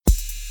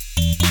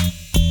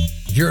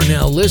You're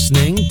now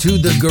listening to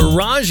the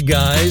Garage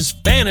Guys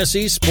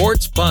Fantasy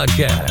Sports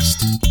Podcast.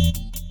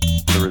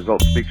 The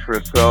result speaks for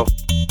itself.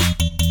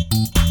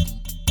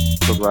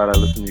 So glad I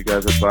listened to you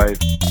guys' advice.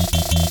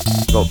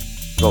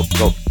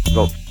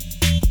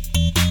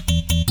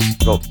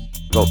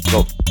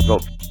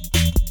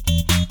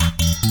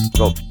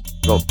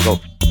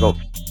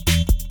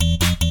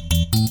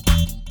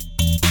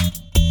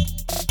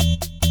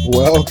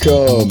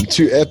 Welcome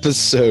to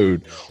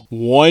episode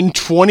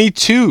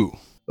 122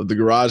 of the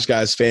Garage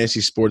Guys Fantasy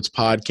Sports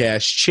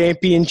Podcast,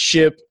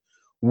 Championship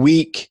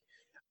Week,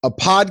 a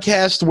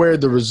podcast where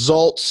the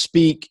results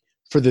speak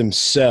for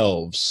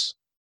themselves.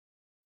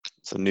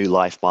 It's a new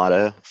life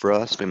motto for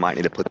us. We might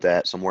need to put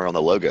that somewhere on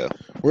the logo.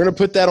 We're gonna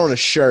put that on a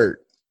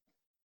shirt.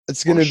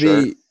 It's gonna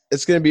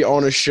be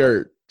on a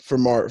shirt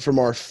from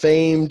our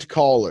famed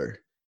caller,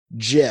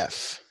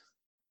 Jeff.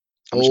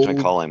 I'm just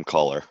gonna call him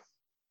Caller.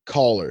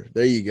 Caller.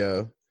 There you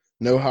go.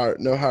 No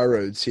high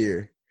roads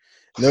here.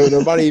 No,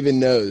 nobody even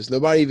knows.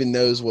 Nobody even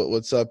knows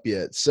what's up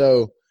yet.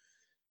 So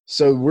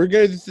we're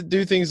going to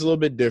do things a little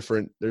bit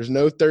different. There's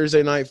no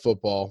Thursday night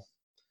football.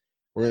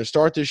 We're going to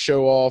start this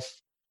show off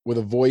with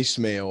a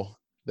voicemail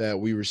that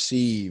we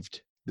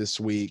received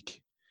this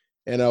week.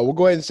 And we'll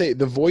go ahead and say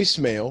the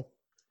voicemail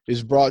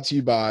is brought to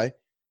you by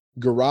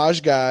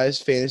Garage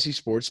Guys Fantasy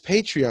Sports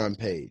Patreon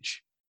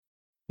page.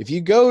 If you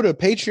go to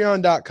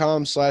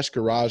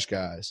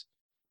patreon.com/garageguys,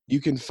 you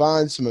can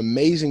find some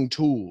amazing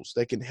tools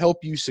that can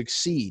help you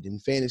succeed in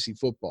fantasy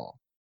football.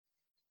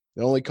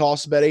 It only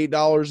costs about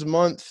 $8 a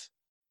month.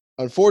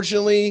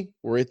 Unfortunately,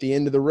 we're at the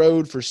end of the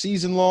road for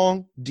season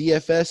long.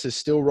 DFS is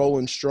still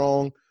rolling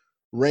strong.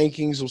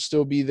 Rankings will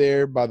still be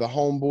there by the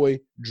homeboy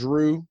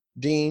Drew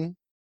Dean,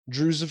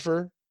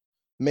 Drewzifer,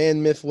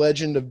 man, myth,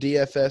 legend of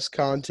DFS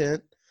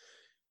content.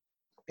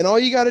 And all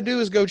you got to do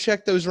is go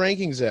check those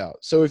rankings out.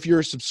 So if you're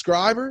a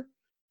subscriber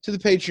to the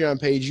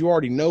Patreon page, you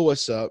already know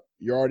what's up.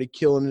 You're already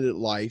killing it at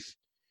life.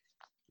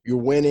 You're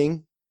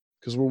winning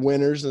because we're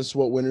winners. That's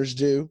what winners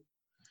do.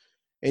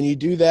 And you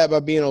do that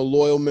by being a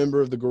loyal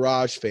member of the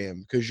Garage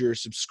Fam because you're a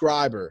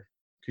subscriber,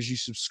 because you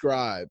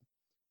subscribe,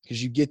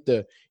 because you get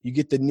the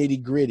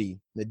nitty gritty,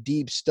 the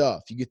deep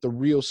stuff. You get the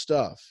real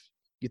stuff.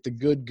 You get the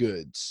good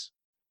goods.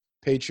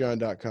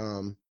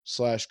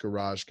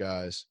 Patreon.com/Garage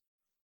Guys.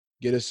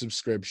 Get a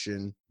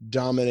subscription.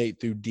 Dominate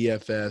through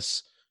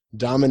DFS.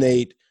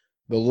 Dominate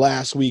the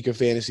last week of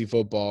fantasy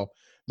football,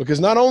 because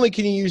not only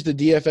can you use the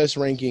DFS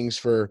rankings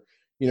for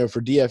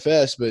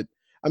DFS, but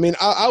I mean,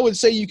 I would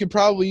say you could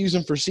probably use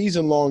them for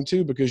season long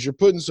too, because you're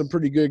putting some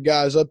pretty good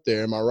guys up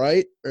there. Am I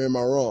right or am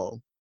I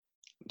wrong?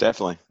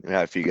 Definitely. We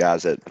had a few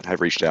guys that have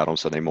reached out on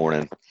Sunday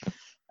morning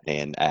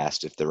and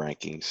asked if the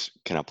rankings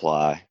can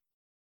apply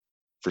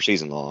for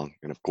season long.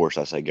 And of course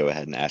I say, go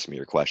ahead and ask me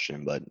your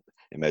question, but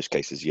in most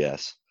cases,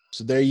 yes.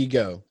 So there you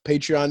go.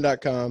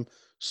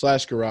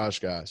 Patreon.com/Garage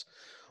Guys.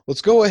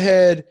 Let's go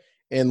ahead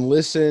and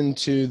listen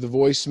to the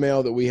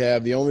voicemail that we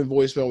have, the only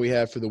voicemail we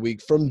have for the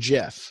week, from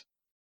Jeff.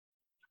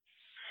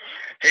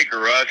 Hey,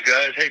 Garage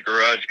Guys. Hey,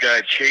 Garage Guy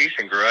Chase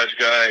and Garage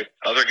Guy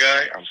other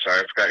guy. I'm sorry,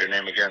 I forgot your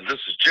name again. This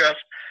is Jeff.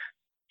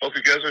 Hope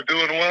you guys are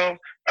doing well.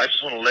 I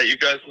just want to let you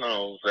guys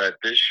know that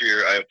this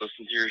year I have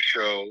listened to your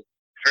show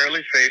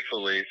fairly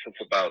faithfully since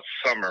about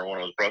summer when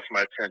it was brought to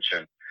my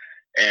attention,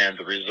 and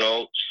the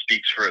result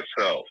speaks for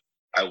itself.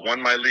 I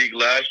won my league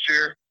last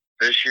year.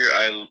 This year,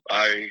 I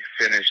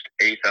finished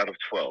 8th out of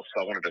 12.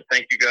 So I wanted to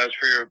thank you guys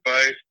for your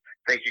advice.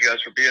 Thank you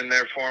guys for being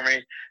there for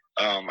me.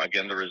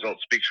 Again, the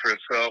result speaks for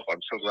itself. I'm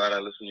so glad I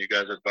listened to you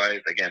guys' advice.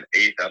 Again,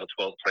 8th out of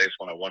 12th place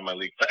when I won my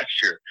league last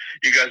year.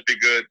 You guys be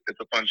good. It's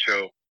a fun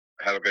show.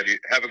 Have a good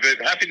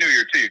Happy New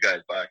Year to you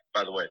guys. Bye.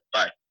 By the way,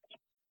 bye.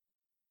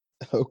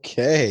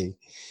 Okay.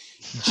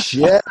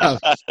 Jeff.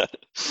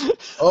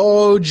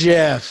 Oh,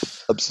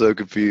 Jeff. I'm so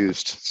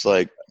confused. It's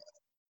like,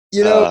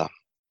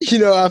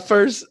 I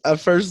first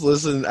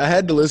listened. I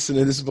had to listen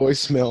to this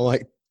voicemail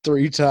like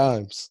 3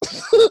 times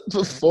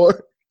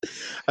before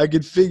I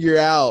could figure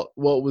out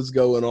what was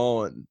going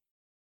on.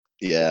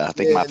 Yeah, I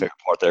think my favorite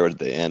part there at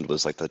the end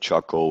was like the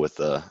chuckle with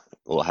the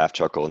little half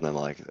chuckle, and then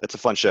like, it's a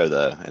fun show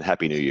though, and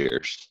Happy New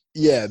Year's.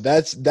 Yeah,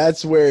 that's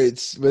where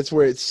it's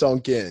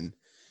sunk in.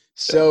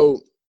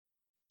 So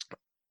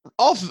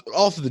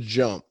off the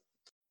jump,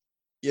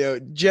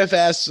 Jeff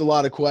asks a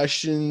lot of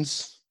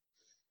questions.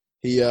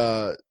 He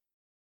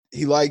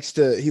likes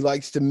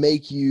to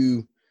make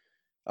you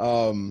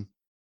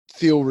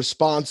feel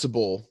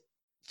responsible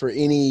for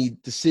any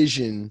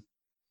decision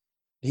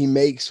he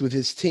makes with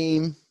his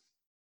team.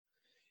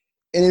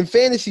 And in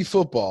fantasy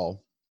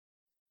football,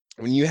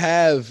 when you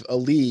have a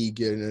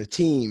league and a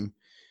team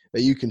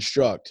that you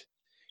construct,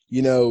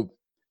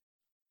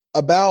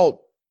 about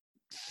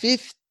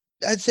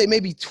I'd say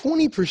maybe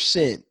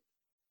 20%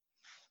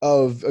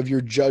 of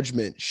your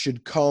judgment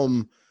should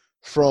come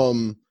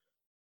from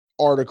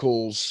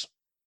articles,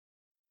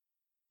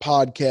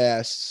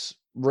 podcasts,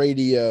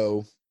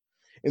 radio,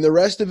 and the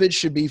rest of it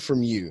should be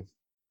from you.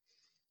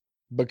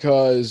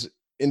 Because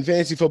in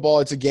fantasy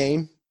football, it's a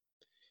game,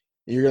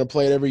 You're going to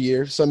play it every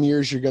year. Some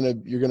years you're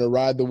going to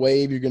ride the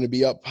wave. You're going to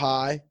be up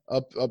high,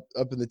 up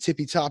in the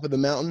tippy top of the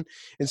mountain.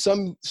 And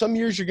some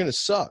years you're going to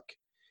suck.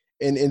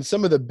 And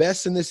some of the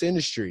best in this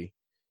industry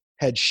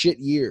had shit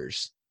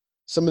years.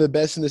 Some of the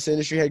best in this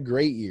industry had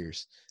great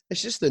years.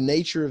 It's just the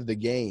nature of the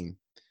game.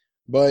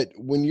 But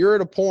when you're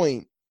at a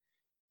point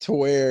to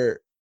where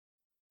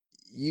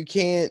you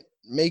can't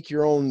make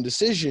your own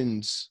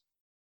decisions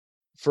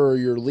for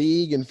your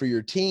league and for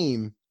your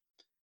team,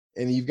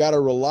 and you've got to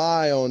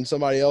rely on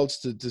somebody else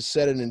to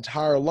set an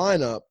entire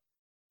lineup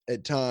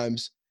at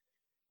times,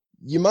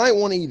 you might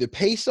want to either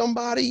pay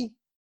somebody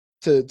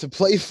to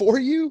play for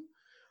you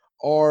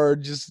or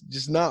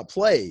just not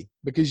play,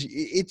 because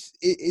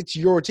it's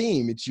your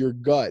team. It's your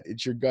gut.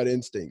 It's your gut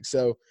instinct.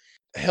 So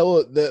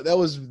hell, that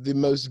was the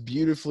most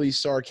beautifully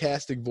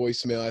sarcastic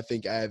voicemail I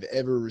think I have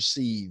ever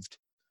received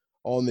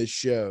on this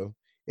show.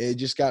 And it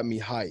just got me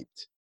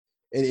hyped.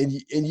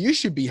 And you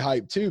should be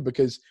hyped too,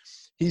 because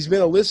he's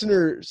been a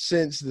listener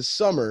since the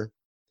summer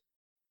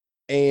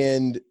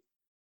and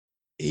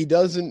he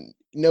doesn't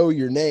know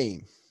your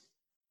name.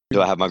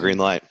 Do I have my green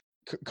light?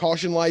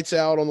 Caution lights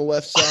out on the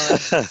left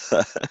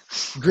side.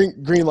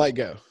 Green light,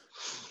 go.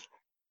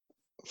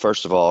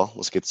 First of all,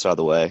 let's get this out of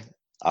the way.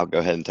 I'll go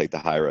ahead and take the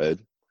high road.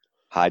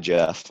 Hi,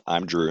 Jeff.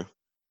 I'm Drew.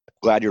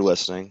 Glad you're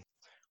listening.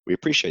 We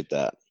appreciate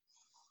that.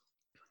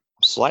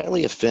 I'm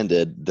slightly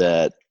offended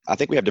that I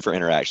think we have different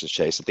interactions,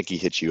 Chase. I think he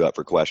hits you up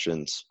for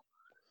questions,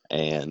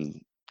 and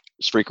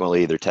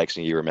frequently they're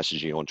texting you or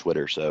messaging you on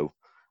Twitter. So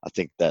I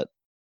think that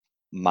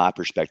my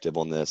perspective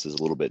on this is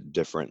a little bit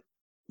different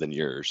than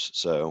yours.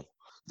 So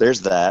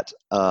there's that.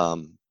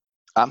 I'm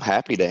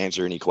happy to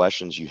answer any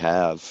questions you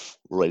have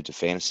related to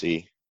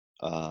fantasy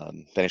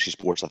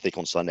sports. I think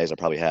on Sundays I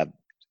probably have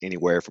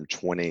anywhere from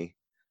 20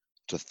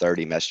 to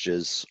 30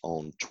 messages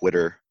on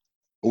Twitter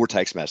or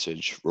text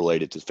message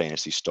related to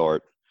fantasy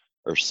start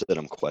or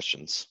sit-em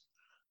questions.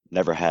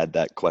 Never had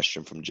that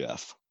question from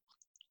Jeff.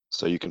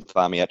 So you can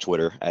find me at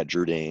Twitter at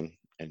Drew Dean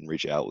and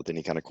reach out with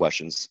any kind of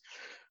questions.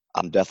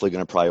 I'm definitely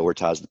going to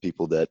prioritize the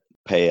people that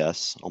pay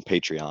us on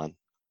Patreon.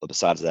 But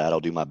besides that,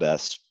 I'll do my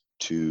best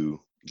to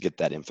get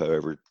that info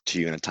over to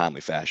you in a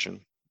timely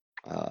fashion.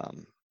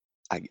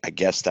 I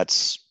guess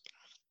that's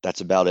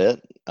about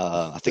it.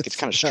 I think it's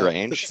kind of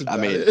strange. I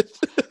mean,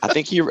 I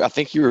think you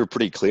were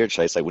pretty clear,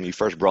 Chase. Like when you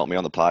first brought me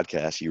on the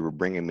podcast, you were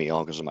bringing me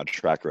on because of my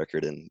track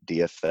record in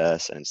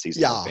DFS and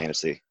season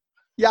fantasy.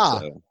 Yeah.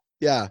 So.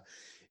 Yeah.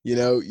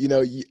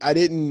 I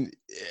didn't,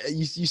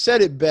 you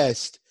said it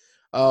best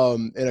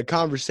in a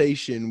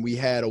conversation we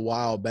had a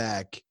while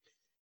back.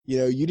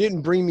 You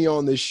didn't bring me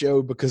on this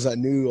show because I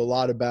knew a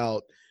lot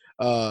about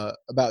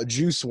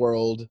Juice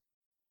World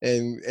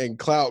and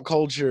clout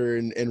culture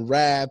and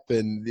rap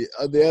and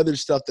the other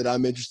stuff that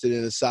I'm interested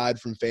in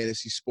aside from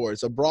fantasy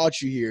sports. I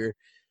brought you here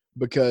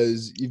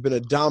because you've been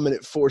a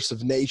dominant force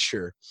of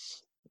nature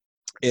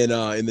in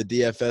the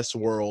DFS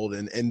world,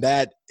 and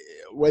that,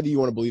 whether you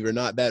want to believe it or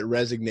not, that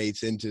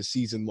resonates into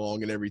season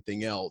long and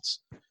everything else.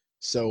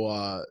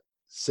 So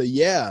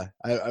yeah,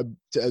 I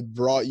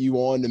brought you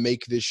on to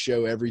make this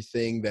show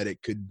everything that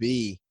it could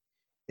be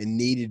and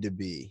needed to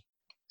be.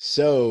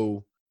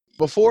 So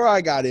before I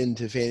got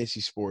into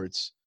fantasy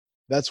sports,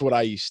 that's what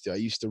I used to. I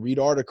used to read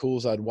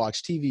articles. I'd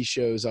watch TV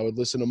shows. I would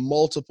listen to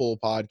multiple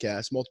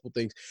podcasts, multiple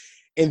things.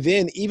 And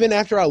then even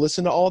after I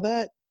listened to all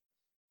that,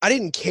 I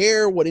didn't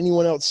care what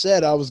anyone else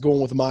said. I was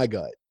going with my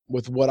gut,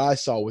 with what I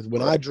saw. With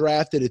when I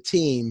drafted a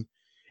team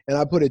and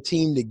I put a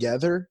team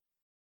together,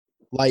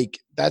 like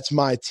that's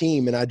my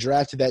team. And I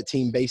drafted that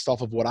team based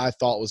off of what I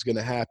thought was going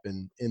to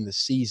happen in the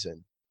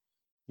season.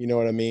 You know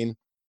what I mean?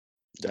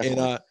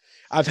 Definitely. And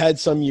I've had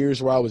some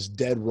years where I was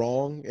dead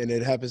wrong, and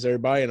it happens to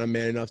everybody, and I'm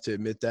man enough to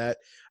admit that.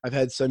 I've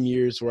had some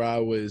years where I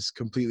was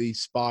completely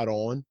spot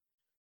on.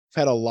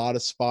 I've had a lot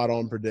of spot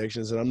on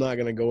predictions, and I'm not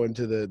going to go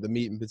into the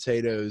meat and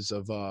potatoes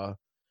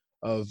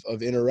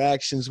of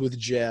interactions with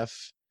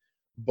Jeff,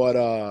 but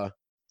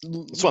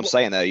that's what I'm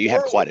saying, though. You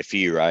have quite a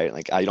few, right?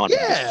 Like I don't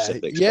have to be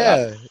specific.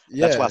 Yeah.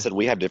 That's why I said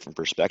we have different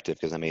perspective,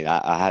 because I mean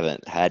I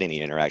haven't had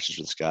any interactions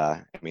with this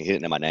guy. I mean, he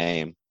didn't know my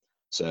name,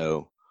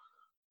 so.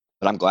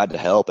 But I'm glad to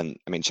help. And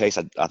I mean, Chase,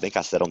 I think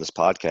I said on this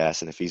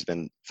podcast, and if he's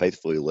been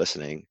faithfully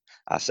listening,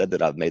 I said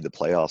that I've made the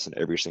playoffs in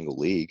every single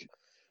league.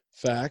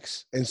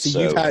 Facts. And see,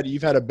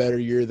 you've had a better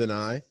year than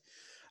I.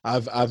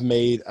 I've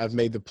made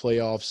the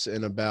playoffs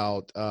in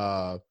about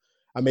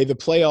I made the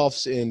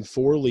playoffs in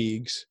 4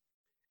 leagues,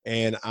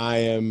 and I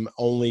am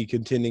only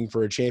contending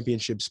for a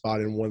championship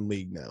spot in 1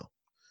 league now.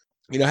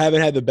 I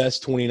haven't had the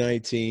best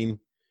 2019.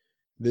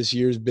 This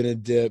year's been a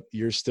dip.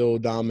 You're still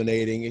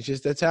dominating. It's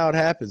just, that's how it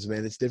happens,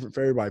 man. It's different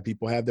for everybody.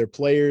 People have their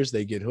players.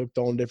 They get hooked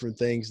on different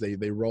things.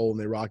 They roll and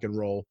they rock and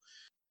roll.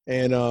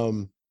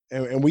 And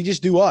we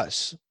just do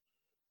us.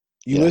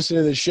 You listen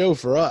to the show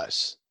for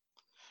us.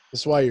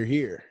 That's why you're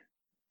here.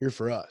 You're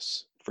for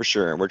us. For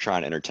sure. And we're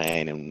trying to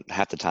entertain. And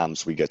half the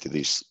times we go through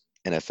these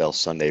NFL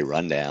Sunday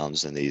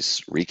rundowns and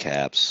these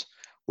recaps,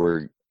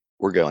 we're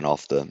going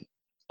off the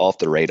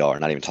radar,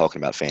 not even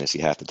talking about fantasy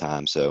half the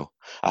time. So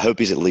I hope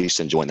he's at least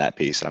enjoying that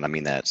piece, and I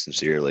mean that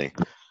sincerely.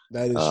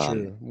 That is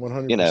true.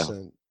 You know,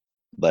 100%.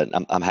 but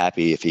I'm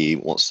happy if he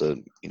wants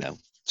to,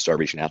 start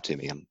reaching out to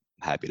me. I'm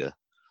happy to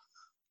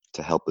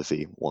help if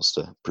he wants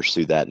to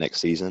pursue that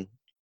next season.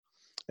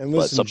 And But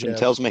listen, something Jeff,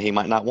 tells me he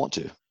might not want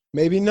to.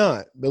 maybe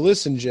not. But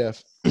listen,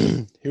 Jeff,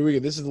 here we go.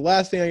 This is the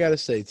last thing I got to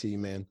say to you,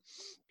 man.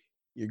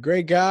 You're a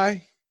great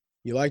guy.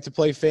 You like to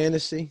play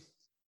fantasy.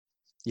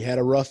 You had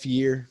a rough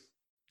year.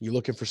 You're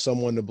looking for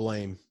someone to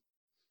blame.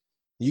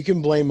 You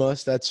can blame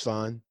us. That's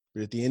fine.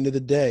 But at the end of the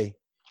day,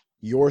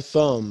 your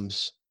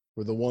thumbs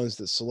were the ones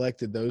that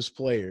selected those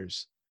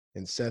players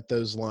and set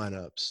those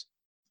lineups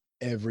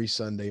every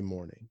Sunday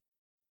morning.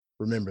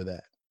 Remember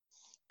that.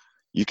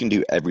 You can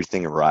do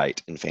everything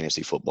right in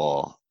fantasy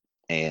football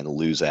and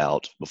lose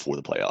out before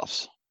the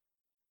playoffs.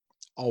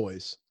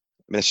 Always.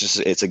 I mean,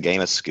 it's a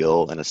game of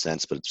skill in a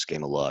sense, but it's a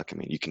game of luck. I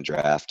mean, you can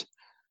draft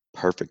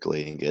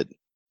perfectly and get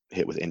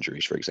hit with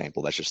injuries, for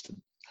example.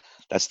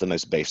 That's the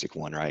most basic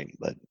one, right?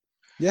 But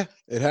yeah,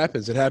 it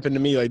happens. It happened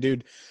to me. Like,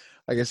 dude,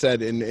 like I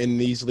said, in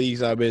these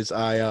leagues I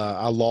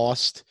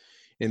lost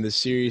in the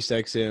Sirius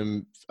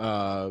XM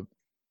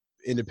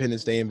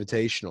Independence Day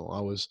Invitational.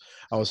 I was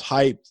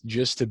hyped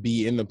just to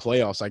be in the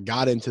playoffs. I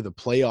got into the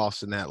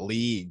playoffs in that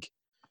league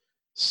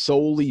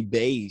solely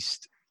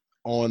based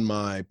on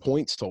my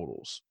points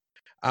totals.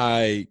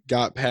 I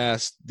got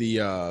past the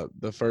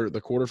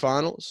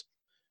quarterfinals,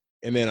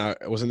 and then I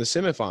was in the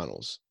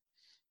semifinals,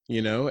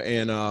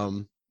 and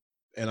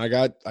I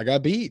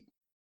got beat.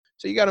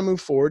 So you got to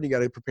move forward. You got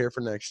to prepare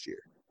for next year.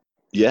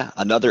 yeah,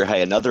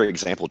 another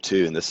example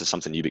too, and this is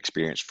something you've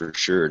experienced for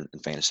sure in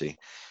fantasy.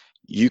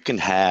 You can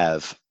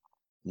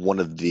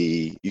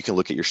you can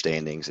look at your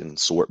standings and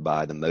sort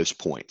by the most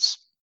points,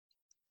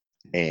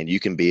 and you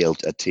can be a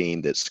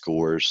team that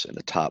scores in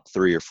the top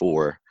 3 or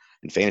 4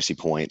 in fantasy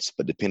points,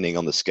 but depending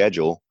on the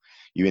schedule,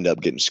 you end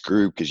up getting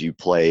screwed because you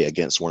play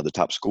against one of the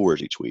top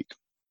scorers each week.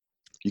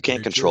 You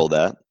can't control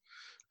that.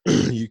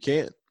 You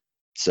can't.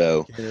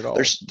 So Can't at all.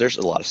 there's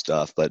a lot of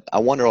stuff, but I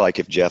wonder like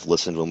if Jeff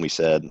listened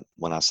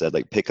when I said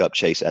like pick up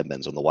Chase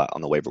Edmonds on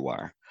the waiver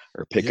wire,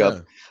 or pick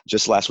up,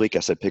 just last week I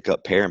said pick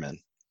up Perriman.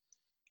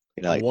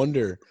 I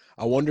wonder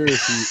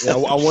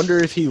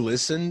if he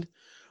listened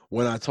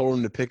when I told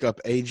him to pick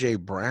up AJ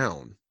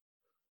Brown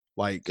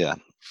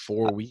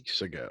 4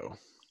 weeks ago.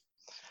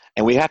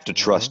 And we have to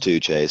trust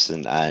too, Chase,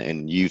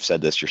 and you've said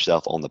this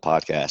yourself on the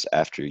podcast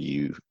after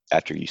you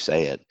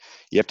say it.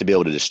 You have to be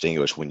able to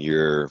distinguish when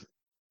you're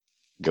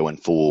going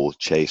full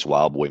Chase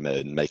wild boy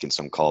mode and making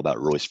some call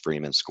about Royce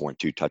Freeman scoring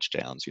 2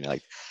 touchdowns.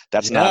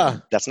 That's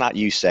not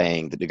you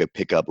saying that to go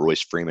pick up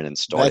Royce Freeman and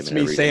start him. That's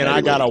me saying I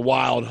got a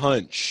wild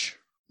hunch.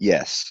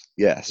 Yes.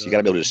 You got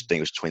to be able to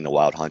distinguish between the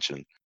wild hunch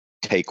and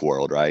take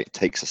world, right?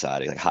 Take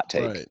society, like hot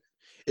take. Right.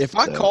 If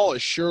I call a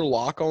sure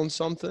lock on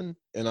something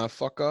and I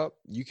fuck up,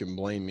 you can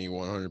blame me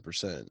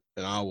 100%,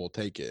 and I will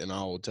take it, and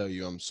I will tell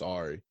you I'm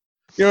sorry.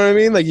 You know what I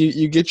mean? Like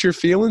you get your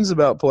feelings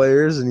about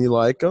players and you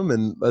like them,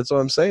 and that's what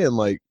I'm saying.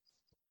 Like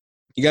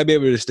you got to be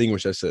able to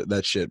distinguish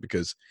that shit,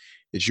 because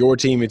it's your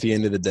team at the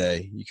end of the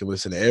day. You can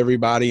listen to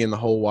everybody in the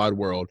whole wide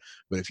world,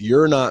 but if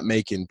you're not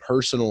making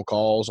personal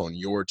calls on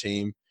your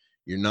team,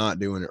 you're not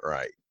doing it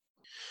right.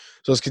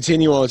 So let's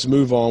continue on. Let's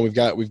move on. We've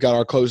got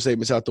our closing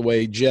statements out the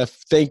way. Jeff,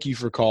 thank you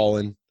for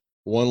calling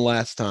one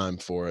last time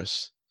for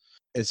us.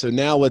 And so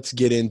now let's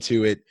get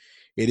into it.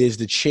 It is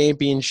the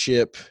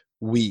championship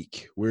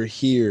week. We're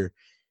here.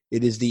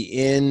 It is the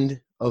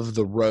end of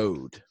the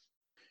road.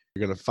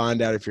 You're going to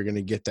find out if you're going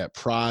to get that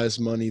prize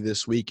money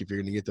this week, if you're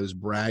going to get those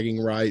bragging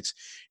rights.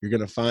 You're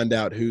going to find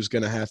out who's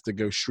going to have to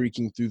go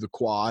shrieking through the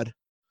quad,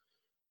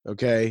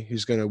 okay,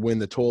 who's going to win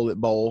the toilet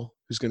bowl,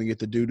 who's going to get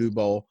the doo-doo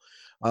bowl.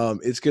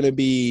 It's going to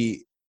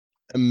be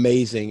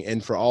amazing.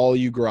 And for all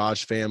you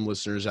Garage Fam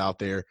listeners out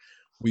there,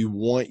 we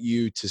want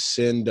you to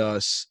send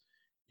us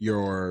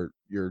your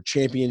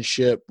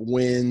championship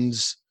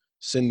wins,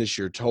 send us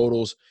your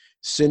totals,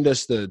 send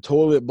us the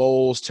toilet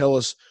bowls, tell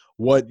us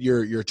what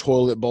your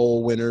toilet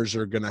bowl winners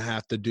are going to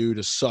have to do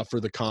to suffer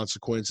the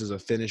consequences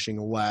of finishing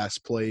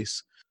last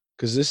place,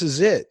 because this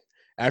is it.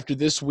 After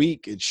this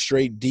week, it's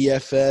straight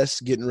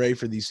DFS, getting ready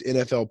for these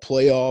NFL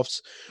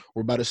playoffs.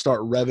 We're about to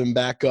start revving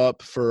back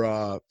up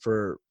for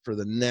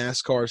the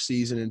NASCAR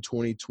season in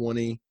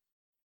 2020.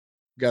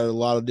 Got a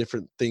lot of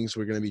different things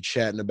we're going to be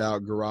chatting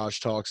about. Garage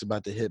Talk's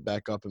about to hit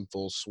back up in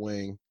full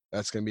swing.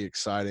 That's going to be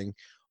exciting.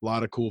 A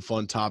lot of cool,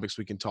 fun topics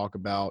we can talk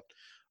about.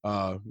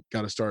 Got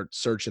to start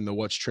searching the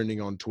what's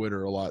trending on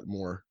Twitter a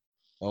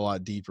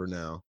lot deeper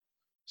now.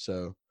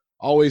 So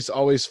always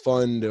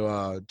fun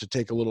to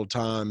take a little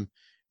time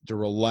to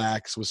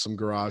relax with some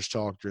Garage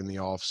Talk during the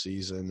off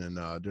season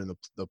and during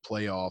the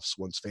playoffs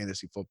once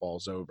fantasy football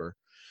is over.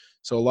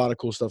 So a lot of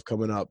cool stuff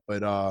coming up,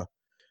 but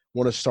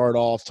want to start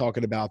off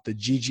talking about the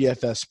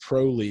GGFS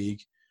Pro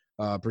League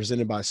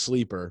presented by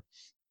Sleeper.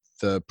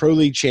 The Pro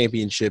League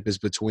championship is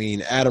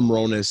between Adam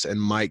Ronis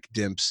and Mike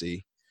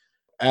Dempsey.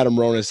 Adam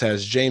Ronis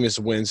has Jameis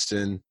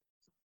Winston.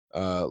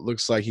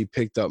 Looks like he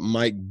picked up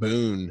Mike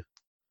Boone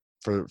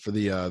for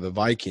the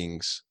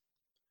Vikings.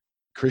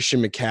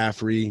 Christian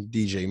McCaffrey,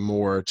 DJ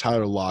Moore,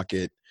 Tyler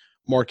Lockett,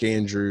 Mark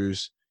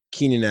Andrews,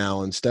 Keenan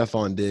Allen,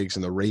 Stephon Diggs,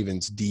 and the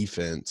Ravens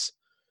defense.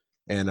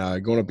 And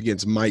going up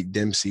against Mike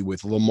Dempsey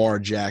with Lamar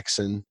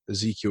Jackson,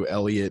 Ezekiel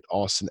Elliott,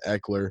 Austin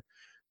Eckler,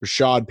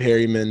 Rashad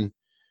Perryman,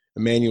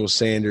 Emmanuel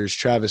Sanders,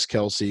 Travis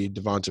Kelce,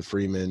 Devonta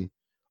Freeman,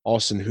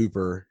 Austin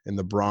Hooper, and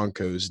the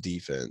Broncos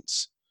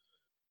defense.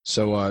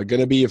 So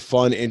going to be a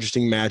fun,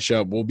 interesting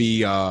matchup. We'll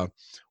be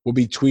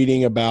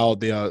tweeting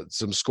about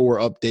some score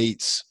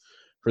updates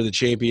for the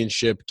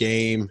championship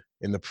game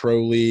in the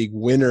Pro League.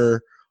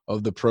 Winner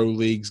of the Pro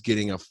League's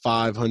getting a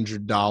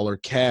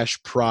 $500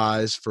 cash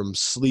prize from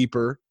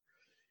Sleeper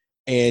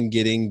and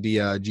getting the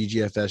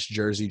GGFS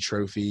jersey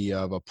trophy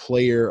of a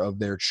player of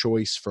their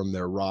choice from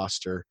their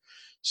roster.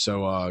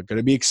 So going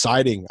to be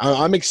exciting.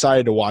 I'm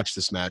excited to watch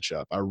this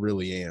matchup. I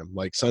really am.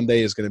 Like,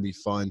 Sunday is going to be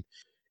fun.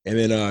 And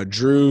then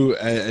Drew,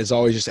 as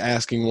always, just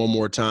asking one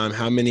more time,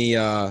 how many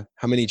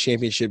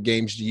championship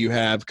games do you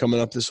have coming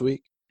up this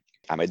week?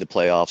 I made the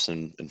playoffs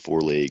in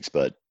 4 leagues,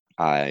 but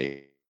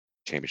I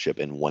championship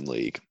in 1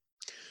 league.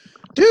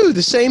 Dude,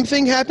 the same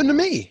thing happened to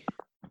me.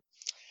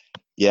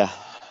 Yeah,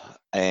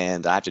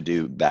 and I have to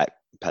do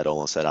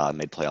backpedal and said I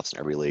made playoffs in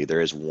every league.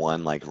 There is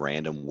one like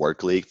random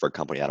work league for a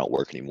company I don't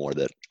work anymore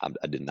that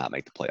I did not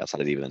make the playoffs. I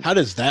didn't even. How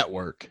does that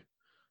work?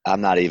 I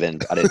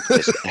didn't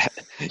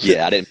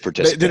yeah, I didn't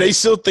participate. Do they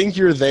still think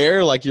you're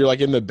there? Like you're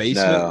like in the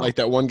basement, No. like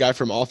that one guy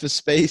from Office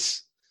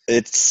Space?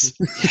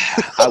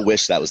 I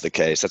wish that was the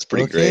case. That's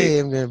pretty great.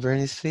 I'm gonna burn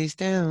his face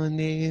down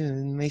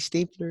in my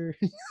stapler.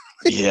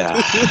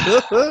 Yeah.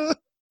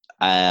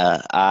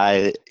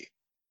 I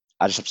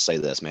just have to say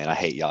this, man. I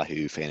hate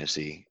Yahoo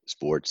Fantasy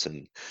Sports,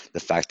 and the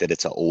fact that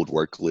it's an old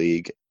work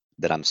league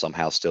that I'm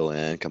somehow still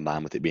in,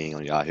 combined with it being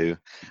on Yahoo.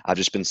 I've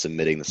just been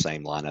submitting the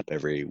same lineup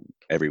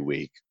every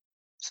week.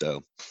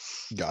 So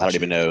Gotcha. I don't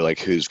even know like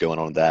who's going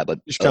on with that,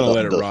 but Just kind of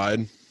let it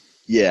ride.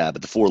 Yeah,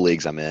 but the 4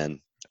 leagues I'm in,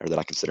 or that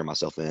I consider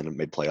myself in, and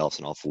made playoffs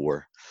in all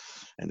 4.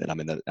 And then I'm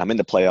in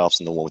the playoffs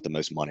and the one with the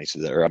most money.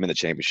 Or I'm in the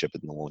championship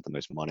and the one with the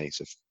most money.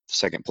 So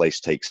second place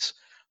takes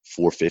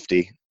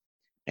 $450,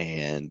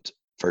 and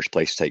first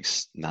place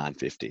takes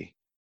 $950.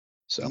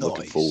 So I'm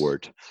looking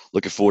forward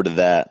to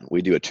that.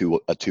 We do a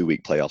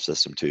 2-week playoff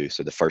system too.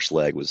 So the first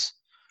leg was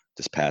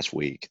this past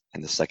week,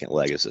 and the second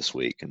leg is this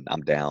week, and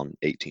I'm down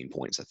 18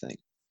 points, I think.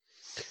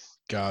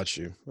 Got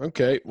you.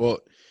 Okay. Well,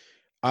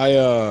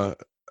 I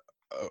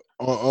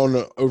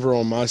over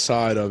on my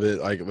side of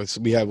it, like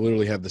we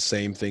literally have the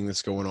same thing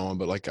that's going on,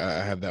 but like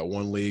I have that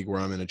one league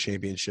where I'm in a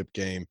championship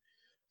game.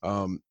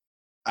 I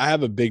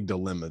have a big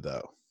dilemma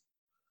though,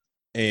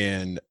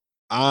 and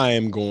I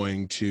am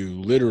going to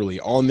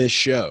literally on this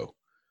show,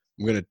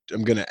 I'm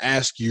gonna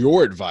ask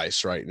your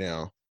advice right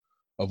now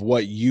of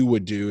what you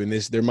would do, and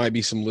there might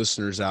be some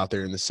listeners out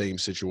there in the same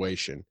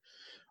situation.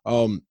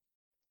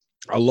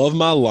 I love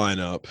my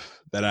lineup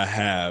that I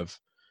have,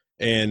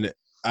 and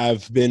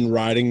I've been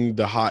riding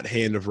the hot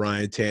hand of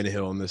Ryan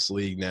Tannehill in this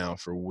league now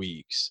for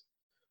weeks.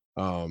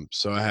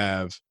 So I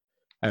have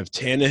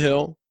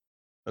Tannehill,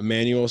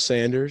 Emmanuel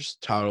Sanders,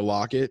 Tyler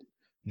Lockett,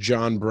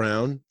 John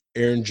Brown,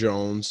 Aaron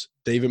Jones,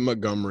 David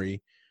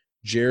Montgomery,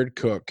 Jared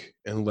Cook,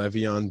 and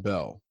Le'Veon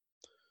Bell.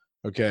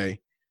 Okay.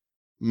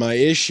 My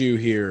issue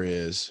here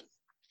is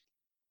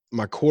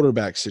my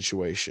quarterback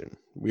situation.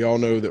 We all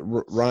know that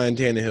Ryan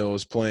Tannehill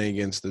is playing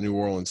against the New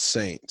Orleans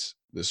Saints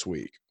this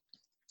week.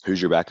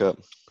 Who's your backup?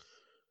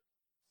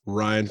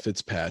 Ryan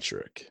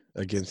Fitzpatrick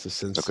against the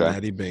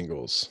Cincinnati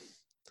Bengals.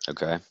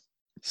 Okay.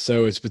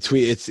 So it's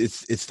between it's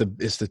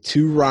the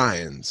two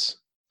Ryans.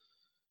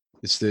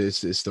 It's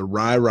the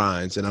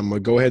Ryans, and I'm gonna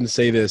go ahead and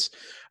say this.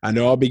 I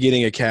know I'll be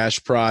getting a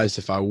cash prize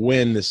if I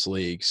win this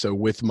league. So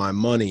with my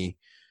money,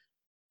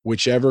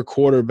 whichever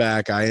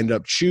quarterback I end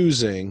up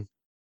choosing,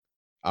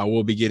 I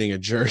will be getting a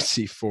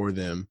jersey for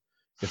them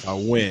if I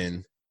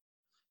win.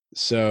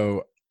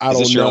 So I don't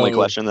know. Is this your only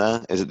question,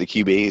 though? Is it the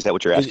QB? Is that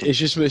what you're asking? It's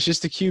just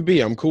the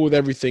QB. I'm cool with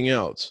everything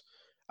else.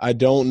 I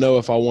don't know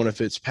if I want a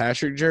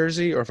Fitzpatrick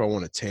jersey or if I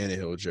want a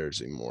Tannehill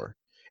jersey more.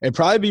 It'd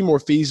probably be more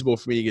feasible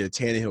for me to get a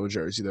Tannehill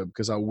jersey, though,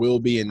 because I will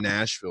be in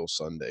Nashville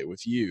Sunday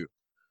with you.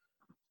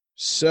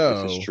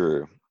 So this is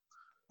true.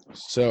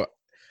 So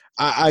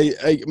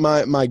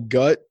my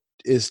gut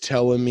is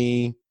telling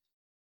me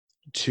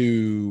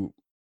to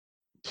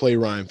play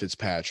Ryan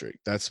Fitzpatrick.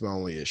 That's my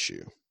only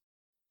issue.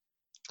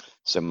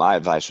 So my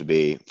advice would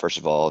be, first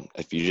of all,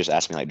 if you just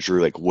ask me like,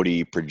 Drew, like, what do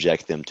you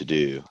project them to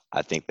do?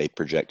 I think they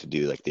project to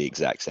do like the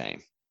exact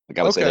same. Like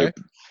I would say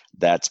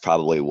that's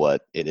probably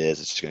what it is.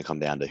 It's just going to come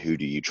down to who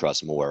do you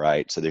trust more,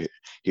 right? So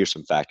here's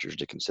some factors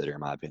to consider, in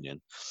my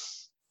opinion.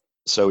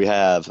 So we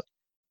have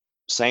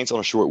Saints on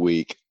a short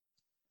week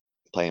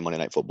playing Monday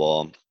Night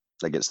Football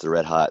against the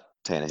red hot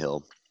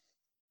Tannehill.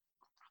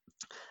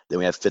 Then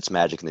we have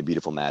Fitzmagic in the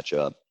beautiful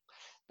matchup.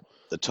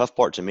 The tough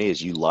part to me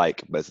is you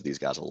like both of these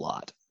guys a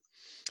lot.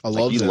 I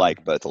love them. You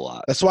like both a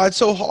lot. That's why it's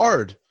so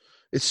hard.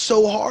 It's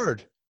so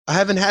hard. I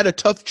haven't had a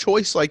tough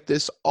choice like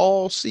this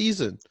all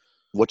season.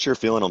 What's your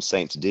feeling on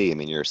Saints D? I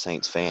mean, you're a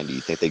Saints fan. Do you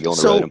think they go on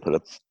the road and put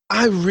up?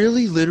 I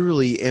really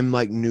literally am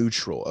like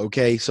neutral.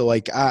 Okay. So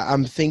like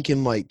I'm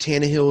thinking like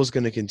Tannehill is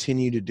going to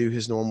continue to do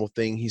his normal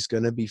thing. He's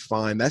going to be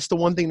fine. That's the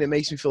one thing that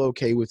makes me feel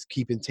okay with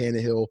keeping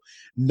Tannehill,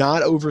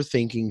 not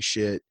overthinking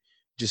shit.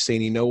 Just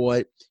saying, you know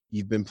what?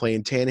 You've been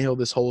playing Tannehill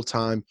this whole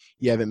time.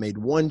 You haven't made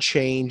one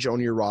change on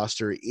your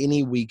roster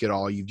any week at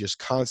all. You've just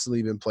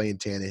constantly been playing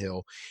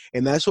Tannehill.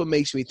 And that's what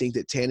makes me think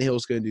that Tannehill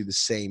is going to do the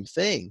same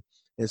thing.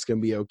 And it's going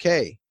to be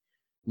okay.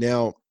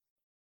 Now,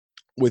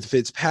 with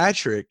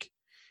Fitzpatrick,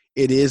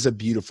 it is a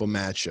beautiful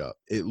matchup.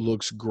 It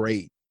looks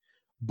great.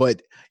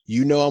 But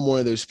I'm one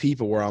of those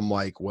people where I'm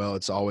like, well,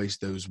 it's always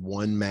those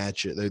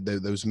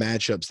those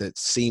matchups that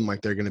seem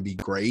like they're going to be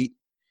great.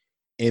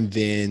 And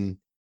then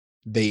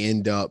they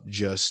end up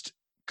just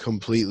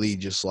completely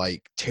just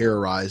like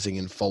terrorizing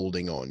and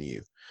folding on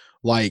you.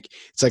 Like,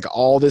 it's like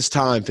all this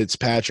time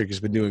Fitzpatrick has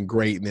been doing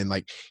great, and then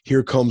like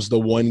here comes the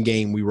one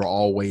game we were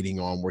all waiting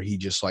on where he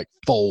just like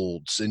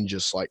folds and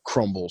just like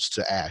crumbles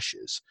to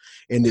ashes,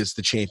 and it's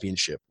the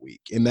championship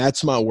week. And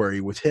that's my worry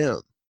with him.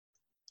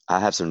 I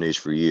have some news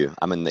for you.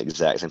 I'm in the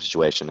exact same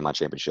situation in my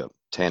championship.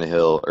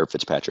 Tannehill or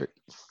Fitzpatrick.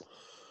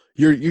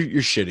 You're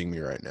shitting me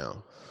right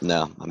now.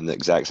 No, I'm in the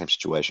exact same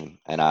situation,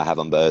 and I have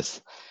them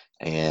both.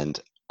 And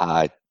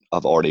I've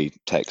already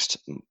texted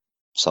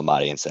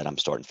somebody and said I'm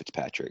starting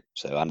Fitzpatrick.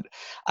 So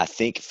I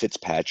think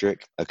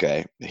Fitzpatrick.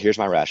 Okay, here's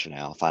my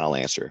rationale. Final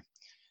answer.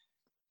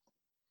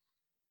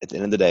 At the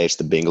end of the day, it's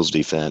the Bengals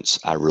defense.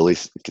 I really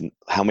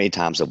how many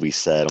times have we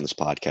said on this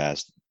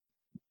podcast,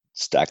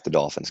 stack the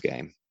Dolphins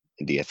game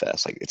in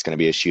DFS? Like, it's going to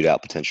be a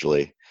shootout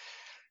potentially.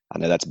 I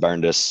know that's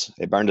burned us.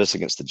 It burned us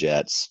against the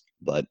Jets,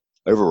 but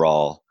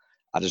overall,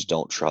 I just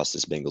don't trust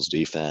this Bengals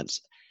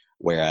defense.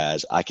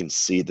 Whereas I can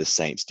see the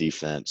Saints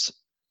defense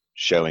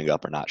showing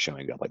up or not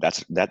showing up. Like,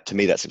 that to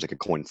me, that seems like a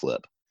coin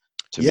flip.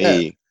 To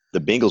me,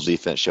 the Bengals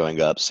defense showing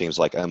up seems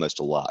like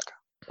almost a lock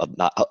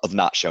of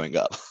not showing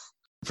up.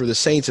 For the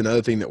Saints,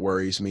 another thing that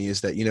worries me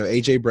is that,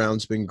 A.J.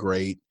 Brown's been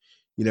great.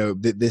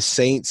 This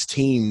Saints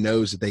team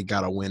knows that they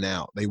got to win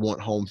out. They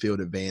want home field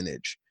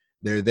advantage.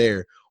 They're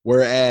there.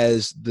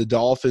 Whereas the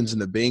Dolphins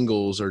and the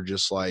Bengals are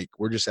just like,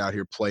 we're just out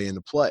here playing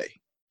to play.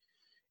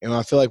 And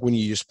I feel like when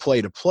you just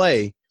play to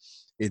play,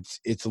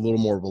 it's a little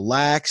more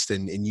relaxed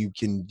and you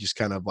can just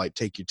kind of like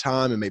take your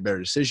time and make better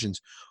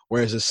decisions.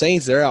 Whereas the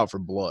Saints, they're out for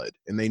blood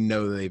and they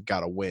know they've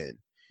got to win.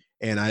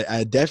 And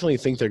I definitely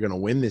think they're going to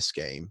win this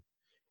game.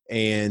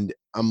 And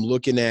I'm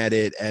looking at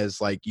it as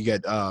like you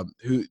got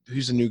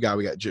who's the new guy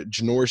we got?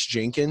 Janoris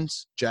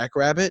Jenkins,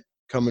 Jackrabbit,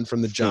 coming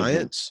from the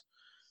Giants.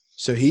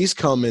 So he's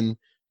coming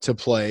to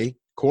play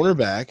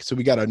cornerback. So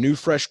we got a new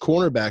fresh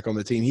cornerback on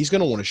the team. He's going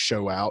to want to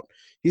show out.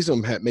 He's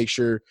going to make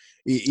sure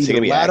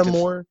either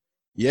Lattimore.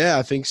 Yeah,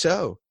 I think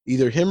so.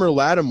 Either him or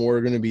Lattimore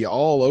are going to be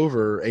all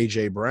over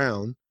A.J.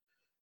 Brown.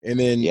 And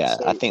then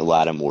I think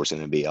Lattimore's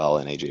going to be all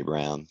in A.J.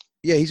 Brown.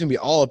 Yeah, he's going to be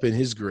all up in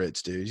his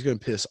grits, dude. He's going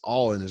to piss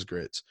all in his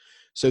grits.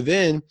 So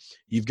then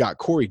you've got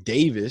Corey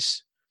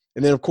Davis.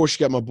 And then, of course,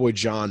 you got my boy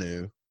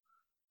Jonnu.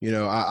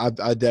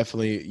 I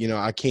definitely,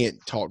 I can't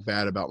talk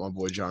bad about my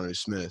boy Jonnu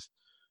Smith.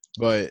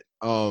 But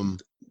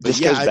this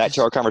goes back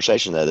to our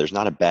conversation, though. There's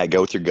not a bad –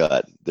 go with your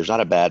gut. There's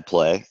not a bad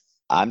play.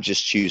 I'm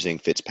just choosing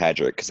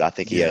Fitzpatrick because I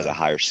think he has a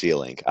higher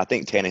ceiling. I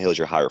think Tannehill's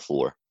your higher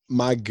floor.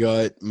 My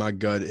gut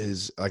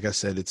is, like I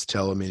said, it's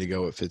telling me to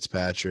go with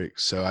Fitzpatrick,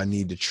 so I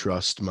need to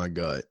trust my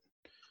gut.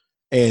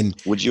 And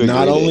would you agree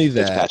not only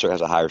that Fitzpatrick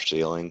has a higher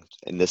ceiling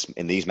in these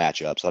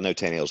matchups? I know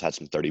Tannehill's had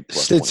some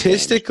 30-plus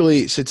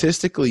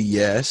statistically,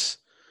 yes,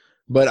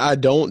 but I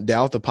don't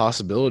doubt the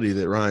possibility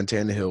that Ryan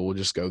Tannehill will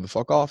just go the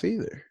fuck off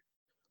either.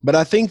 But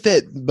I think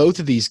that both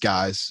of these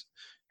guys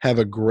have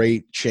a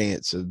great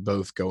chance of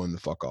both going the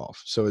fuck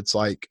off. So it's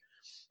like,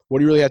 what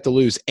do you really have to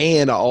lose?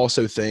 And I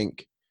also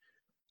think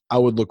I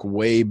would look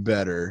way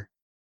better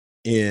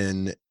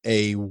in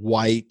a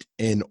white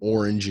and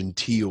orange and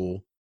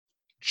teal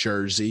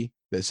jersey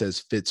that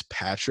says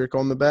Fitzpatrick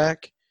on the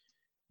back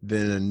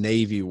than a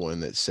navy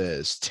one that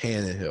says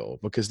Tannehill,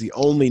 because the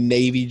only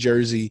navy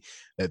jersey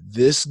that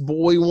this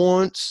boy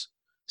wants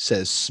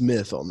says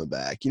Smith on the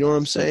back. You know what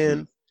I'm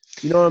saying?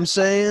 You know what I'm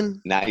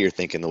saying? Now you're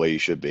thinking the way you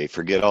should be.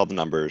 Forget all the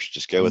numbers.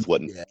 Just go with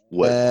what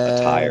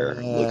attire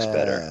looks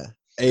better.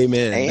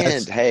 Amen.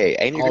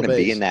 And you're going to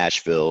be in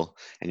Nashville,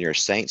 and you're a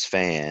Saints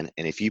fan,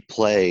 and if you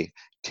play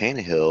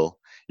Tannehill,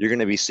 you're going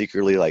to be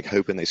secretly like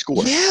hoping they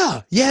score.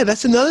 Yeah.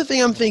 That's another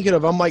thing I'm thinking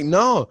of. I'm like,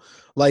 no,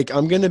 like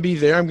I'm going to be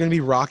there. I'm going to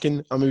be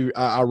rocking.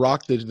 I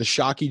rocked the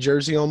Shockey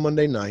jersey on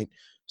Monday night,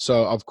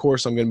 so of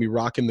course I'm going to be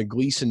rocking the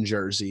Gleason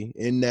jersey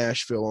in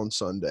Nashville on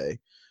Sunday.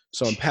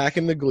 So I'm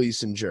packing the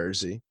Gleason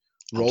jersey.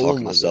 I'm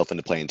talking myself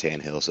into playing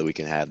Tannehill so we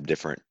can have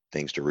different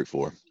things to root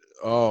for.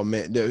 Oh,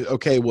 man.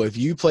 Okay, well, if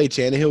you play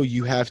Tannehill,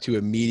 you have to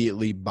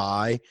immediately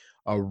buy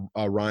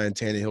a Ryan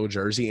Tannehill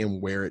jersey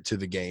and wear it to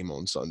the game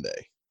on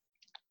Sunday.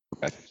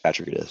 Okay,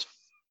 Patrick it is.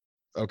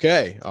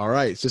 Okay, all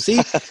right. So,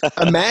 see,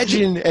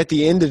 imagine at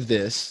the end of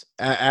this,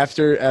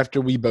 after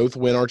we both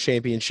win our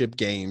championship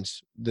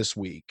games this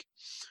week,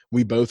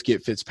 we both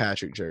get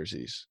Fitzpatrick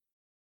jerseys.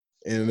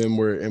 And then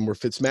we're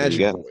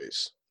Fitzmagic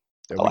boys.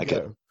 There we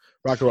go.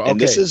 Rock and roll.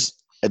 And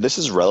Okay. this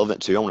is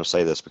relevant too. I want to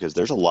say this because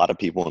there's a lot of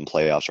people in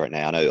playoffs right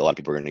now. I know a lot of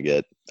people are going to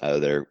get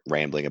they're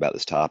rambling about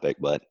this topic,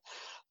 but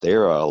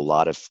there are a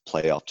lot of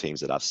playoff teams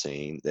that I've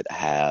seen that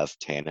have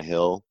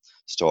Tannehill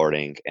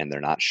starting and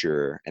they're not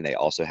sure, and they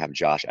also have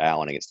Josh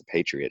Allen against the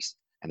Patriots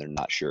and they're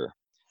not sure.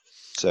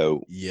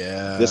 So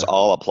this Yeah,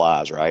 all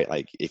applies, right?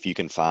 Like if you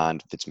can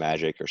find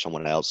Fitzmagic or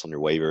someone else on your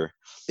waiver,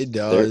 it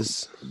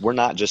does. we're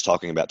not just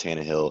talking about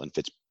Tannehill and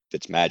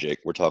Fitzmagic.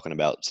 We're talking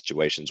about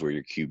situations where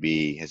your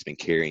QB has been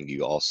carrying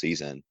you all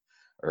season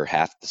or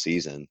half the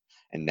season,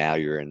 and now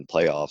you're in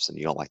playoffs and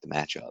you don't like the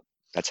matchup.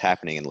 That's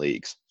happening in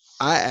leagues.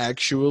 I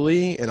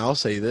actually, and I'll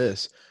say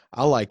this,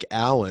 I like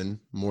Allen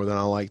more than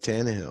I like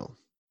Tannehill.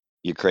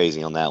 You're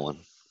crazy on that one.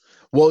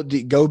 Well,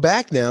 go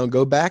back now.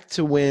 Go back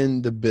to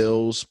when the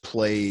Bills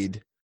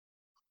played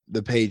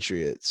the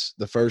Patriots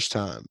the first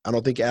time. I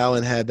don't think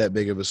Allen had that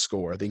big of a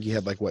score. I think he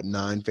had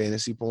 9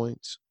 fantasy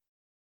points,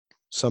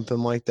 something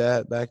like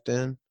that back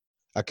then.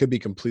 I could be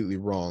completely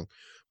wrong,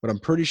 but I'm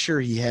pretty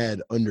sure he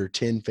had under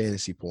 10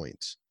 fantasy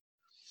points.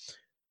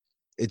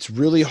 It's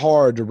really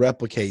hard to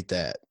replicate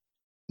that.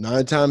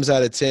 9 times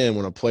out of 10,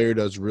 when a player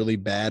does really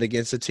bad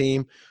against a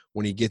team,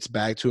 when he gets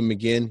back to him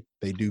again,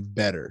 they do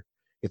better.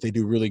 If they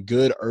do really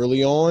good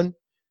early on,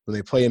 when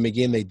they play him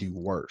again, they do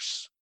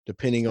worse,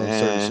 depending on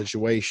certain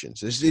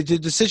situations. It's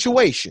the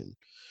situation.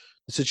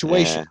 The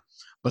situation.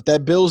 But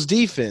that Bills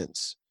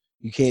defense,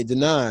 you can't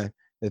deny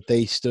that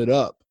they stood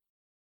up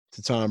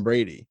to Tom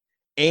Brady.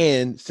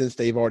 And since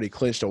they've already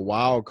clinched a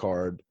wild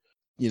card,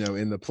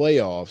 in the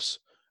playoffs,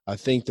 I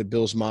think the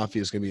Bills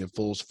Mafia is going to be in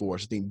full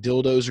force. I think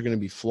dildos are going to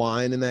be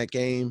flying in that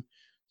game.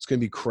 It's going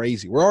to be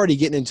crazy. We're already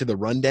getting into the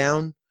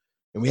rundown,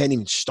 and we hadn't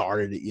even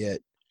started it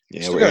yet.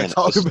 Yeah, we're going to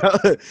talk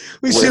about it.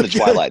 We're in the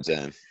twilight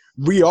zone.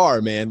 We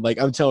are, man.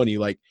 I'm telling you,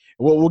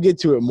 we'll get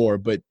to it more,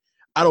 but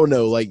I don't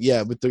know.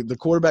 With the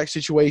quarterback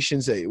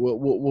situations,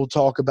 we'll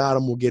talk about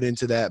them. We'll get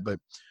into that, but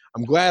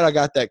I'm glad I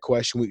got that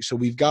question. So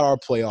we've got our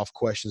playoff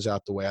questions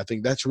out the way. I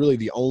think that's really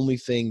the only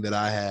thing that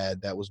I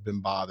had that was been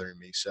bothering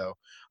me. So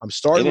I'm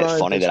starting. Isn't it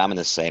funny that I'm in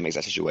the same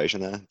exact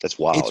situation though? That's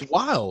wild. It's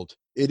wild.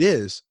 It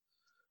is.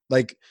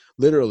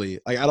 Literally,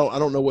 I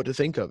don't know what to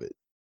think of it.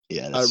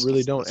 Yeah, I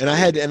really don't. And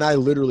I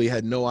literally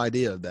had no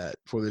idea of that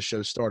before this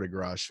show started,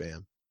 Garage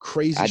Fam.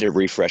 Crazy. I had to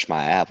refresh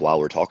my app while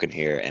we're talking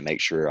here and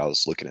make sure I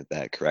was looking at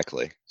that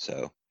correctly.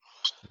 So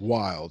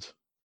wild.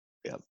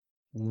 Yep.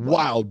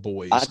 Wild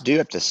boys. I do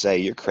have to say,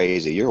 you're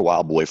crazy. You're a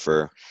wild boy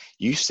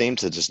you seem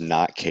to just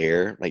not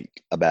care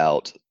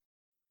about.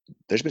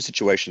 There's been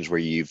situations where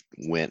you've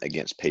went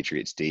against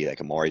Patriots D, like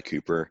Amari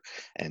Cooper,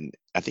 and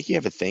I think you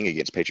have a thing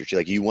against Patriots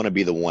D. You want to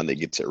be the one that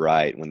gets it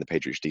right when the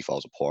Patriots D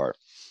falls apart.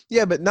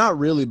 Yeah, but not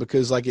really,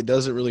 because it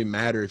doesn't really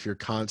matter if you're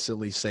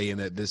constantly saying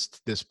that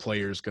this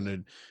player is going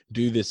to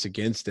do this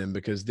against them,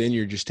 because then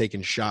you're just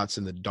taking shots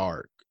in the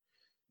dark.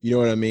 You know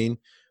what I mean?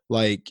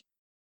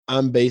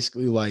 I'm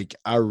basically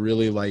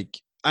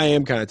I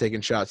am kind of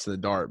taking shots in the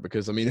dark,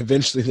 because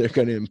eventually they're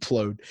going to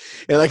implode,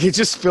 and it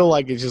just feel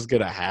like it's just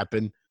going to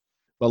happen.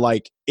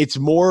 But it's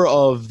more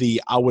of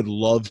I would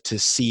love to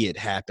see it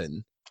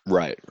happen.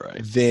 Right.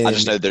 Then I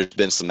just know there's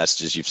been some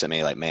messages you've sent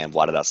me man,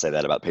 why did I say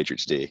that about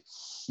Patriots D?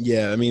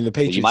 Yeah, the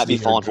Patriots. You might be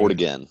falling for it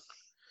again.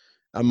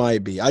 I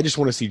might be. I just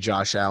want to see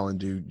Josh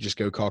Allen just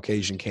go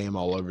Caucasian Cam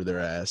all over their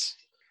ass.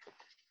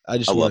 I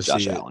love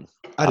Josh Allen.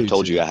 I've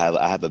told you I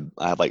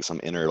have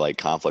some inner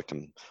conflict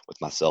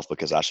with myself,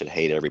 because I should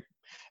hate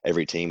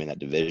every team in that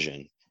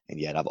division, and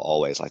yet I've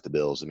always liked the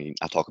Bills.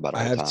 I talk about it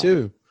all the time. I have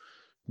too.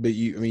 But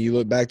you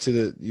look back to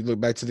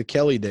the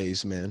Kelly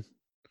days, man.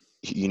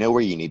 You know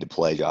where you need to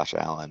play Josh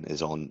Allen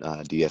is on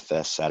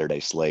DFS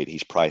Saturday Slate.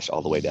 He's priced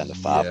all the way down to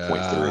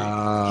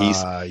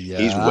 5.3.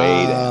 He's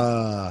way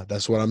down.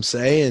 That's what I'm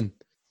saying.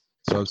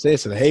 So,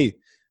 hey,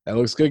 that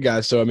looks good,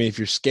 guys. So, if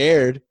you're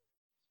scared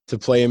to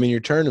play him in your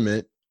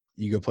tournament,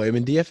 you go play him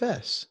in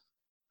DFS.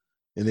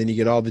 And then you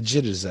get all the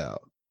jitters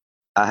out.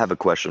 I have a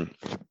question.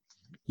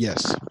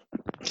 Yes.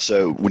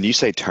 So, when you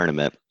say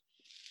tournament,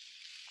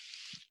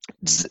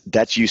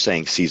 that's you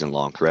saying season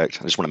long, correct?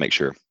 I just want to make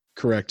sure.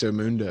 Correcto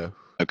mundo.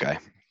 Okay.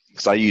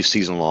 Because I use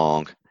season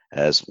long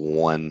as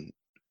one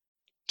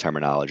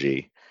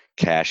terminology,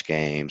 cash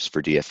games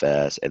for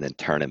DFS, and then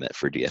tournament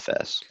for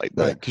DFS.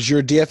 Right, because you're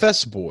a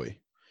DFS boy.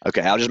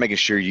 Okay, I was just making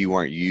sure you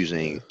weren't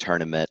using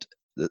tournament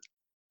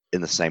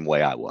in the same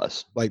way I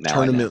was.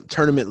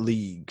 Tournament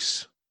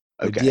leagues.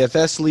 Okay.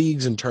 DFS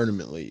leagues and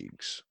tournament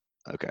leagues.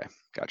 Okay,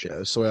 gotcha. Yeah,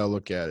 that's the way I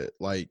look at it.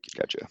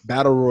 Gotcha.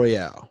 Battle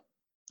Royale.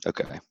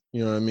 Okay.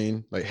 You know what I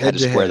mean? Head to head.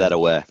 Square that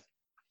away.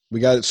 We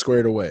got it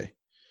squared away.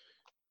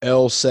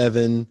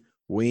 L7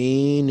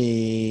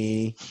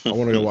 weenie. I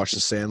want to go watch The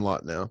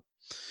Sandlot now.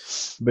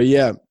 But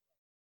yeah,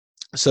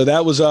 so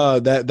that was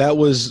that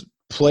was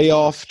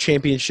playoff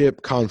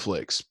championship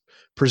conflicts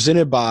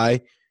presented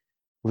by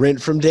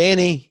Rent from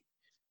Danny.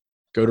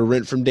 Go to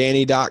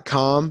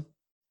rentfromdanny.com.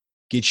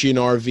 Get you an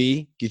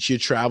RV. Get you a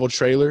travel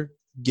trailer.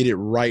 Get it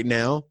right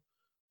now.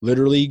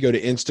 Literally, go to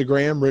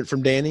Instagram, Rent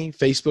from Danny.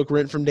 Facebook,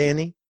 Rent from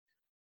Danny.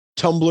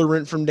 Tumblr,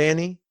 Rent from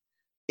Danny.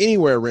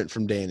 anywhere Rent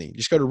from Danny.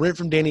 Just go to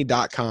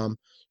rentfromdanny.com.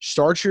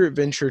 Start your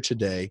adventure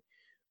today.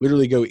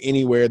 Literally go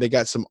anywhere. They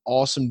got some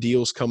awesome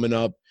deals coming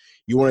up.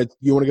 You want to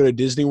go to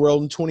Disney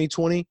World in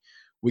 2020?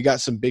 We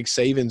got some big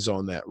savings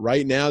on that.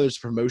 Right now, there's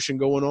a promotion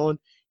going on.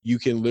 You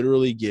can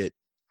literally get,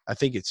 I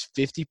think it's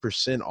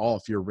 50%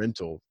 off your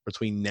rental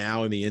between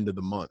now and the end of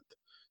the month.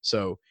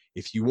 So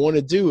if you want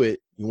to do it,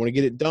 you want to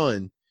get it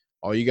done,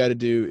 all you got to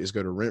do is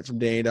go to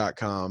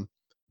rentfromdanny.com,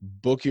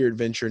 book your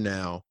adventure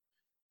now,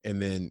 and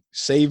then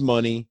save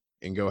money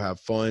and go have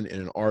fun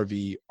in an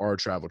RV or a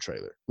travel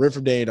trailer.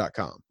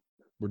 Rentfromdanny.com.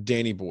 We're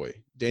Danny Boy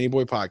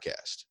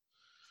Podcast.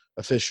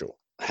 Official.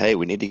 Hey,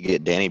 we need to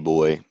get Danny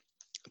Boy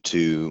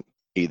to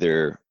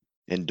either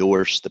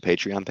endorse the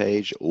Patreon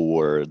page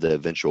or the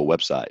eventual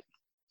website.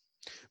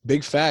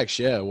 Big facts,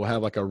 yeah. We'll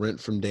have like a Rent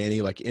from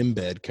Danny like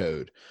embed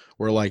code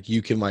where like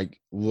you can like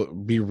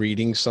be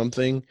reading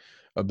something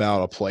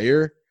about a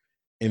player,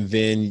 and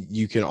then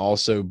you can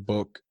also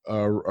book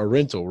a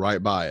rental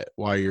right by it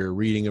while you're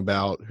reading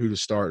about who to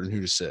start and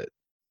who to sit.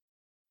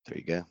 There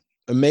you go.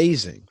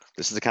 Amazing.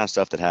 This is the kind of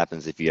stuff that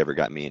happens if you ever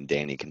got me and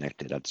Danny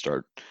connected. I'd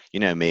start, you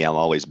know me, I'm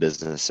always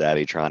business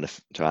savvy, trying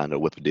to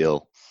whip a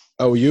deal.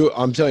 Oh,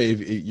 I'm telling you,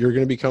 if you're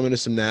going to be coming to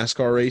some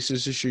NASCAR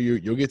races this year,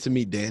 you'll get to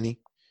meet Danny.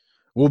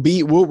 We're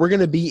going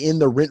to be in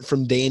the Rent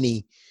from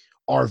Danny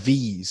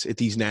RVs at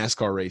these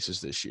NASCAR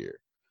races this year.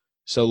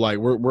 So like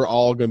we're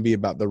all going to be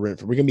about the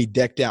rent. We're going to be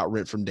decked out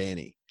Rent from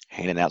Danny.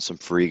 Handing out some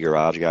free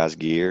Garage Guys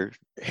gear.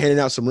 Handing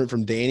out some Rent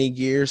from Danny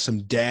gear,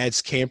 some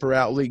Dad's Camper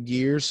Outlet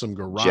gear, some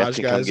Garage Jeff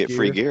can Guys come get gear.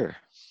 free gear.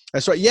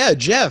 That's right. Yeah,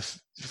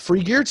 Jeff,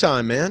 free gear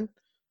time, man.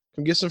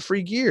 Come get some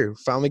free gear.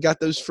 Finally got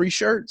those free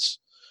shirts.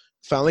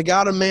 Finally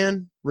got them,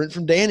 man. Rent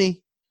from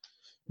Danny.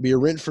 Be a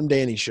Rent from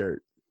Danny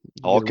shirt.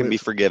 All can be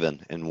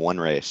forgiven in one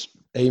race.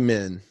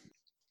 Amen.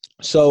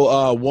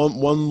 So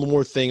one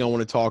more thing I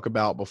want to talk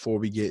about before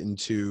we get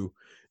into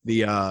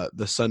the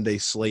Sunday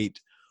slate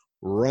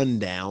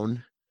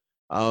rundown.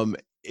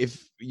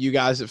 If you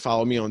guys that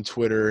follow me on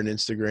Twitter and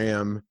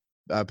Instagram,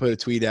 I put a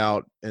tweet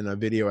out and a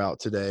video out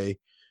today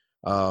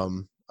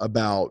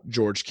about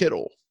George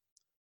Kittle.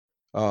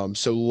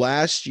 So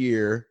last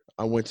year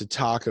I went to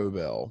Taco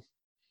Bell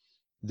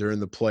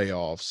during the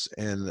playoffs,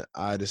 and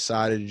I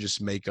decided to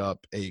just make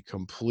up a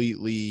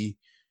completely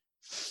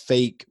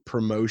fake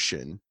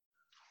promotion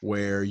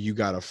where you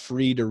got a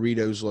free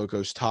Doritos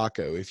Locos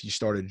taco if you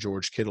started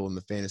George Kittle in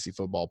the fantasy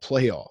football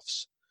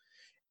playoffs.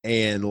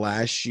 And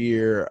last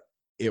year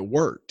it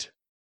worked,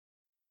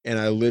 and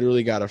I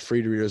literally got a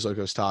free Doritos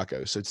Locos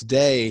taco. So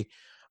today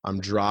I'm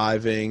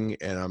driving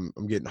and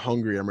I'm getting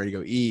hungry. I'm ready to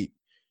go eat,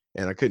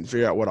 and I couldn't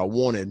figure out what I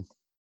wanted.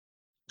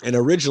 And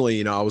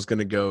originally, I was going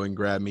to go and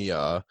grab me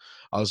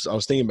I was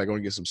thinking about going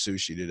to get some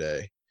sushi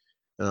today.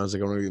 And I was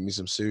like, I'm going to get me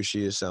some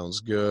sushi. It sounds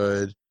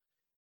good.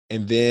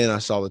 And then I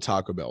saw the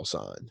Taco Bell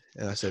sign,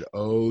 and I said,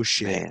 oh,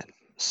 shit. Man,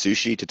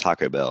 sushi to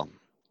Taco Bell.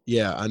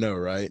 Yeah, I know,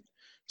 right?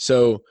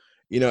 So,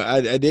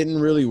 I didn't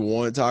really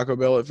want Taco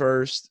Bell at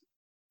first,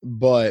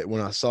 but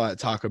when I saw that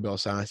Taco Bell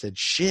sign, I said,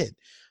 shit.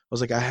 I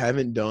was like, I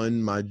haven't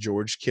done my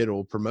George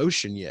Kittle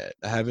promotion yet.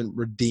 I haven't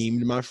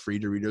redeemed my free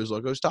Doritos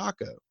Locos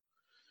taco.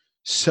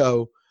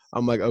 So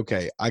I'm like,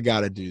 okay, I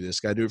got to do this.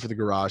 Got to do it for the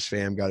Garage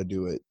fam. Got to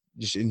do it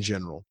just in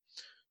general.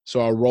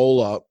 So I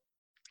roll up,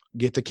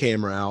 get the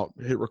camera out,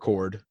 hit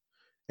record,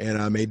 and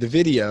I made the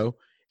video.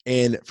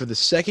 And for the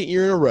second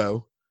year in a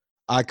row,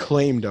 I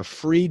claimed a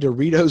free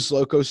Doritos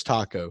Locos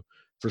taco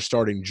for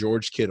starting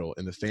George Kittle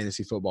in the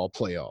fantasy football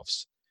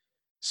playoffs.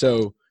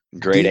 So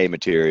grade A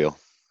material.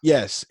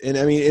 Yes. And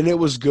I mean, and it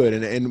was good.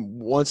 And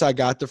once I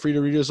got the free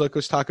Doritos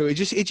Locos taco, it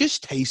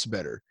just tastes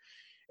better.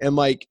 And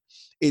like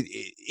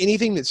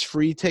anything that's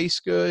free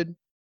tastes good.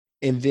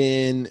 And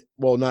then,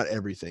 well, not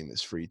everything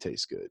that's free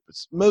tastes good, but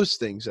most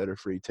things that are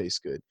free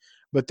taste good.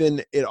 But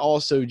then it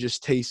also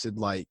just tasted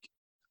like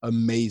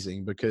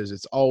amazing, because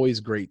it's always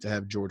great to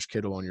have George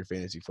Kittle on your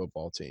fantasy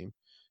football team.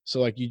 So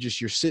like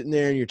you're sitting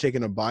there and you're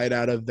taking a bite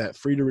out of that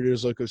free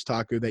Doritos Locos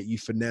taco that you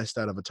finessed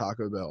out of a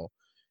Taco Bell.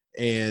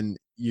 And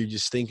you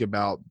just think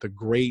about the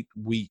great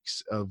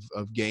weeks of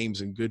games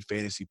and good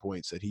fantasy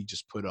points that he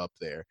just put up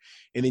there.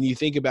 And then you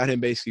think about him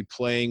basically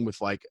playing with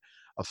like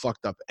a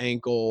fucked up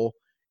ankle.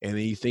 And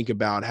then you think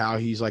about how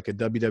he's like a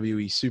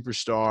WWE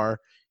superstar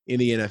in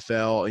the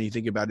NFL. And you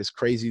think about his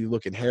crazy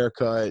looking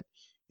haircut.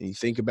 And you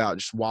think about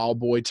just wild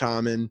boy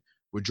timing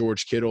with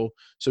George Kittle.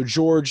 So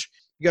George,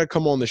 you got to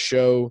come on the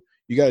show.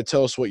 You got to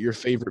tell us what your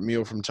favorite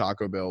meal from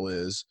Taco Bell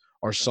is,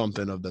 or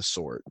something of the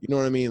sort. You know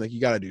what I mean? Like, you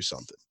got to do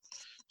something.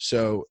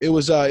 So it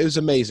was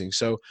amazing.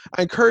 So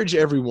I encourage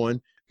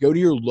everyone, go to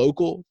your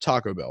local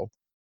Taco Bell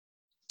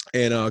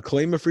and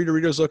claim a free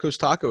Doritos Locos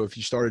taco if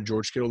you started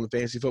George Kittle in the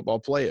fantasy football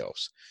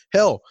playoffs.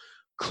 Hell,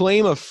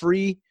 claim a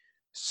free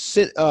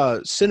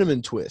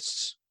cinnamon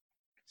twists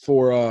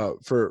for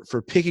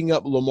picking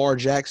up Lamar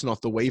Jackson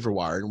off the waiver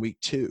wire in week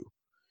 2.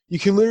 You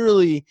can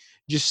literally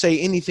just say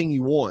anything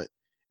you want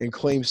and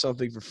claim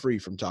something for free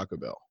from Taco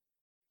Bell.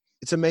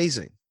 It's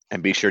amazing.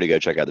 And be sure to go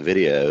check out the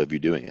video of you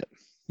doing it.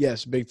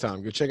 Yes, big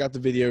time. Go check out the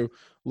video,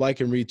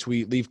 like and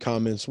retweet, leave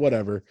comments,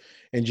 whatever,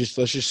 and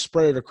let's just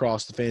spread it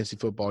across the fantasy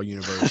football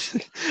universe.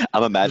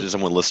 I'm imagining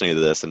someone listening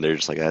to this and they're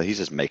just like, oh, he's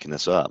just making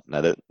this up.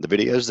 Now the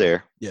video's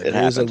there. Yeah, It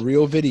there is a happened.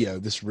 real video.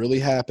 This really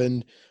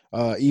happened.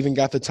 Even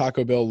got the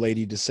Taco Bell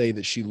lady to say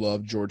that she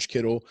loved George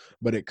Kittle,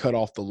 but it cut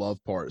off the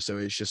love part. So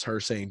it's just her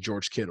saying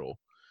George Kittle.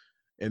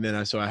 And then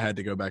I had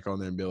to go back on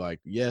there and be like,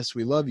 yes,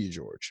 we love you,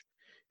 George.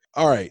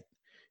 All right.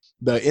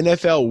 The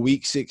NFL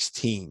Week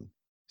 16,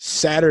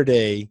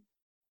 Saturday/Sunday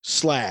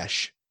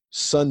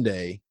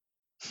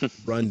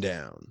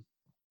rundown.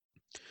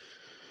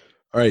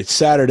 All right,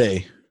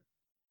 Saturday,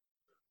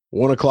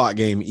 1 o'clock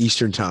game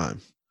Eastern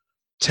time.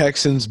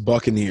 Texans,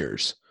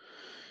 Buccaneers.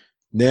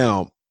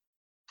 Now,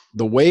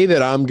 the way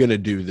that I'm going to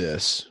do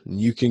this,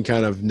 and you can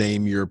kind of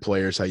name your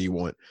players how you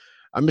want.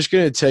 I'm just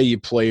going to tell you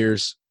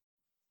players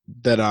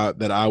that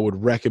I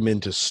would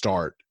recommend to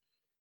start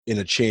in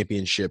a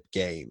championship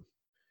game.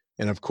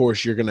 And, of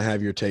course, you're going to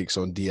have your takes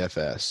on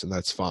DFS, and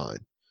that's fine.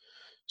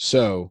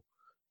 So,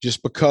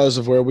 just because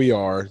of where we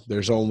are,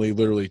 there's only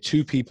literally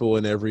 2 people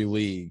in every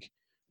league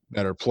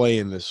that are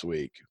playing this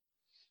week.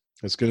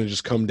 It's going to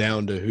just come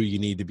down to who you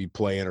need to be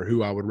playing or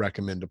who I would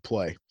recommend to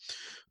play.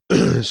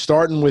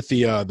 Starting with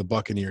the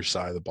Buccaneers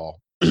side of the ball.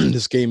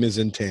 This game is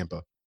in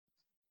Tampa.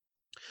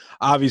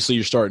 Obviously,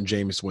 you're starting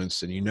Jameis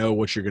Winston. You know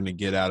what you're going to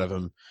get out of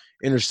him.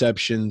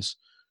 Interceptions,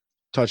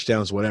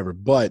 touchdowns, whatever.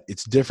 But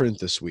it's different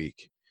this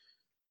week.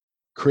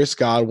 Chris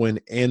Godwin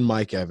and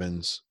Mike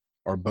Evans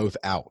are both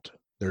out.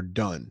 They're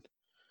done.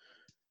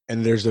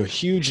 And there's a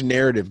huge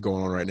narrative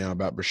going on right now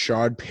about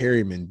Rashad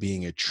Perryman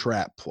being a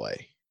trap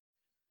play.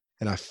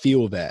 And I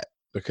feel that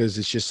because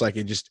it's just like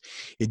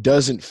it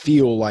doesn't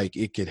feel like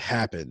it could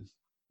happen.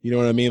 You know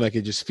what I mean? Like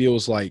it just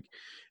feels like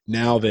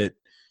now that,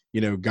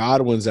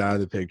 Godwin's out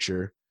of the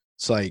picture,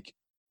 it's like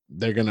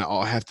they're going to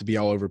all have to be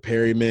all over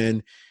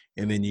Perryman.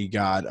 And then you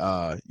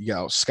got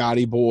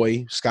Scotty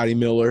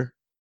Miller.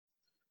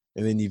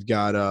 And then you've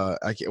got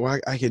I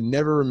can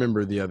never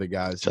remember the other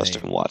guy's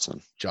Justin name.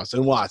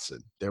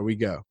 Watson. There we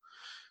go.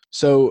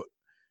 So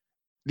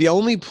the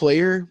only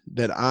player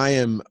that I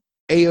am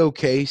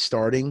A-OK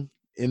starting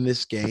in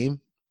this game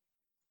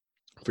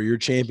for your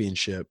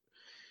championship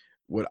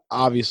would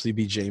obviously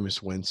be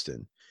Jameis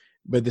Winston.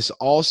 But this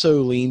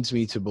also leads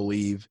me to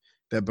believe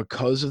that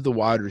because of the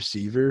wide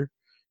receiver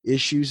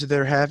issues that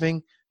they're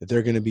having, that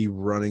they're going to be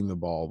running the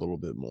ball a little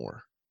bit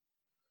more.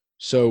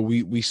 So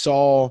we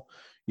saw –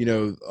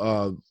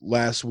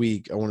 last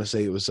week, I want to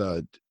say it was,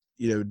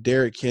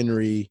 Derrick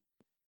Henry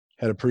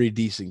had a pretty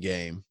decent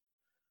game.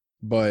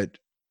 But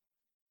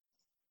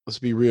let's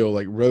be real,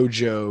 like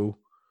Rojo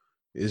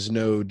is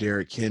no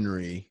Derrick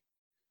Henry.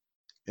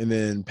 And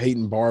then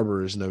Peyton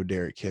Barber is no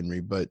Derrick Henry.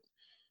 But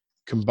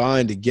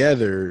combined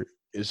together,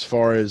 as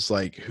far as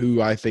like who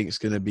I think is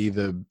going to be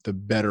the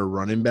better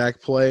running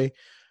back play,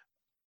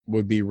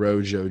 would be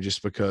Rojo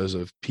just because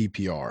of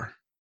PPR.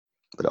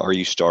 But are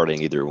you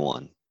starting either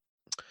one?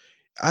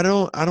 I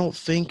don't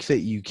think that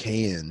you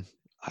can.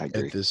 I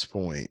agree. At this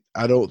point,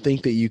 I don't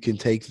think that you can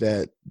take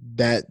that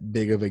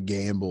big of a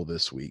gamble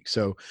this week.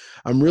 So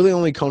I'm really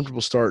only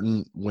comfortable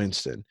starting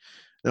Winston.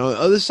 Now, on the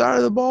other side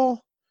of the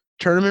ball,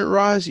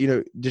 tournament-wise,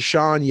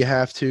 Deshaun, you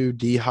have to.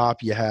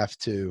 D-Hop, you have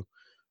to.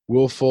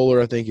 Will Fuller,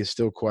 I think, is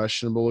still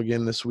questionable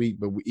again this week.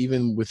 But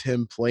even with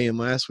him playing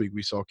last week,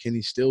 we saw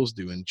Kenny Stills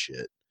doing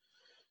shit.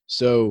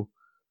 So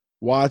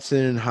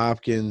Watson and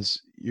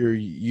Hopkins, your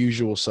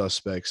usual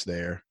suspects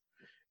there.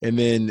 And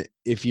then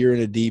if you're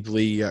in a deep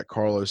league, you got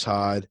Carlos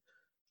Hyde.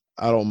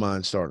 I don't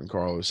mind starting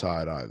Carlos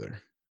Hyde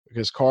either.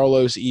 Because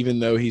Carlos, even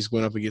though he's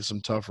going up against some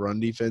tough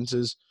run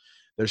defenses,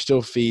 they're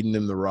still feeding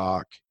him the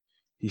rock.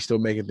 He's still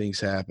making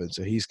things happen.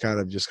 So he's kind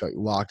of just like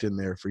locked in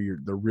there for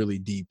the really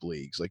deep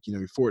leagues. Like,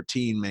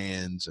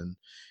 14-mans. And,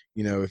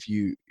 if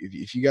you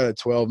got a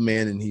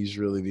 12-man and he's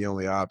really the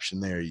only option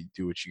there, you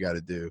do what you got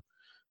to do.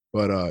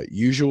 But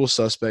usual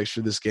suspects for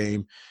this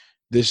game.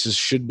 This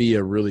should be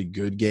a really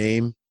good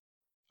game.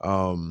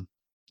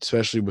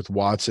 Especially with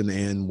Watson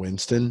and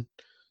Winston.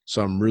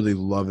 So I'm really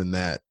loving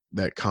that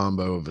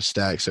combo of a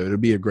stack. So it'll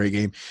be a great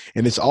game.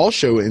 And it's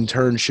also, in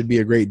turn, should be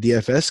a great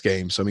DFS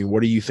game. So,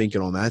 what are you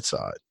thinking on that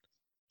side?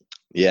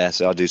 Yeah,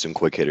 so I'll do some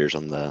quick hitters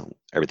on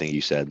everything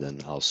you said, then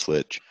I'll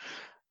switch.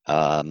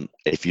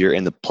 If you're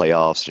in the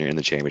playoffs and you're in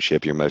the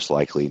championship, you're most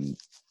likely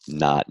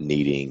not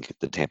needing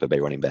the Tampa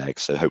Bay running back.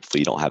 So hopefully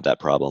you don't have that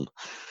problem.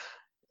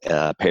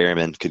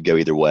 Perriman could go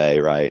either way,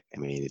 right? I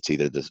mean, it's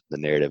either the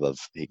narrative of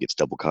he gets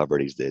double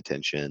covered, he's the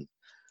attention,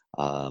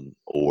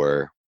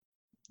 or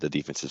the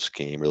defensive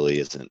scheme really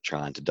isn't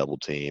trying to double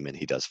team, and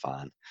he does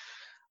fine.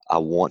 I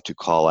want to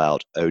call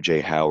out O.J.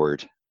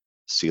 Howard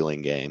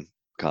ceiling game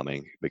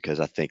coming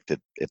because I think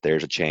that if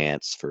there's a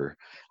chance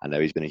I know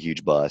he's been a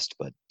huge bust,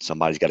 but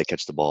somebody's got to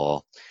catch the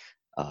ball.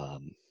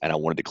 And I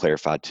wanted to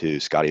clarify too,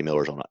 Scotty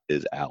Miller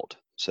is out.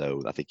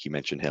 So I think you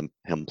mentioned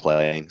him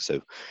playing.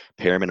 So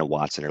Perriman and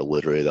Watson are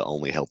literally the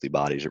only healthy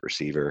bodies at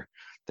receiver.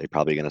 They're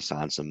probably going to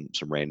sign some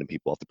random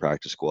people off the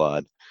practice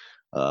squad.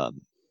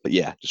 But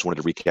yeah, just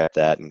wanted to recap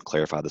that and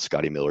clarify the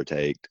Scotty Miller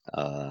take.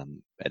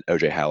 And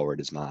OJ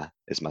Howard is my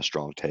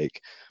strong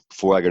take.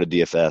 Before I go to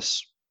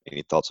DFS,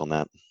 any thoughts on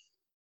that?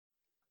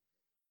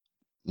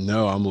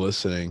 No, I'm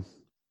listening.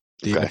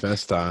 Okay.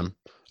 DFS time.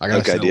 I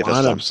gotta set DFS time.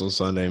 lineups on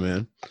Sunday,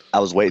 man. I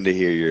was waiting to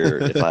hear your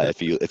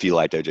if you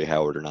liked OJ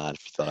Howard or not.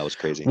 If you thought I was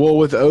crazy. Well,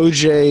 with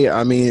OJ,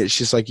 I mean, it's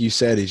just like you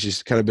said, he's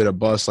just kind of been a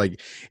bust. Like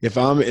if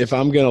I'm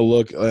gonna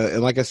look,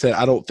 and like I said,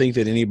 I don't think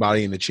that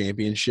anybody in the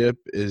championship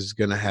is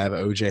gonna have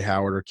OJ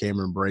Howard or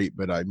Cameron Brate,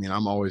 but I mean,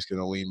 I'm always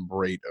gonna lean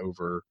Brate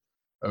over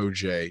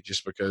OJ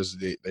just because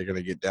they're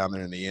gonna get down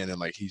there in the end, and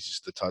like he's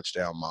just the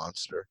touchdown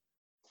monster.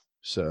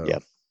 So yeah.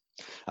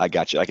 I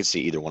got you. I can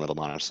see either one of them,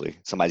 honestly.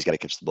 Somebody's got to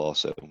catch the ball,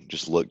 so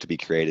just look to be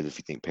creative if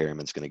you think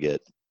Perriman's going to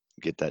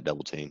get that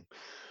double team.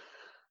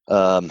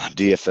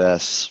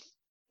 DFS,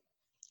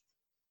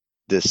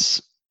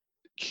 this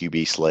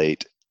QB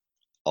slate,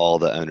 all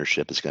the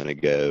ownership is going to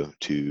go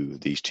to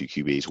these two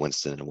QBs,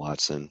 Winston and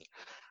Watson,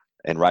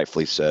 and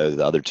rightfully so.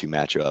 The other two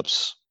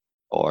matchups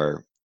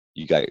are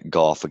you got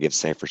Goff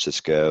against San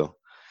Francisco,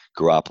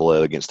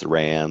 Garoppolo against the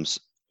Rams,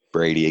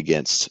 Brady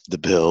against the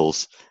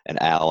Bills,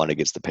 and Allen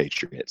against the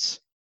Patriots.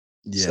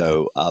 Yeah.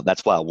 So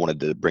that's why I wanted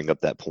to bring up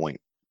that point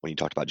when you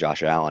talked about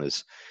Josh Allen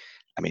is,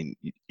 I mean,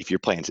 if you're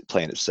playing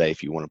it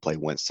safe, you want to play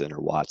Winston or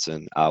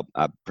Watson. I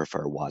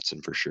prefer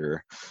Watson for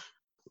sure.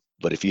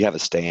 But if you have a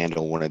stand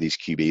on one of these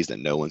QBs that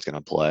no one's going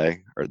to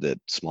play or that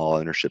small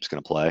ownership's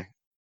going to play,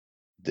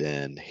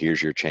 then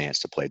here's your chance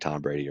to play Tom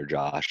Brady or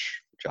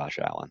Josh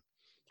Allen.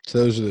 So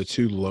those are the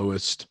two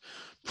lowest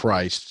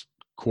priced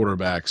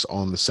quarterbacks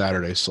on the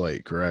Saturday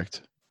slate,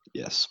 correct?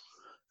 Yes.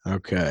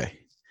 Okay.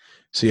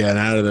 So, yeah, and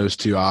out of those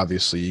two,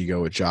 obviously, you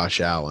go with Josh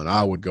Allen.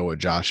 I would go with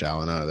Josh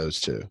Allen out of those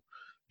two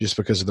just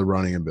because of the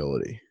running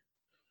ability.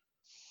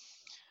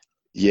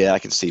 Yeah, I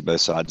can see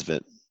both sides of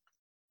it.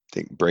 I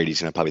think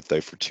Brady's going to probably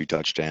throw for 2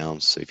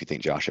 touchdowns. So if you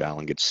think Josh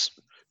Allen gets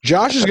 –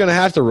 Josh is going to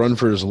have to run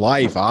for his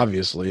life,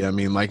 obviously. I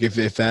mean, like,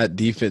 if that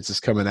defense is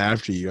coming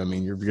after you, I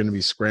mean, you're going to be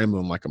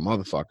scrambling like a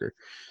motherfucker.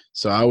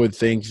 So I would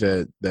think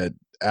that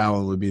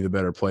Allen would be the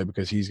better play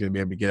because he's going to be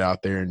able to get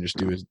out there and just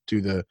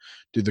do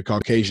the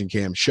Caucasian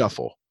Cam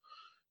shuffle.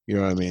 You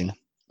know what I mean?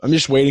 I'm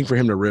just waiting for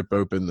him to rip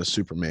open the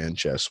Superman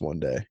chest one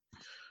day.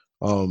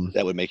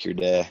 That would make your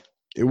day.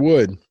 It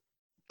would.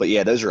 But,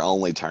 yeah, those are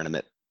only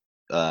tournament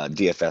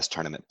DFS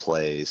tournament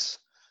plays.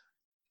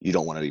 You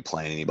don't want to be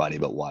playing anybody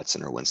but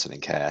Watson or Winston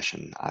in cash,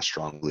 and I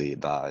strongly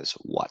advise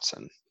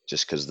Watson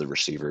just because the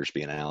receivers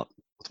being out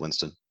with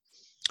Winston.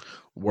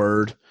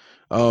 Word.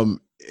 And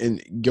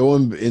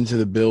going into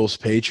the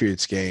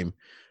Bills-Patriots game,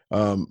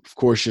 of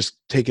course, just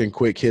taking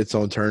quick hits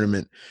on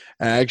tournament.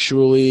 I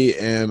actually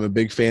am a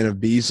big fan of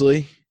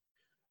Beasley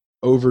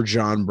over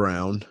John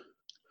Brown.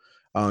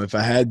 If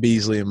I had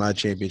Beasley in my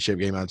championship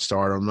game, I'd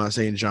start. I'm not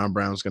saying John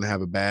Brown's going to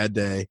have a bad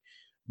day,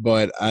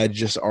 but I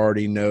just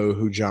already know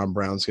who John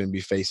Brown's going to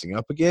be facing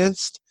up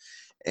against,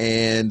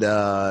 and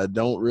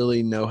don't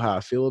really know how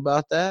I feel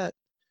about that.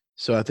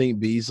 So I think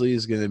Beasley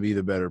is going to be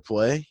the better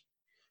play.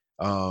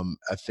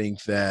 I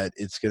think that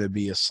it's going to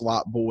be a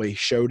slot boy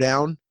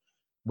showdown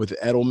with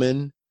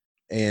Edelman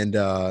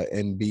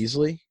and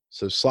Beasley.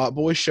 So slot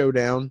boy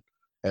showdown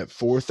at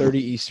 4:30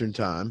 Eastern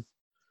time.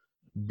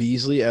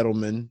 Beasley,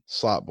 Edelman,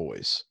 slot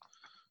boys.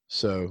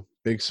 So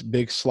big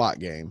slot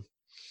game.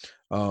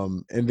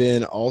 And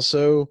then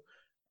also,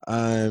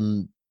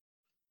 other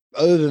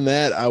than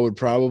that, I would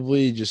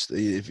probably just,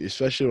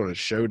 especially on a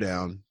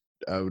showdown,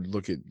 I would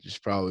look at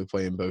just probably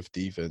playing both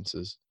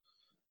defenses,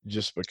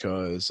 just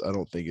because I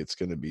don't think it's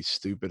going to be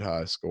stupid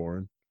high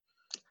scoring.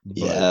 But,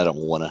 yeah, I don't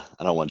want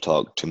to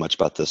talk too much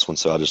about this one,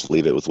 so I'll just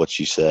leave it with what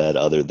you said.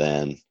 Other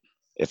than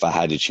if I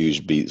had to choose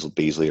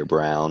Beasley or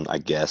Brown, I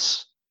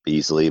guess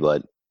Beasley,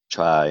 but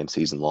try in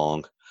season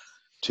long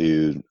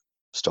to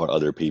start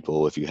other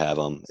people if you have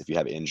them. If you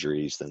have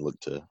injuries, then look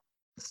to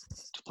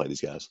play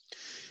these guys.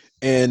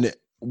 And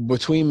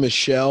between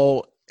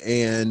Michelle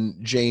and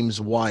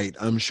James White,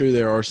 I'm sure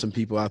there are some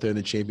people out there in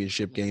the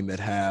championship game that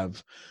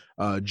have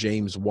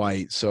James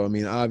White. So, I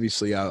mean,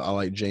 obviously I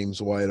like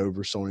James White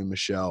over Sony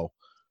Michel,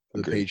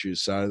 the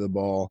Patriots side of the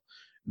ball.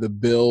 The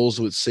Bills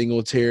with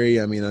Singletary,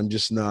 I mean, I'm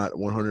just not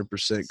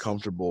 100%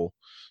 comfortable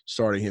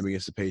starting him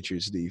against the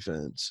Patriots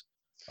defense.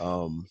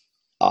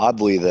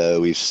 Oddly,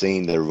 though, we've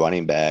seen the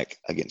running back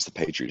against the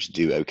Patriots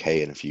do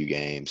okay in a few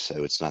games,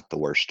 so it's not the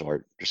worst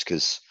start just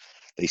because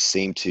they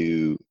seem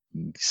to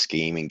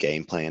scheme and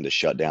game plan to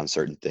shut down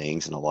certain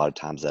things, and a lot of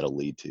times that'll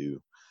lead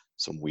to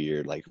some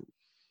weird, like,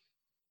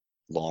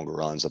 long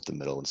runs up the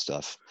middle and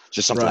stuff.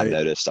 Just something I've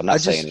noticed. I'm not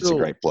saying it's a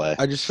great play.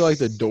 I just feel like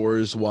the door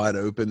is wide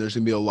open. There's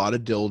going to be a lot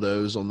of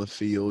dildos on the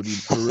field. You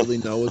don't really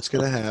know what's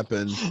going to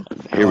happen.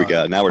 Here we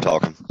go. Now we're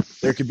talking.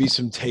 There could be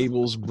some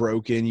tables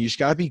broken. You just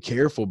got to be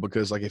careful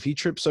because, like, if he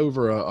trips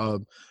over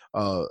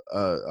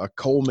a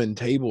Coleman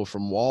table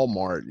from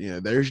Walmart, you know,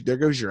 there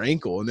goes your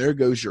ankle and there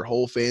goes your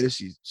whole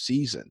fantasy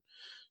season.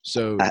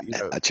 So,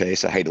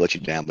 Chase, I hate to let you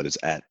down, but it's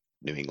at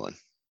New England.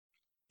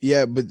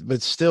 Yeah,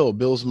 but still,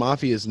 Bills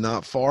Mafia is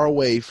not far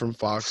away from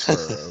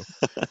Foxborough.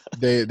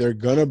 they're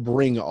gonna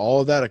bring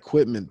all that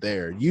equipment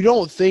there. You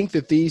don't think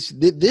that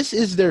this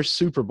is their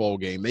Super Bowl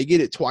game? They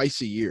get it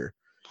twice a year.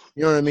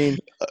 You know what I mean?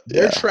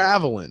 They're Yeah.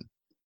 traveling.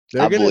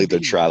 I believe they're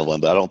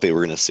traveling, but I don't think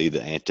we're going to see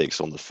the antics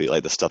on the field,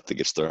 like the stuff that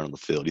gets thrown on the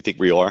field. You think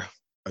we are?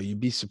 Oh, you'd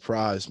be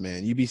surprised,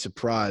 man. You'd be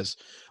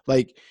surprised.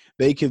 Like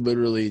they could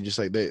literally just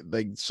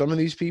like some of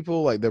these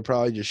people, like they'll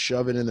probably just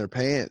shove it in their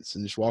pants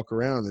and just walk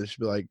around. They'll just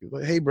be like,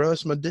 "Hey, bro,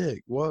 it's my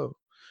dick." Whoa.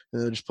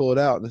 And they'll just pull it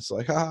out, and it's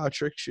like, "Ha, I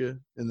tricked you."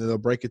 And then they'll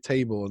break a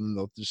table, and then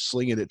they'll just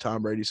sling it at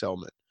Tom Brady's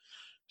helmet.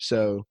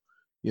 So,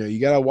 you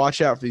got to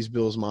watch out for these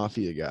Bills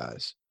Mafia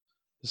guys.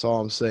 That's all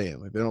I'm saying.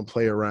 Like they don't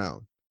play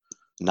around.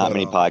 Not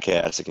many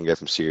podcasts that can go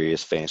from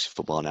serious fantasy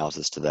football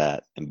analysis to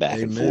that and back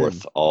and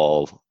forth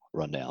all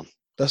run down.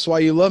 That's why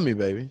you love me,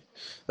 baby.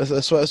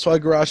 That's why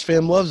Garage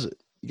Fam loves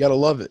it. You gotta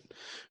love it.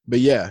 But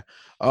yeah,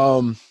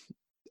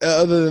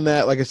 other than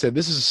that, like I said,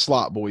 this is a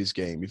slot boys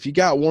game. If you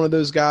got one of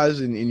those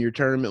guys in your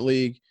tournament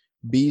league,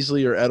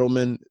 Beasley or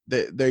Edelman,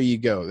 there you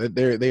go.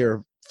 They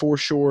are for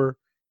sure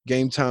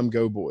game time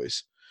go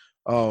boys.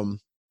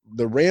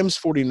 The Rams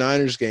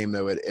 49ers game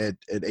though at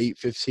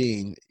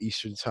 8:15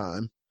 Eastern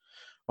time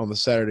on the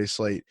Saturday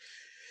slate.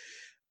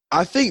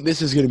 I think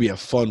this is going to be a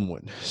fun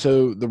one.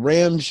 So the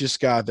Rams just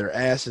got their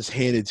asses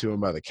handed to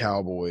them by the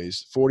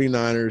Cowboys.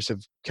 49ers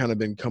have kind of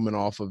been coming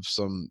off of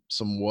some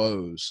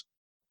woes,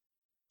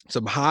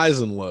 some highs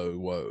and low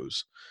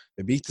woes.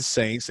 They beat the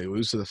Saints. They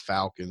lose to the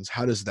Falcons.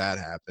 How does that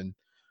happen?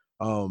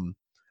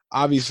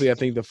 Obviously, I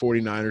think the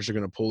 49ers are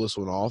going to pull this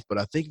one off, but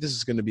I think this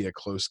is going to be a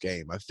close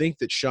game. I think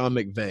that Sean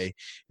McVay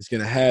is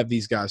going to have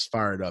these guys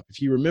fired up.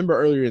 If you remember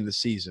earlier in the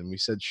season, we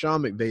said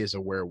Sean McVay is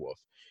a werewolf.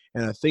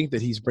 And I think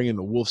that he's bringing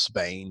the wolf's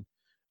bane,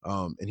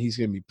 and he's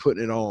going to be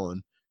putting it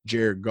on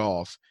Jared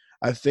Goff.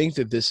 I think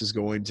that this is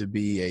going to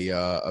be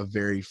a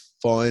very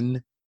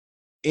fun,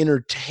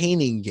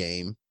 entertaining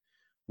game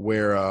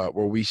where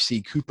we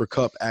see Cooper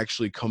Kupp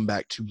actually come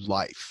back to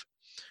life.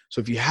 So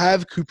if you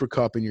have Cooper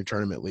Kupp in your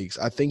tournament leagues,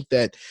 I think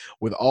that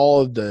with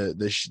all of the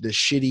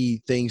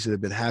shitty things that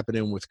have been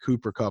happening with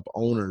Cooper Kupp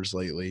owners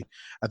lately,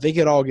 I think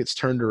it all gets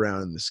turned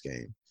around in this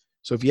game.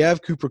 So if you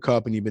have Cooper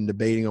Kupp and you've been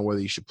debating on whether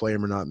you should play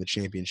him or not in the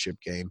championship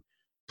game,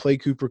 play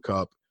Cooper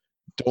Kupp.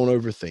 Don't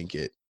overthink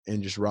it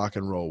and just rock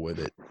and roll with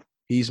it.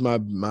 He's my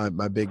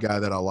big guy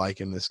that I like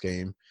in this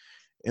game.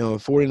 And on the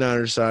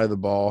 49ers side of the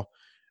ball,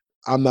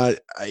 I'm not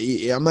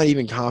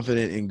even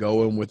confident in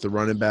going with the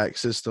running back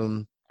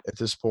system at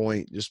this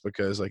point, just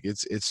because like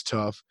it's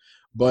tough.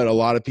 But a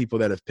lot of people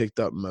that have picked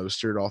up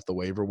Mostert off the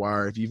waiver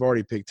wire, if you've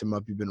already picked him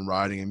up, you've been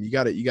riding him, you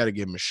got to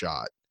give him a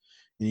shot.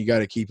 And you got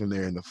to keep him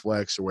there in the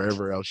flex or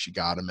wherever else you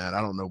got him at.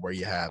 I don't know where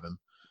you have him,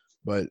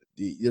 but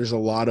there's a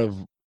lot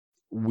of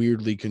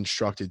weirdly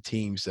constructed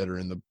teams that are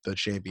in the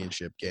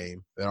championship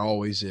game. There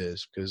always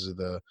is because of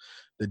the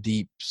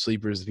deep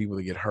sleepers, the people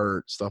that get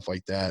hurt, stuff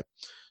like that.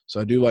 So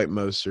I do like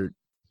Mostert.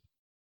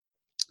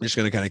 Just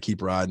going to kind of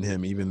keep riding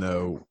him, even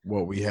though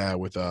what we had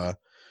with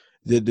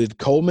did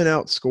Coleman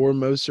outscore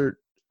Mostert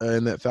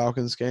in that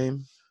Falcons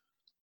game?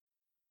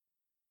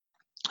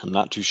 I'm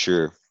not too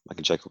sure. I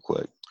can check real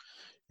quick.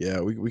 Yeah,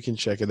 we can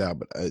check it out,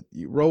 but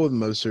you roll with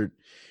Mostert,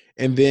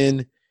 and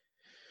then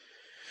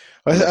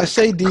I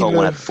say Deebo.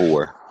 Coleman at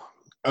 4.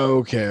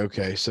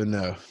 Okay. So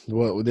no,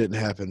 what didn't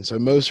happen? So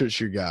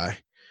Mostert's your guy.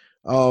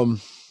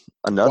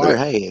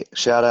 Hey,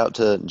 shout out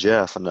to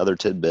Jeff. Another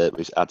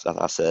tidbit.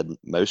 I said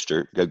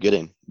Mostert, go get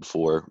him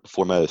before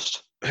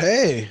most.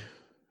 Hey,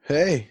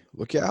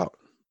 look out!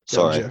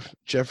 Sorry,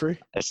 Jeffrey.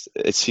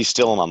 He's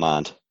still on my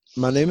mind.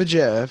 My name is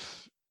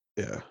Jeff.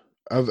 Yeah.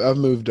 I've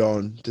moved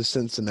on to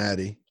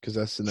Cincinnati because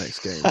that's the next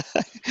game.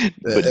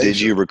 But did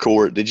you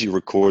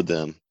record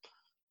them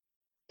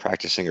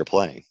practicing or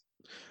playing?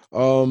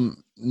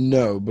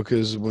 No,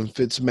 because when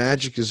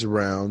Fitzmagic is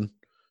around,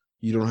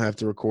 you don't have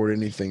to record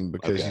anything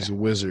because he's a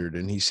wizard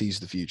and he sees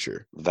the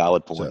future.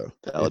 Valid point. So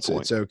Valid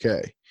point. It's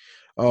okay.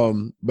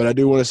 But I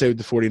do want to say with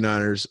the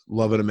 49ers,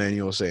 loving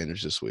Emmanuel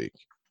Sanders this week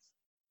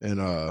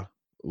and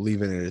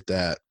leaving it at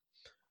that.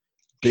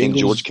 Can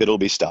George Kittle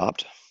be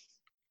stopped?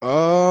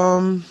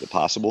 Is it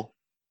possible?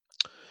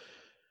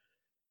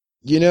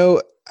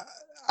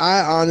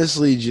 I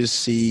honestly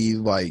just see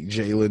like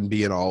Jalen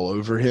being all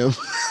over him.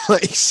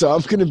 So I'm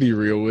gonna be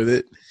real with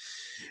it.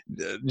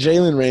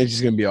 Jalen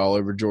Ramsey's gonna be all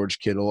over George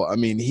Kittle. I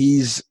mean,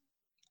 he's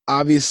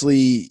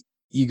obviously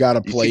you got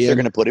to play him. They're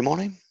gonna put him on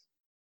him.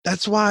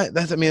 That's why.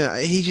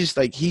 He's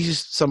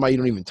just somebody you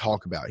don't even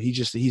talk about.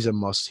 He's a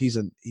must. He's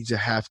a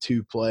have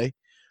to play. I'm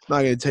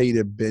not gonna tell you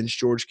to bench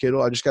George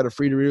Kittle. I just got a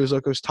free Doritos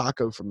Locos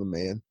taco from the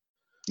man.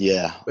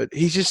 Yeah, but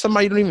he's just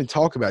somebody you don't even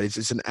talk about.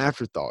 It's an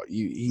afterthought.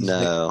 He's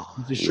a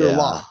sure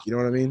lock. You know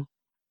what I mean?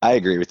 I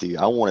agree with you.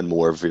 I wanted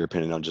more of your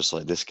opinion on just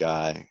like this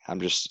guy. I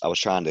was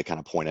trying to kind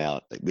of point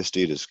out like this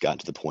dude has gotten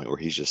to the point where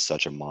he's just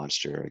such a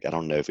monster. Like, I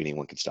don't know if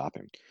anyone can stop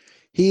him.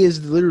 He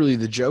is literally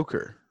the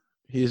Joker.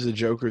 He is the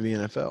Joker of the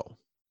NFL.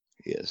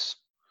 He is.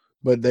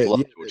 But they're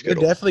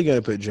definitely going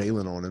to put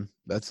Jalen on him.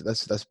 That's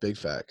big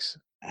facts.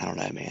 I don't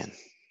know, man.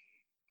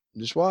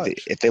 Just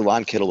watch. If they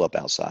line Kittle up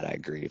outside, I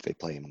agree. If they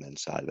play him on the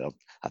inside,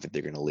 I think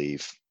they're going to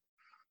leave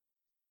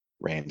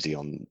Ramsey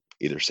on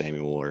either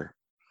Samuel or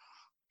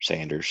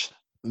Sanders.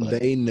 But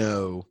They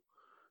know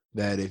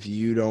that if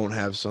you don't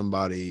have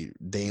somebody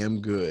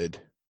damn good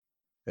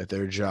at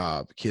their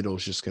job,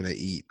 Kittle's just going to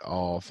eat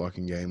all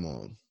fucking game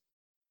long.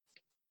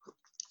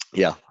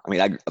 yeah, I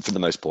mean, for the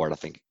most part, I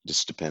think it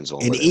just depends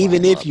on. And where they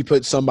even line if up. you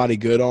put somebody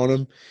good on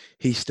him,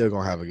 he's still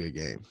going to have a good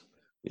game.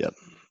 Yep.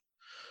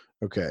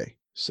 Okay.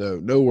 So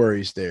no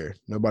worries there.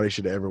 Nobody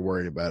should ever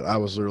worry about it. I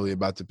was literally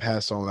about to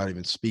pass on, not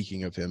even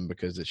speaking of him,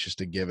 because it's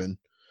just a given.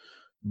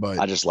 But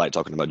I just like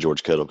talking about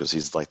George Kittle because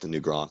he's like the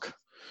new Gronk.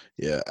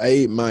 yeah, I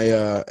ate my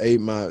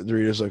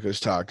Doritos Locos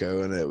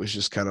taco, and it was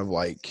just kind of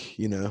like,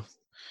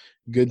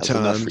 good That's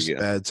enough for times, you.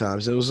 bad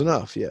times. It was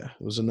enough. Yeah,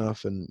 it was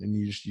enough, and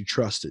you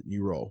trust it, and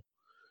you roll.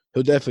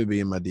 He'll definitely be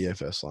in my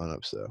DFS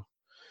lineups though.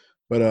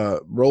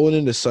 But rolling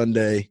into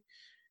Sunday,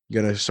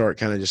 gonna start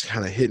kind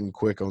of hitting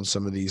quick on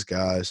some of these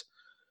guys.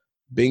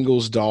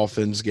 Bengals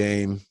Dolphins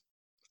game.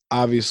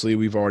 Obviously,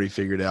 we've already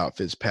figured out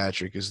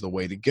Fitzpatrick is the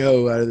way to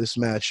go out of this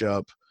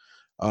matchup.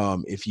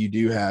 If you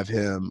do have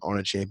him on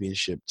a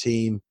championship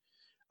team,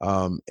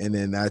 and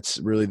then that's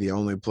really the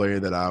only player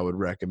that I would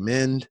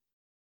recommend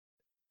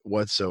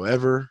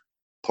whatsoever.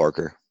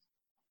 Parker.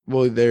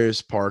 Well,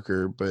 there's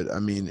Parker, but I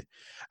mean,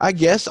 I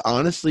guess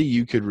honestly,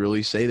 you could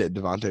really say that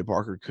Devontae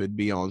Parker could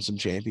be on some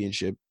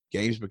championship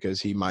games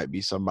because he might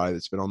be somebody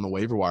that's been on the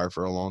waiver wire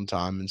for a long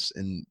time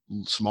in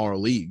smaller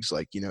leagues,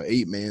 like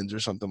 8-mans or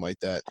something like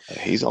that.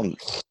 He's on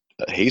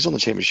the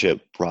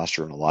championship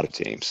roster in a lot of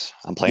teams.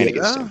 I'm playing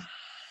against him.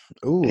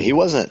 Ooh. He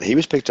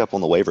was picked up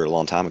on the waiver a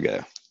long time ago.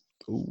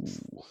 Ooh.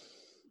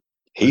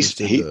 He's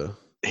a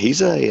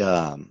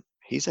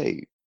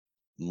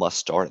must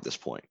start at this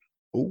point.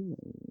 Ooh.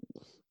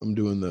 I'm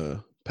doing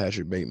the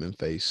Patrick Bateman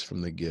face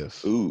from the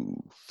GIF. Ooh.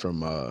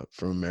 From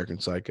American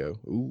Psycho.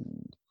 Ooh.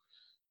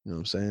 You know what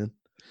I'm saying?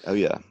 Oh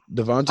yeah.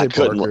 Devontae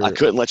Parker. I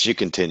couldn't let you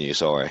continue,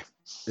 sorry.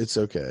 It's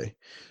okay.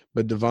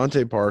 But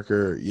Devontae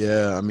Parker,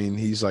 yeah, I mean,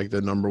 he's like the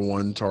number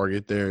one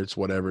target there. It's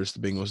whatever. It's the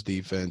Bengals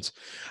defense.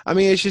 I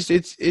mean, it's just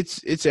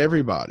it's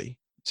everybody.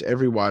 It's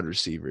every wide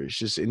receiver. It's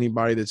just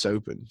anybody that's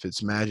open.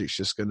 Fitzmagic's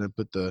just gonna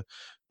put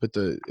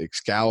the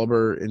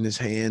Excalibur in his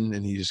hand,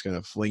 and he's just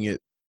gonna fling it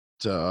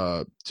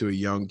to a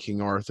young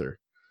King Arthur,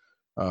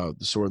 the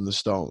sword and the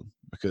stone,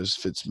 because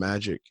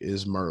Fitzmagic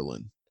is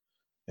Merlin,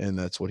 and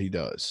that's what he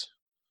does.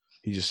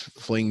 He just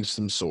flings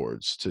some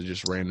swords to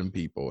just random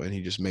people, and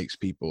he just makes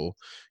people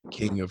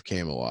King of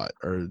Camelot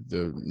or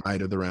the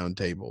Knight of the Round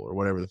Table or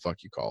whatever the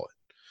fuck you call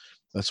it.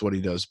 That's what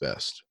he does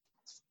best.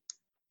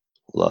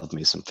 Love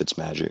me some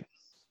Fitzmagic.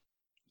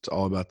 It's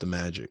all about the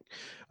magic.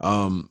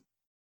 I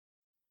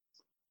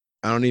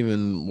don't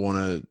even want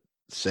to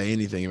say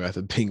anything about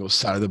the Bengals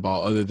side of the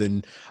ball other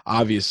than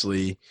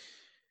obviously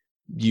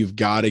you've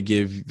got to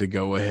give the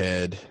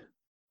go-ahead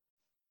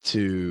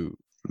to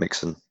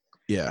Mixon.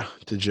 Yeah,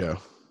 to Joe.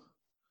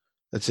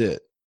 That's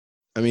it.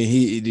 I mean,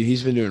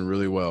 he's been doing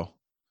really well.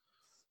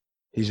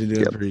 He's been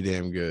doing pretty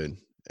damn good,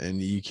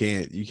 and you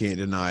can't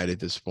deny it at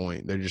this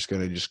point. They're just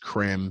going to just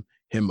cram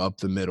him up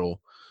the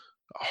middle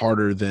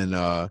harder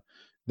than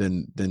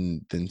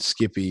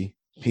Skippy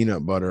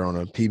peanut butter on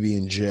a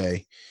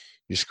PB&J.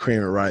 Just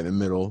cram it right in the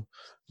middle,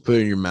 put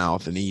it in your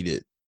mouth, and eat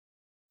it.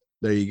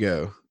 There you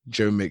go.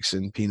 Joe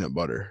Mixon peanut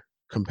butter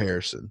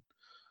comparison.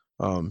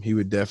 He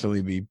would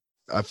definitely be.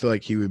 I feel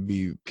like he would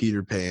be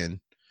Peter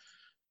Pan.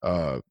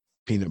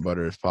 Peanut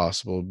butter if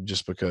possible,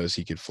 just because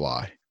he could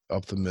fly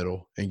up the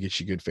middle and get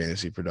you good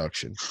fantasy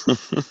production.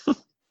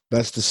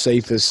 That's the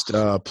safest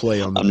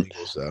play on the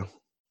Bengals, though.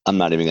 I'm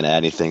not even going to add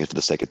anything for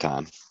the sake of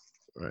time.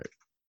 Right.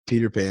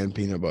 Peter Pan,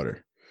 peanut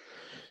butter.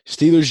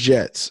 Steelers,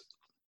 Jets.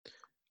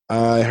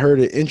 I heard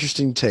an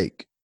interesting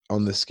take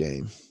on this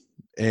game,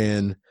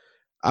 and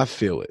I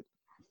feel it.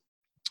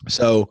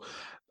 So,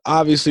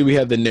 obviously, we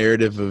have the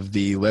narrative of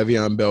the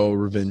Le'Veon Bell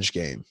revenge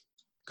game,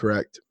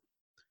 correct?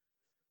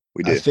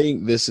 We do. I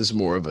think this is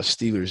more of a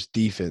Steelers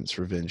defense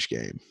revenge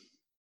game.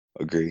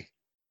 Agree.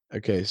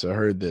 Okay, so I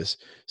heard this.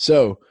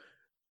 So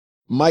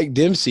Mike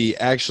Dempsey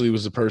actually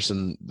was the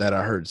person that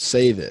I heard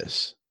say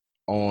this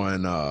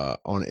on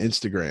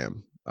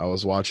Instagram. I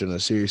was watching a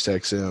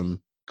SiriusXM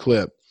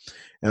clip,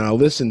 and I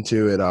listened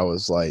to it. I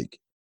was like,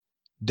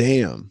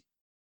 damn,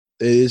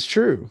 it is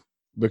true.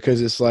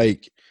 Because it's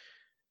like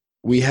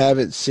we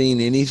haven't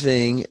seen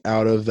anything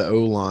out of the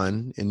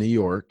O-line in New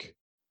York.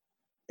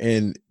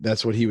 And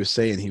that's what he was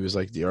saying. He was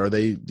like,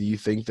 do you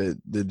think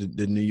that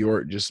the New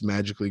York just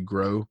magically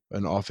grow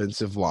an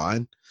offensive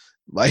line?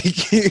 Like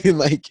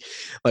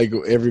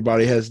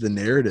everybody has the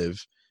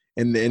narrative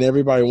and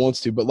everybody wants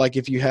to. But like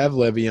if you have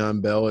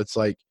Le'Veon Bell, it's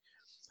like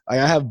I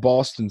have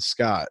Boston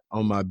Scott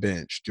on my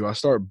bench. Do I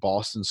start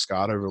Boston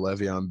Scott over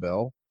Le'Veon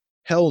Bell?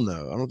 Hell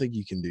no. I don't think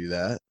you can do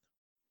that.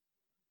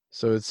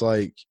 So it's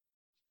like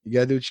you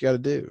got to do what you got to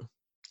do.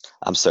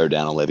 I'm so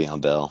down on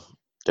Le'Veon Bell.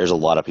 There's a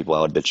lot of people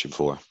I would bench him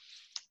for.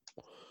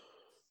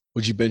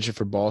 Would you bench it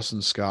for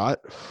Boston Scott?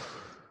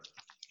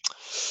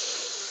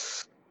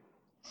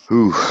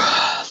 Ooh,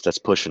 that's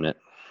pushing it.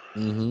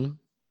 Mm-hmm.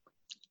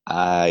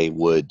 I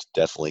would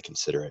definitely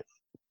consider it.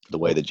 the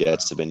way the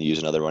Jets have been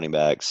using other running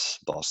backs.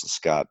 Boston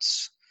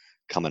Scott's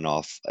coming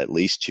off at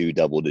least 2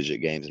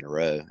 double-digit games in a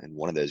row. And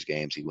one of those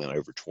games, he went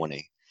over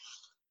 20.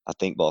 I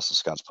think Boston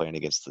Scott's playing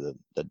against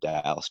the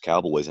Dallas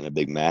Cowboys in a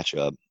big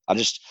matchup.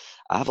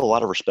 I have a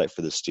lot of respect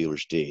for the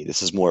Steelers D.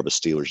 This is more of a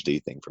Steelers D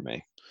thing for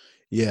me.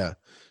 Yeah.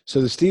 So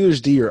the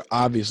Steelers D are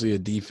obviously a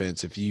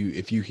defense if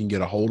you can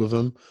get a hold of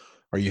them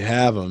or you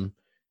have them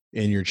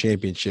in your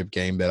championship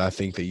game that I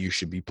think that you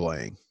should be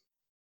playing.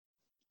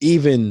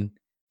 Even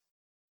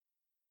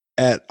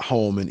at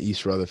home in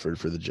East Rutherford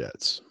for the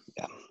Jets.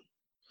 Yeah.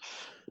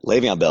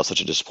 Le'Veon Bell's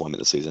such a disappointment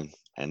this season,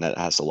 and that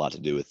has a lot to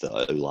do with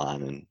the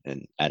O-line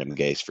and Adam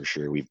Gase for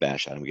sure. We've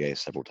bashed Adam Gase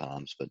several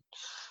times, but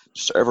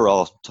just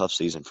overall tough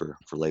season for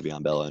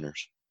Le'Veon Bell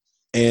owners.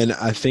 And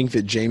I think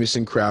that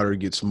Jamison Crowder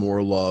gets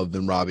more love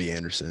than Robbie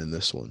Anderson in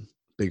this one.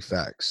 Big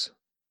facts.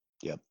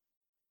 Yep.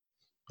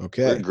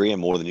 Okay. We're agreeing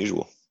more than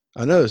usual.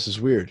 I know this is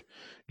weird.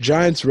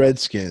 Giants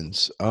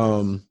Redskins.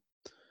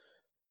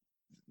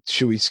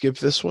 Should we skip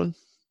this one?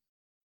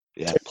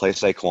 Yeah, play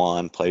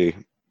Saquon, play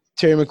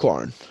Terry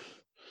McLaurin.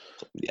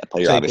 Yeah,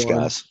 play your obvious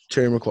guys.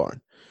 Terry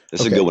McLaurin.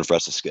 This is a good one for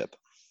us to skip.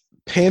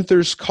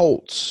 Panthers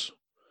Colts.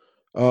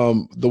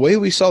 The way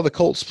we saw the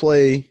Colts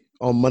play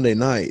on Monday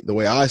night, the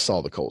way I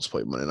saw the Colts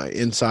play Monday night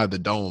inside the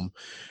dome,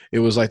 it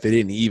was like they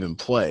didn't even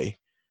play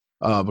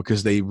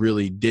because they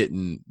really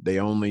didn't. They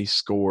only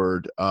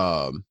scored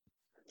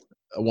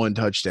one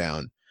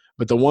touchdown.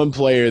 But the one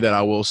player that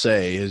I will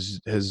say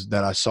has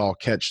that I saw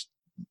catch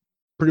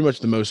pretty much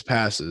the most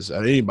passes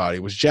out of anybody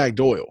was Jack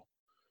Doyle.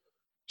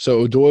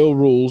 So O'Doyle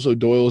rules.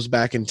 O'Doyle is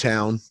back in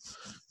town,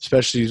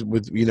 especially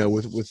with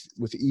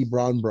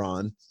Ebron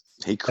Braun.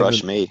 He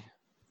crushed me.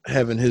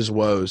 Having his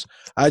woes.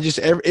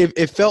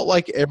 It felt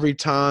like every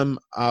time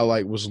I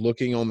was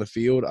looking on the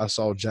field, I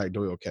saw Jack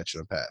Doyle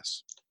catching a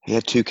pass. He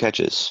had 2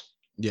 catches.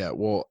 Yeah,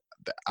 well,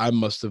 I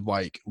must have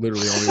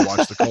literally only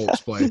watched the Colts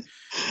play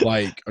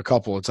a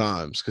couple of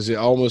times because it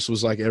almost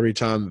was like every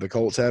time the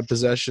Colts had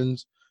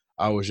possessions,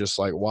 I was just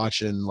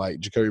watching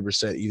Jacoby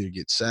Brissett either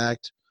get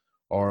sacked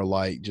or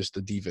just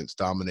the defense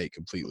dominate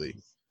completely.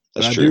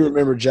 But I do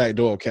remember Jack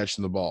Doyle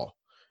catching the ball.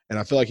 And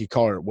I feel like he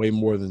caught it way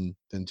more than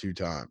 2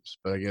 times,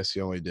 but I guess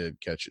he only did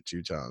catch it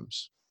 2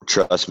 times.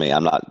 Trust me,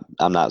 I'm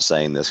not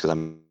saying this because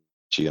I'm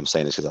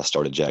saying this because I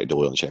started Jack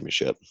Doyle in the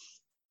championship.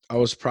 I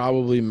was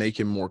probably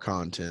making more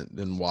content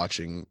than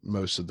watching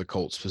most of the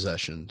Colts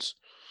possessions.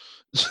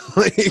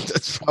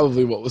 That's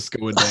probably what was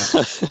going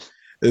down.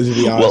 To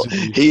be honest with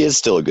you. He is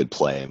still a good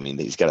play. I mean,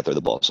 he's got to throw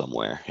the ball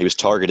somewhere. He was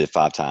targeted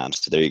 5 times.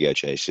 So there you go,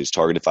 Chase. He was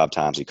targeted 5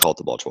 times. He caught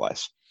the ball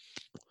twice.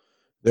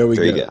 There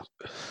you go.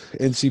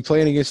 And see,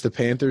 playing against the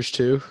Panthers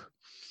too,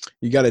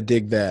 you got to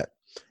dig that.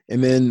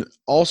 And then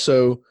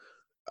also,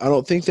 I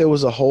don't think there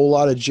was a whole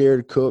lot of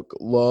Jared Cook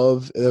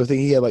love. I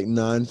think he had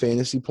 9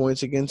 fantasy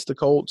points against the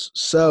Colts.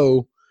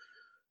 So,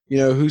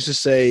 who's to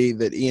say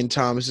that Ian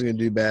Thomas is going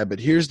to do bad? But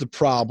here's the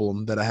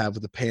problem that I have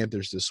with the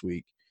Panthers this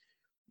week.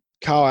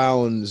 Kyle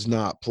Allen is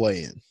not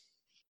playing.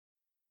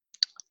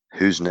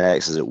 Who's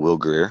next? Is it Will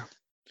Grier?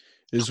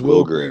 It's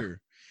Will Grier.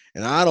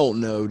 And I don't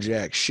know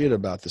jack shit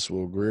about this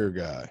Will Grier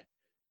guy.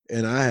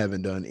 And I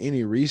haven't done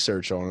any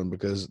research on him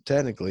because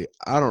technically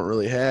I don't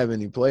really have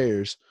any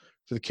players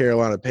for the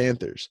Carolina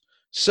Panthers.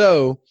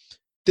 So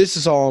this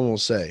is all I'm going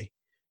to say.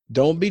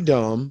 Don't be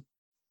dumb.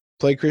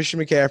 Play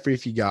Christian McCaffrey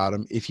if you got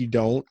him. If you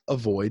don't,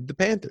 avoid the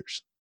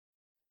Panthers.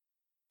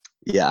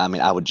 Yeah, I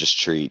mean, I would just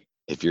treat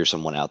 – if you're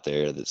someone out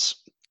there that's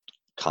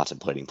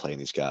contemplating playing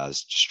these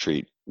guys, just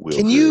treat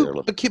Will Grier.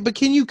 But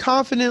can you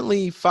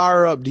confidently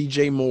fire up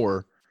DJ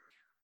Moore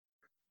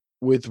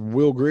with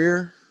Will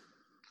Grier?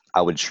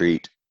 I would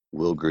treat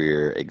Will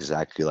Grier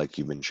exactly like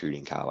you've been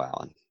treating Kyle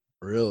Allen.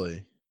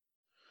 Really?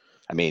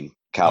 I mean,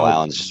 Kyle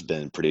Allen's just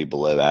been pretty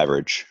below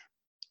average.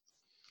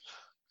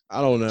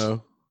 I don't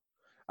know.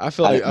 I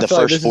feel like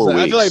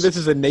this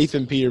is a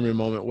Nathan Peterman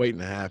moment waiting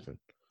to happen.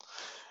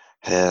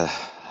 Yeah,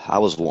 I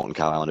was wanting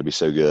Kyle Allen to be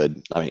so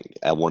good. I mean,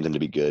 I wanted him to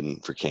be good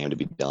and for Cam to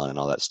be done and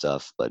all that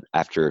stuff. But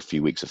after a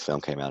few weeks of film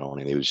came out on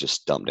him, he was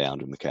just dumped down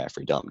to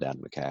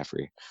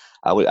McCaffrey.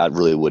 I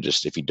really would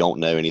just, if you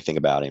don't know anything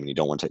about him and you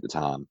don't want to take the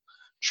time,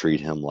 treat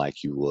him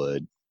like you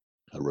would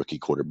a rookie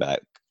quarterback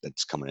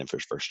that's coming in for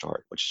his first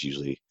start, which is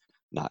usually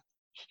not.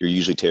 You're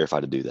usually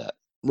terrified to do that.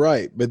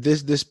 Right, but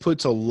this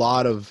puts a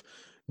lot of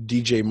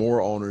DJ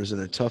Moore owners in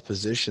a tough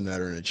position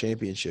that are in a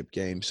championship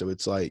game. So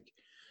it's I'm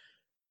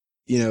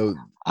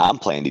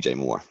playing DJ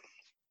Moore.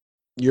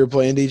 You're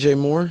playing DJ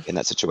Moore? In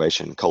that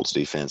situation, Colts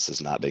defense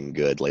has not been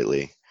good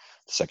lately.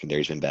 The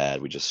secondary's been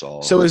bad. We just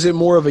saw. So is it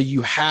more of a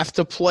you have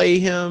to play,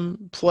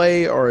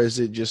 or is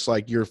it just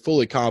you're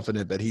fully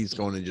confident that he's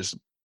going to just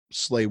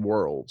slay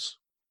worlds?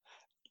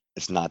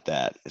 It's not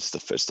that. It's the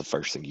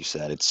first thing you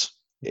said.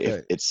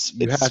 You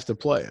have to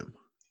play him.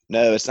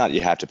 No, it's not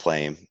you have to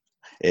play him.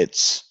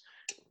 It's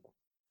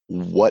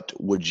what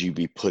would you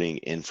be putting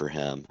in for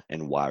him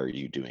and why are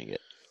you doing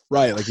it?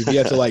 Right. If you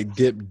have to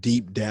dip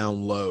deep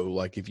down low,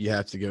 if you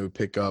have to go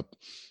pick up,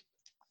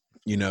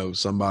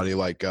 somebody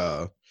I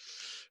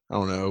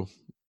don't know.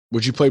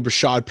 Would you play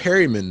Brashad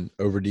Perryman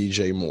over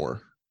DJ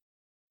Moore?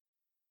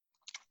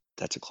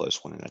 that's a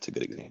close one, and that's a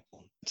good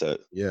example.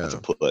 That's Yeah.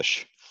 a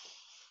push.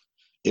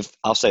 If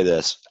I'll say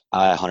this,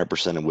 I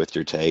 100% am with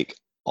your take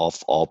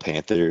off all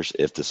Panthers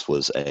if this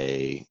was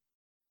a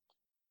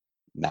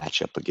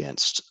matchup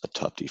against a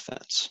tough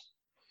defense.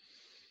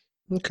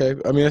 Okay.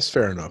 I mean, that's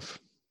fair enough.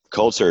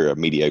 Colts are a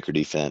mediocre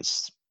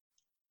defense.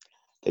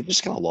 They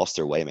just kind of lost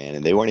their way, man,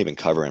 and they weren't even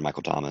covering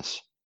Michael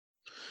Thomas.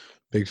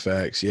 Big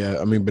facts. Yeah.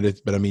 I mean, but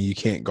I mean, you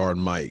can't guard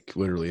Mike.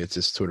 Literally, it's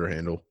his Twitter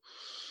handle.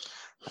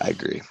 I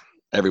agree.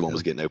 Everyone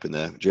was getting open,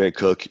 though. Jared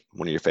Cook,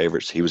 one of your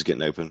favorites, he was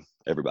getting open.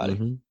 Everybody.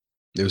 Mm-hmm.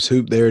 It was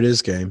hoop. There it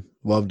is game.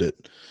 Loved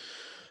it.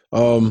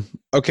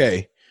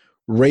 Okay.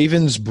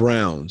 Ravens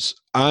Browns.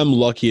 I'm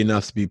lucky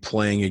enough to be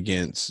playing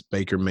against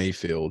Baker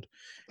Mayfield.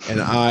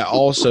 And I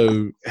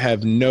also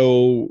have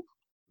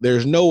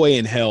there's no way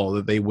in hell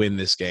that they win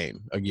this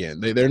game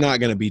again. They're not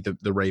going to beat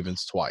the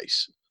Ravens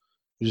twice.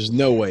 There's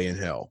no way in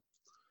hell.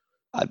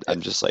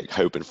 I'm just like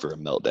hoping for a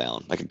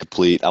meltdown, like a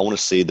complete. I want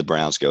to see the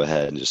Browns go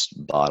ahead and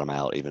just bottom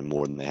out even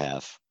more than they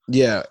have.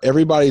 Yeah,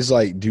 everybody's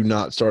like, do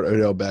not start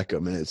Odell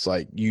Beckham. And it's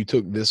like, you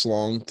took this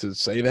long to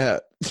say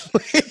that.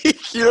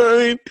 You know what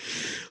I mean?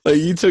 Like,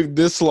 you took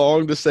this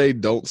long to say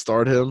don't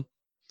start him.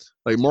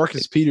 Like,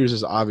 Marcus Peters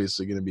is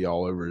obviously going to be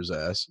all over his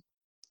ass.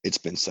 It's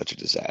been such a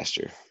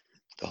disaster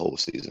the whole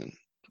season.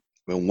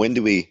 I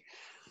mean,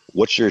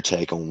 what's your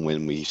take on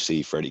when we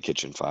see Freddie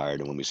Kitchen fired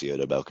and when we see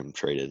Odell Beckham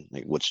traded?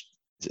 Like,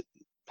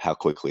 how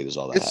quickly does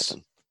all that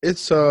happen?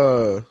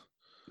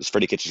 Does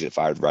Freddie Kitchens get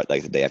fired right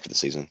like the day after the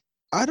season?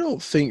 I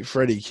don't think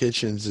Freddie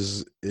Kitchens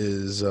is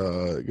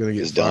going to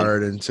get done.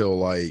 fired until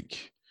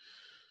like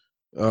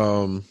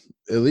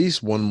at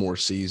least one more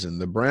season.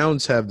 The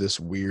Browns have this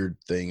weird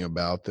thing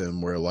about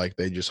them where like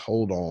they just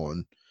hold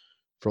on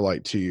for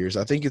like 2 years.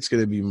 I think it's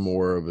going to be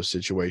more of a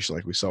situation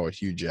like we saw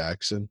with Hugh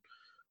Jackson,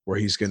 where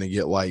he's going to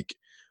get like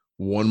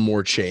one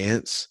more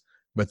chance.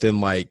 But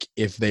then, like,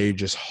 if they're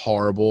just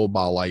horrible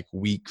by like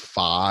week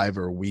 5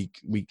 or week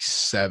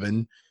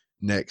 7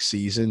 next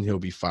season, he'll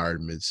be fired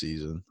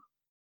mid-season.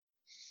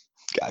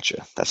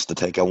 Gotcha. That's the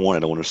take I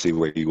wanted. I want to see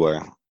where you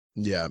were.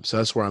 Yeah, so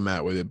that's where I'm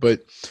at with it.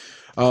 But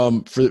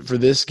for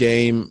this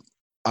game,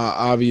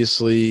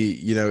 obviously,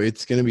 you know,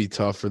 it's going to be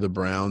tough for the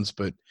Browns.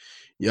 But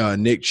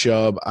Nick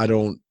Chubb, I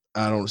don't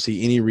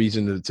see any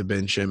reason to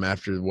bench him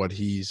after what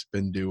he's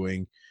been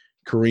doing.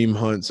 Kareem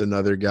Hunt's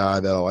another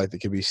guy that I like that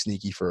could be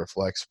sneaky for a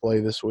flex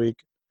play this week.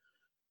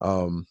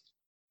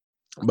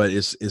 But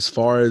as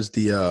far as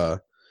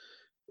the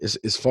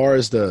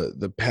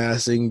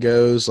passing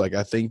goes, like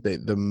I think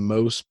that the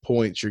most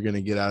points you're going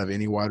to get out of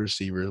any wide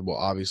receiver will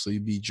obviously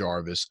be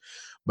Jarvis.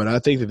 But I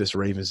think that this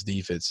Ravens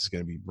defense is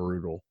going to be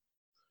brutal.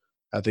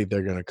 I think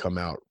they're going to come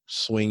out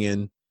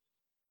swinging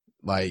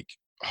like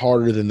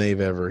harder than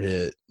they've ever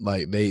hit.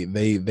 Like they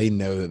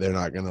know that they're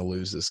not going to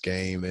lose this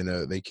game. They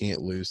know they can't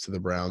lose to the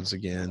Browns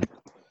again.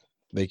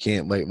 They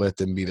can't let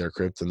them be their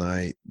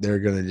kryptonite. They're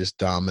going to just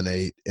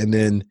dominate. And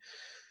then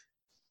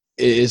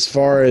as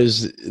far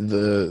as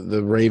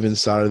the Ravens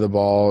side of the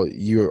ball,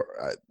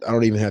 I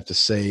don't even have to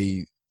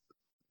say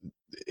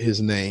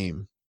his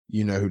name.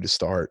 You know who to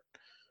start.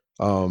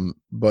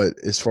 But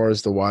as far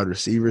as the wide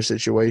receiver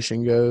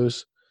situation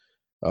goes,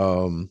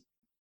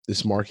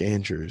 this Mark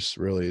Andrews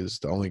really is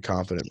the only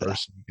confident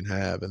person you can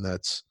have, and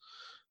that's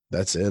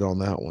it on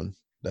that one.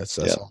 That's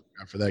all I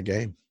got for that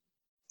game.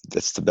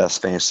 That's the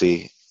best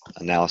fantasy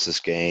analysis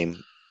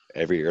game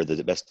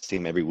the best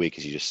team every week,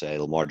 as you just say.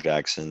 Lamar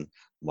Jackson,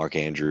 Mark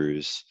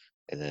Andrews,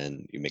 and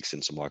then you mix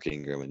in some Mark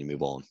Ingram and you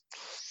move on.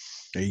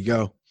 There you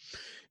go.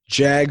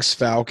 Jags,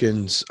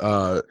 Falcons.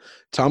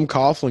 Tom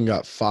Coughlin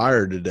got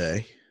fired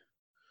today.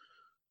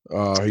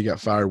 He got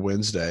fired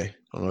Wednesday.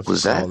 I don't know if you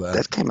saw that.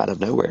 That came out of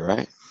nowhere,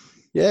 right?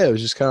 Yeah, it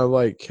was just kind of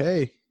like,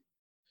 hey,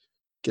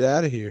 get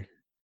out of here.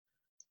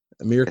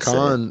 Amir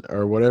Khan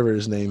or whatever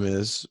his name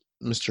is,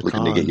 Mr. Looking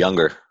Khan. to get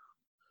younger.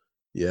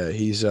 Yeah,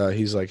 he's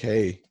like,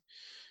 hey,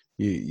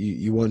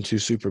 you won 2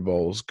 Super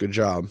Bowls. Good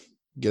job.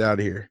 Get out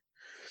of here.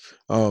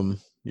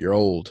 You're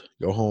old.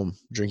 Go home.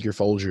 Drink your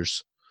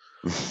Folgers.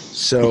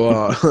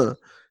 So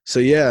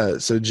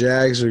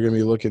Jags are going to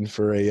be looking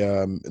for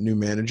a new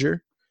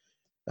manager.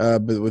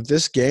 But with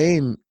this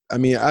game, I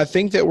mean, I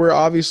think that we're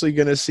obviously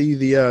going to see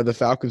the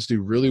Falcons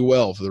do really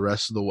well for the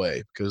rest of the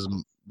way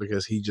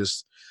because he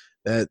just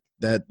that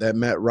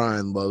Matt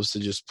Ryan loves to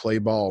just play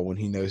ball when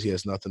he knows he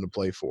has nothing to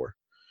play for.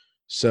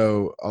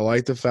 So I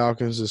like the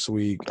Falcons this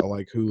week. I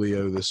like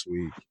Julio this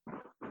week.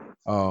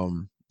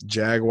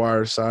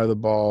 Jaguars side of the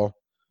ball.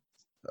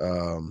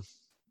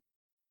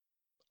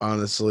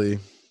 Honestly,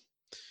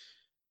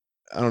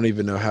 I don't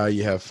even know how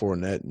you have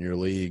Fournette in your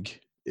league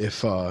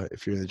if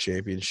you're in the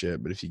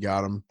championship, but if you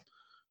got him,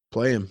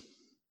 play him.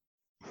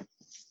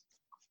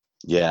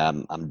 Yeah,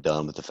 I'm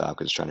done with the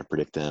Falcons trying to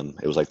predict them.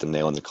 It was like the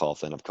nail in the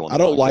coffin. I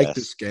don't like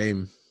this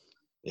game.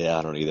 Yeah,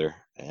 I don't either.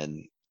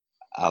 And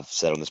I've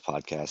said on this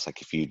podcast,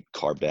 like if you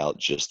carved out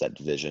just that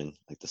division,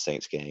 like the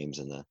Saints games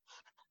and the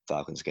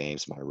Falcons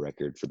games, my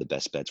record for the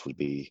best bets would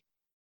be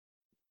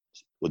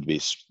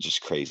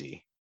just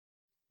crazy.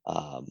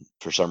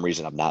 For some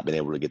reason, I've not been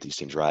able to get these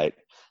teams right.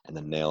 And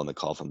the nail in the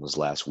coffin was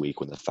last week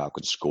when the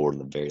Falcons scored in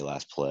the very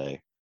last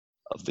play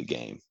of the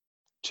game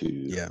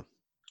to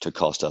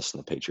cost us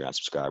and the Patreon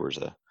subscribers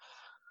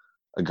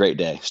a great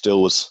day.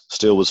 Still was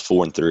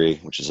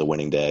 4-3, which is a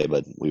winning day,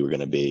 but we were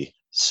going to be,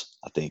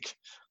 I think,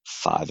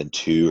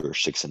 5-2 or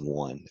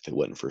 6-1 if it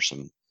wasn't for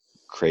some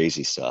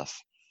crazy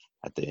stuff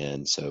at the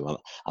end. So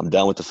I'm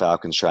done with the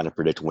Falcons trying to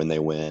predict when they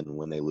win and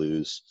when they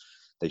lose.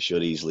 They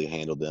should easily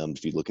handle them.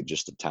 If you look at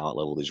just the talent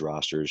level of these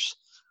rosters,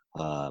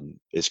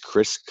 is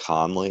Chris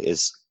Conley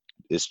is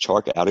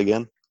Chark out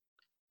again?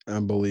 I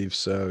believe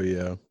so.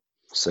 Yeah.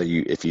 So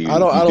I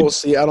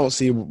don't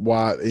see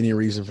why any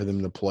reason for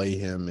them to play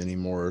him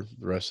anymore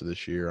the rest of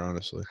this year,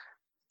 honestly.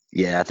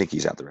 Yeah, I think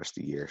he's out the rest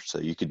of the year. So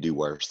you could do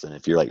worse than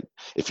if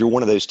you're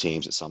one of those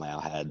teams that somehow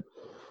had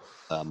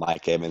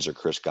Mike Evans or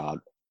Chris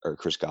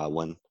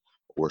Godwin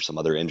or some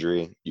other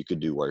injury, you could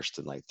do worse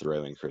than like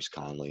throwing Chris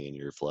Conley in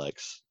your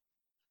flex.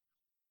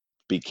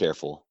 Be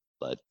careful,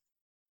 but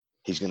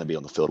he's going to be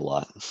on the field a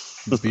lot.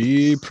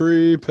 Be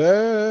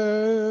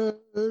prepared.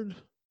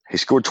 He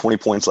scored 20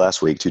 points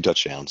last week, 2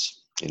 touchdowns.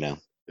 It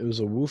was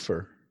a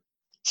woofer.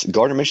 So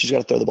Gardner Minshew's got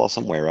to throw the ball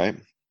somewhere, right?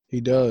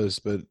 He does,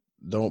 but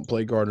don't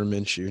play Gardner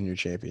Minshew in your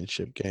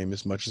championship game.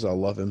 As much as I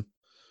love him,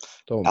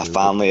 I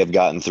finally have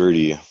gotten through to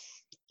you.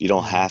 You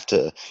don't have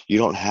to. You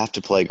don't have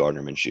to play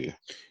Gardner Minshew.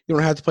 You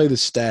don't have to play the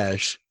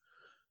stash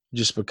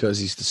just because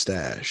he's the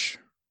stash.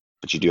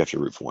 But you do have to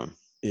root for him.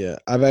 Yeah,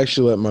 I've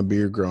actually let my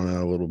beard grow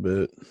out a little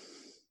bit.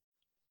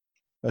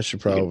 I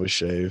should probably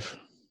shave.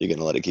 You're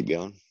gonna let it keep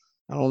going?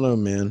 I don't know,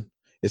 man.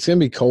 It's gonna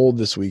be cold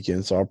this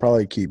weekend, so I'll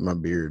probably keep my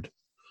beard.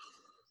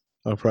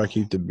 I'll probably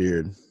keep the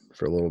beard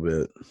for a little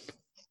bit.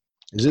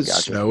 Is it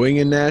snowing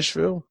in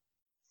Nashville?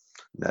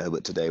 No,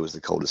 but today was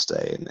the coldest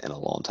day in a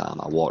long time.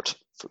 I walked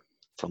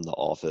from the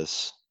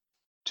office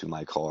to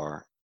my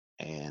car,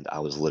 and I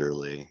was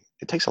literally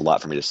 – it takes a lot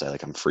for me to say,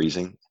 like, I'm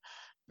freezing.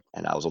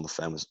 And I was on the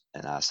phone,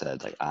 and I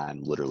said, like,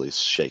 I'm literally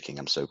shaking.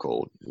 I'm so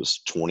cold. It was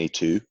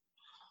 22.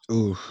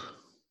 Ooh.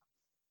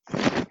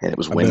 And it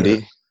was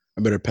windy.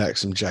 I better pack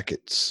some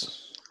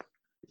jackets.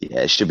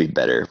 Yeah, it should be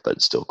better, but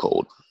it's still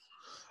cold.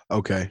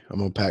 Okay, I'm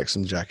gonna pack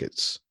some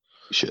jackets.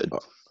 You should.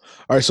 All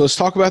right, so let's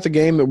talk about the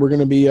game that we're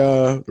gonna be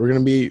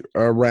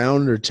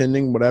around or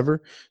attending,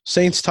 whatever.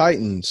 Saints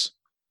Titans.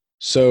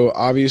 So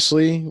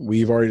obviously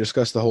we've already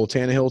discussed the whole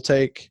Tannehill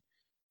take.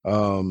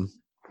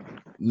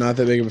 Not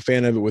that big of a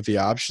fan of it with the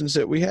options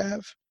that we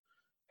have.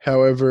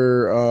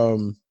 However,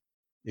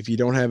 if you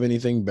don't have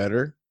anything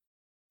better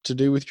to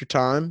do with your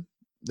time,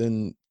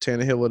 then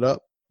Tannehill it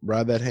up,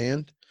 ride that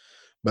hand.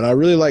 But I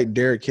really like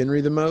Derrick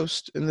Henry the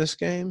most in this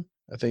game.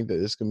 I think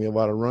that it's going to be a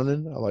lot of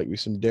running. I like me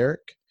some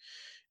Derrick.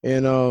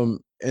 And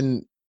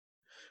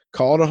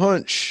call it a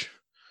hunch.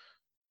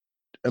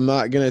 I'm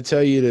not going to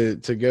tell you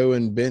to go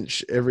and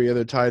bench every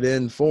other tight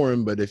end for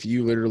him, but if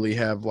you literally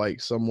have like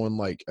someone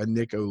like a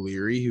Nick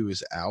O'Leary who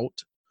is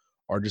out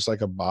or just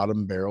like a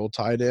bottom barrel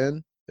tight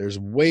end, there's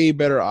way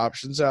better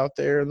options out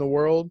there in the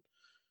world.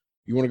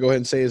 You want to go ahead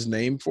and say his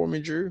name for me,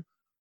 Drew?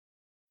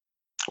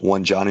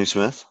 One Jonnu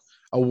Smith?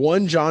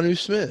 One Jonnu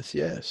Smith,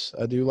 yes.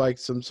 I do like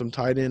some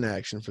tight end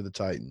action for the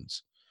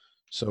Titans.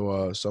 So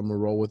I'm going to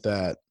roll with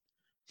that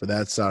for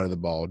that side of the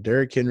ball.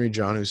 Derrick Henry,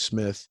 Jonnu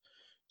Smith,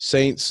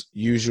 Saints,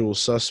 usual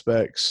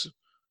suspects.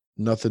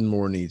 Nothing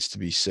more needs to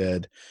be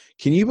said.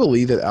 Can you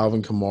believe that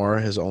Alvin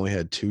Kamara has only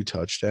had 2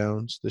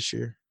 touchdowns this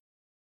year?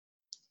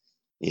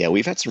 Yeah,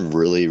 we've had some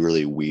really,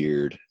 really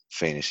weird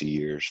fantasy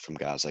years from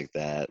guys like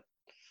that.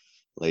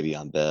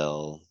 Le'Veon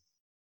Bell.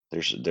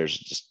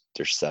 There's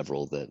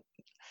several that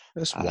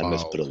I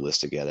must put a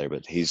list together,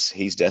 but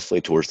he's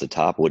definitely towards the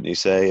top, wouldn't you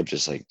say, of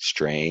just like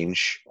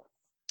strange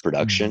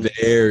production?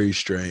 Very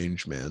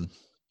strange, man.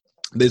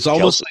 It's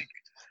almost like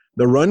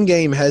the run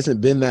game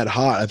hasn't been that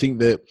hot. I think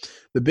that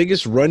the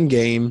biggest run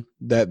game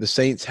that the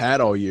Saints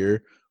had all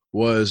year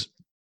was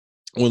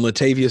when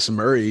Latavius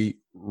Murray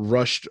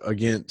rushed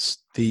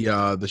against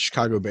the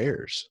Chicago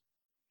Bears.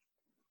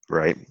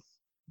 Right.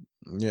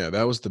 Yeah,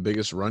 that was the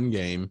biggest run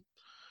game.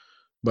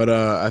 But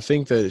I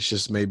think that it's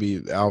just maybe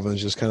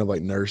Alvin's just kind of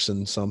like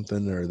nursing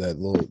something, or that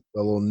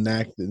little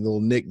nick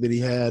that he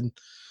had.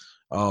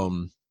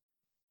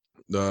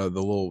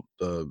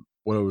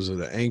 What was it,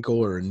 an ankle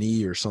or a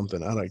knee or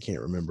something? I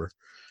can't remember.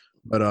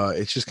 But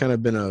it's just kind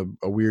of been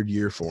a weird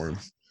year for him.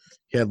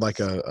 He had like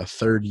a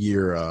third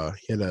year.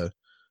 He had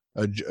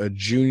a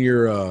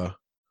junior. I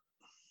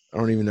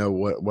don't even know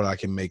what I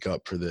can make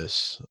up for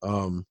this.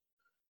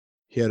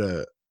 He had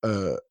a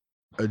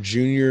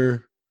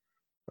junior.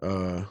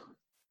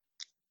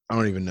 I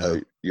don't even know.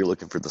 You're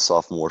looking for the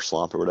sophomore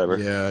slump or whatever?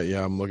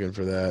 Yeah, I'm looking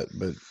for that,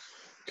 but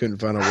couldn't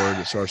find a word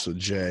that starts with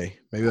J.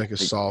 Maybe like a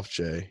soft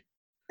J.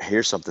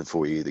 Here's something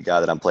for you. The guy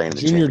that I'm playing in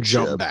the junior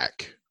championship. Jump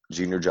back.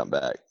 Junior jump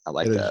back. I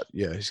like that.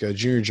 Yeah, he's got a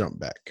junior jump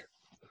back.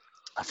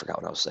 I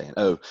forgot what I was saying.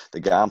 Oh, the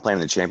guy I'm playing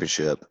in the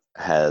championship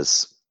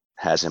has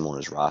him on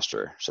his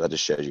roster. So that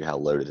just shows you how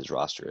loaded his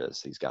roster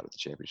is. He's got at the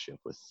championship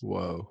with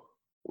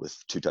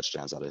 2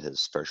 touchdowns out of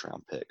his first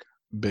round pick.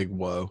 Big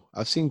whoa.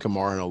 I've seen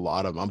Kamara in a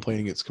lot of them. I'm playing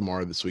against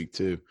Kamara this week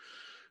too.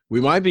 We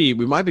might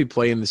be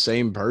playing the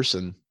same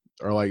person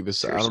or like this.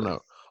 Seriously. I don't know.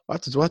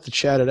 We'll have to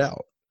chat it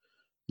out.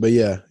 But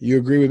yeah, you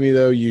agree with me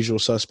though. Usual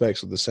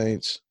suspects with the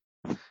Saints.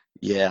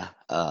 Yeah.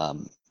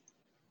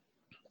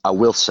 I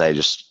will say,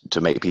 just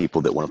to make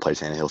people that want to play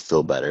Tannehill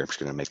feel better, I'm just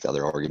going to make the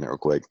other argument real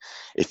quick.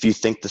 If you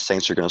think the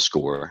Saints are going to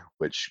score,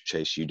 which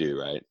Chase, you do,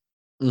 right?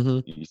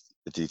 Mm-hmm.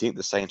 If you think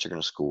the Saints are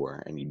going to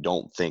score and you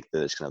don't think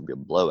that it's going to be a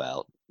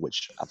blowout,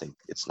 which I think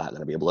it's not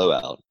going to be a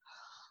blowout,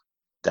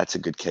 that's a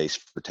good case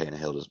for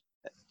Tannehill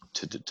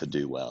to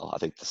do well. I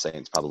think the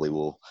Saints probably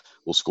will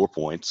score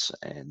points,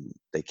 and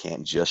they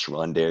can't just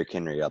run Derrick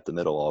Henry up the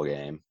middle all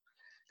game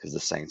because the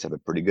Saints have a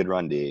pretty good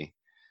run D.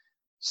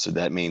 So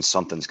that means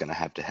something's going to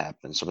have to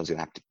happen. Something's going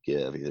to have to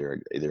give,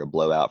 either a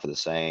blowout for the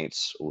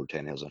Saints or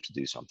Tannehill's going to have to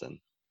do something.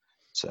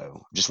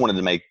 So just wanted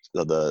to make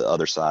the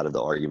other side of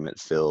the argument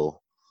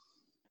feel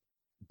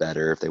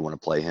better if they want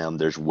to play him.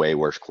 There's way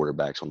worse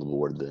quarterbacks on the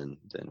board than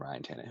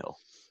Ryan Tannehill.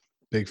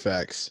 Big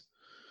facts.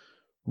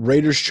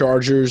 Raiders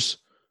Chargers.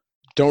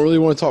 Don't really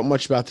want to talk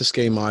much about this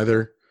game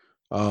either.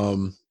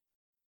 The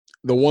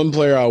one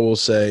player I will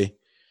say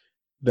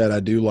that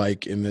I do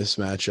like in this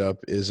matchup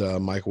is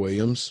Mike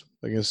Williams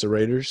against the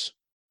Raiders.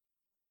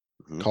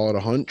 Mm-hmm. Call it a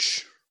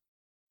hunch.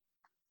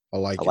 I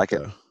like it.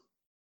 Though.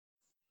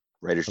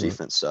 Raiders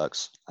defense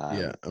sucks.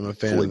 Yeah, I'm a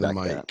fan of the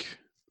Mike.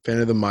 Fan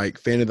of the Mike.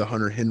 Fan of the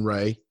Hunter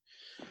Henry.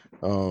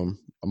 I'm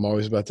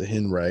always about the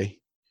Henry.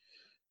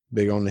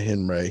 Big on the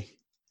Henry.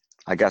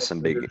 I got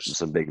some big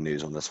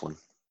news on this one.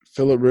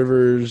 Phillip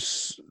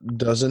Rivers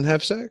doesn't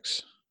have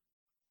sacks?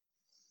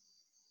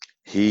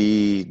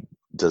 He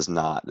does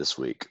not this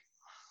week.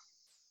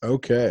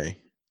 Okay.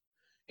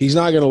 He's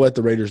not going to let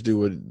the Raiders do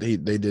what they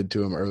did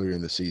to him earlier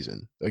in the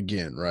season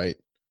again, right?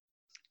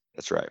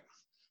 That's right.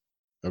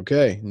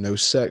 Okay. No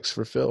sex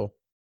for Phil.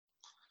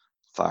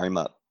 Fire him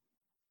up.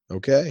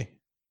 Okay.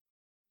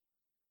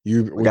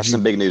 We got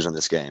some big news on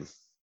this game.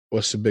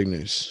 What's the big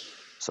news?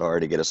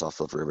 Sorry to get us off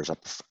Phillip Rivers.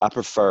 I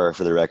prefer,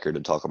 for the record,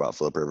 to talk about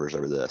Phillip Rivers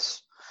over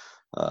this.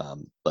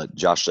 But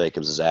Josh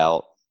Jacobs is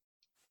out,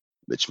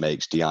 which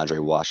makes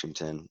DeAndre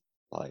Washington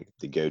like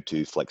the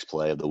go-to flex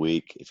play of the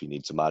week if you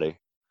need somebody.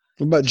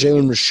 What about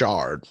Jalen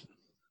Richard?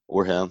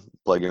 Or him.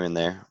 Plug him in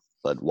there.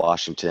 But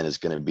Washington is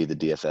going to be the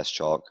DFS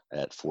chalk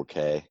at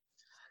 4K.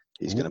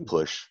 He's going to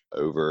push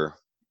over.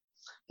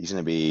 He's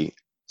going to be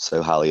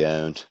so highly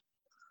owned.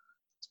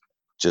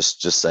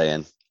 Just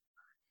saying.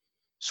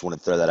 Just want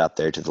to throw that out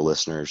there to the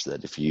listeners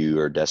that if you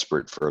are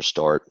desperate for a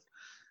start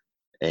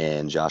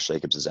and Josh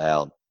Jacobs is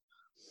out,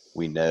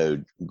 we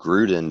know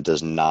Gruden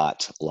does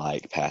not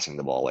like passing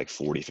the ball like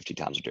 40, 50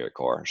 times with Derek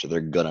Carr. So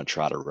they're going to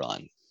try to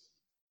run.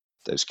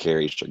 Those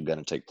carries are going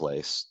to take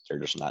place. They're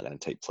just not going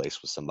to take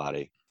place with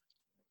somebody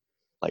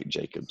like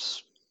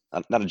Jacobs.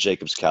 Not a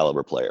Jacobs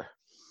caliber player.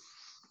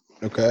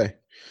 Okay.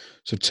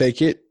 So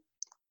take it,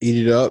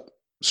 eat it up,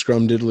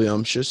 scrum diddly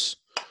umptious.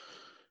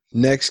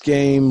 Next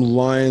game,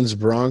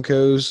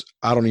 Lions-Broncos.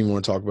 I don't even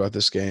want to talk about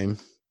this game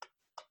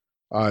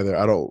either.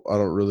 I don't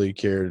really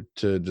care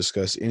to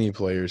discuss any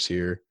players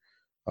here.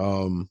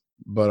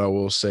 But I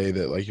will say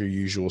that like your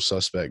usual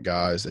suspect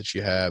guys that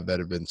you have that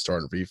have been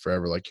starting for you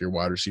forever, like your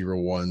wide receiver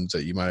ones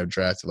that you might have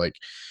drafted, like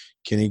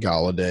Kenny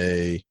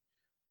Golladay,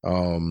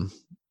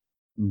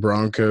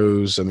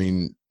 Broncos. I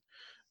mean,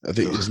 I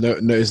think is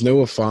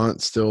Noah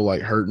Fant still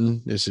like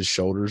hurting? Is his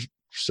shoulders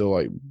still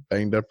like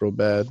banged up real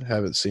bad?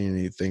 Haven't seen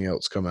anything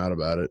else come out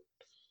about it.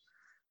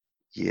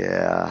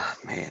 Yeah,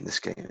 man, this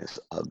game is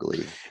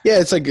ugly. Yeah,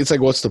 it's like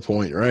what's the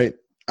point, right?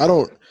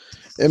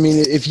 I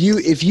mean, if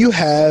you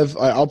have,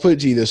 I'll put it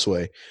to you this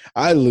way.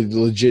 I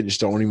legit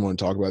just don't even want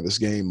to talk about this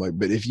game. Like,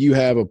 but if you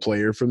have a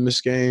player from this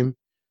game,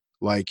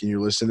 like, and you're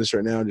listening to this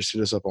right now, just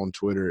hit us up on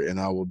Twitter, and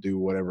I will do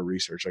whatever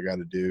research I got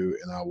to do,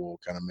 and I will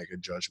kind of make a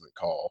judgment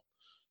call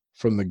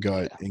from the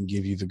gut and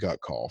give you the gut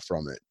call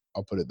from it.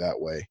 I'll put it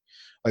that way.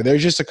 Like,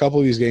 there's just a couple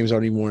of these games I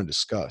don't even want to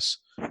discuss.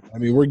 I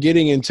mean, we're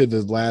getting into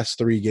the last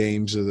three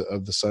games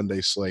of the Sunday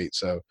slate,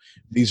 so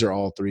these are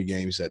all three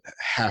games that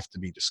have to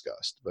be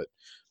discussed. But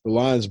the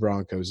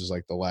Lions-Broncos is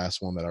like the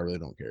last one that I really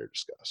don't care to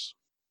discuss.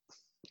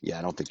 Yeah,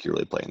 I don't think you're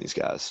really playing these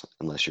guys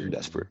unless you're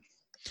desperate.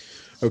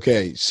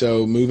 Okay,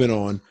 so moving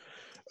on.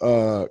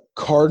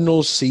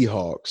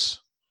 Cardinals-Seahawks.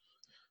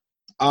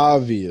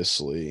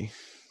 Obviously,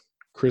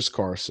 Chris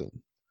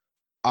Carson.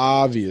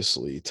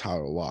 Obviously,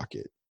 Tyler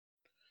Lockett.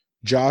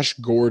 Josh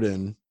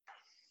Gordon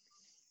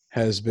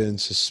has been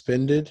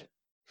suspended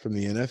from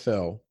the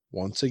NFL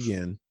once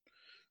again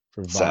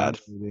for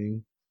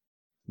violating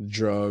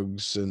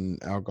drugs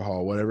and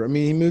alcohol, whatever. I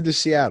mean, he moved to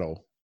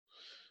Seattle.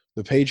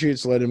 The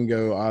Patriots let him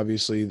go,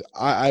 obviously.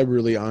 I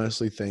really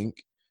honestly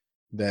think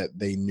that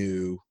they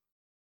knew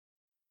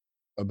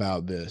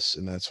about this,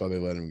 and that's why they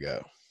let him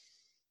go.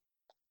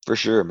 For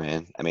sure,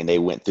 man. I mean, they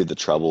went through the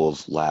trouble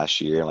of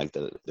last year, like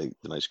the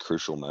most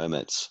crucial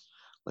moments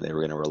when they were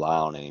going to rely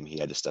on him. He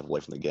had to step away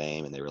from the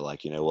game, and they were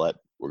like, you know what?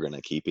 We're going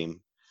to keep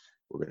him.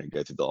 We're going to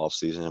go through the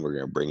offseason, and we're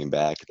going to bring him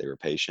back. They were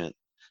patient.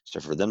 So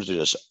for them to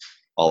just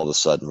all of a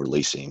sudden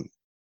release him,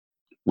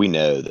 we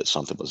know that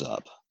something was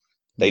up.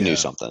 They knew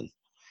something.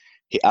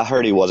 I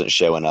heard he wasn't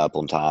showing up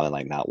on time and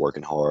like not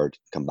working hard.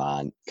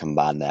 Combine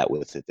that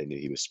with it, they knew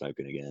he was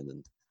smoking again,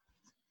 and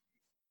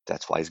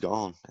that's why he's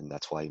gone, and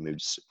that's why he went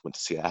to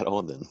Seattle,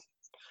 and then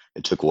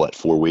it took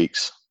 4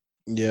 weeks.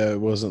 Yeah, it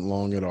wasn't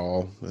long at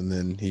all, and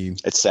then he.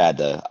 It's sad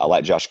though. I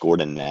like Josh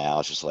Gordon now.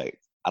 It's just like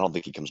I don't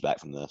think he comes back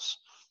from this.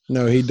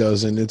 No, he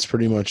doesn't. It's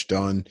pretty much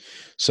done.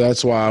 So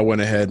that's why I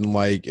went ahead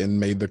and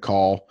made the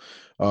call.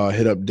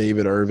 Hit up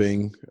David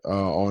Irving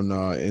on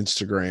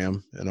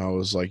Instagram, and I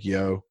was like,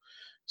 "Yo,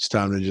 it's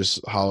time to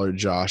just holler at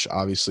Josh.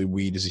 Obviously,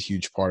 weed is a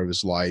huge part of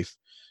his life.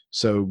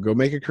 So go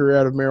make a career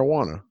out of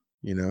marijuana.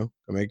 Go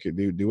make it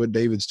do what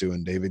David's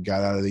doing. David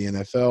got out of the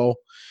NFL.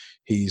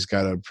 He's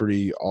got a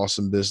pretty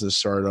awesome business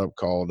startup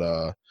called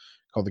the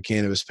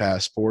Cannabis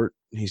Passport.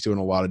 He's doing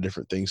a lot of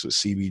different things with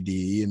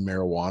CBD and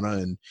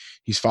marijuana, and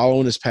he's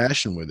following his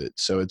passion with it.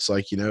 So it's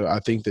like, I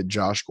think that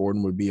Josh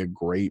Gordon would be a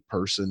great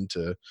person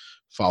to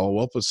follow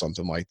up with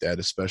something like that,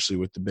 especially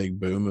with the big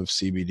boom of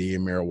CBD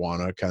and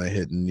marijuana kind of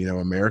hitting,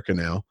 America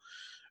now.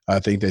 I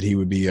think that he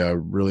would be a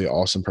really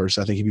awesome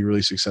person. I think he'd be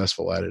really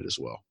successful at it as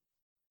well.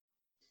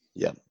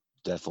 Yeah,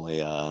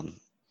 definitely.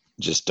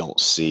 Just don't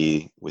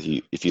see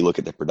if you look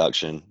at the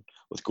production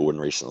with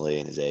Gordon recently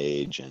and his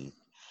age, and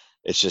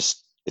it's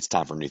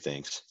time for new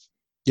things.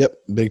 Yep,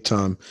 big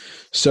time.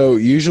 So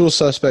usual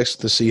suspects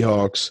with the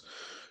Seahawks.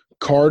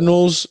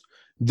 Cardinals,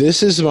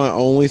 this is my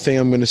only thing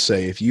I'm going to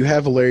say. If you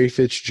have Larry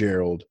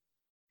Fitzgerald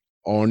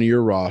on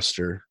your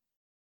roster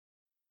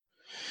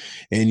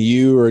and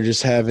you are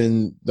just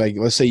having, like,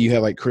 let's say you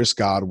have like Chris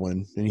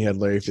Godwin and you had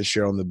Larry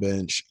Fitzgerald on the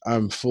bench,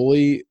 I'm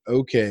fully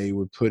okay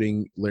with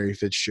putting Larry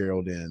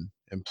Fitzgerald in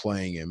and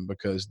playing him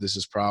because this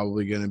is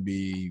probably going to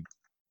be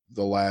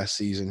the last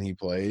season he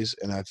plays.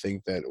 And I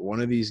think that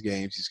one of these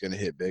games he's going to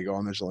hit big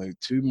on. There's only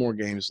 2 more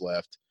games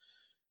left.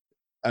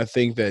 I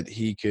think that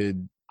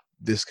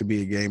this could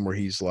be a game where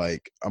he's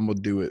like, I'm going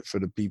to do it for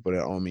the people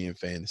that own me in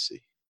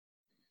fantasy.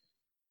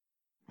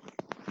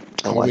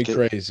 Call me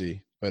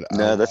crazy, but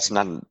no,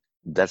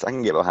 I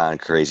can get behind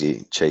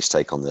crazy Chase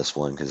take on this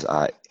one because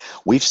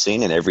we've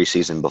seen it every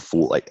season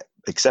before, like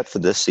except for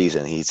this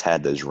season, he's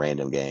had those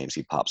random games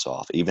he pops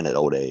off, even at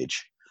old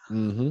age.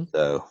 Mm-hmm.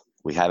 So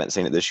we haven't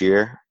seen it this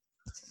year,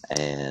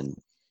 and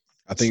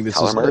I think this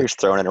Kyler Murray's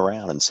throwing it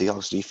around, and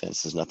Seahawks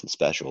defense is nothing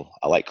special.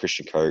 I like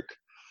Christian Kirk,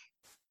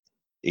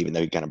 even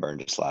though he kind of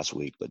burned us last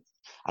week, but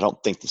I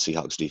don't think the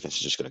Seahawks defense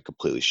is just going to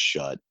completely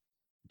shut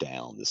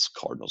down this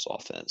Cardinals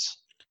offense.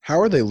 How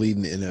are they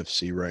leading the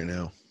NFC right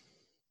now?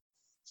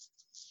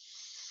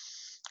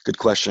 Good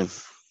question.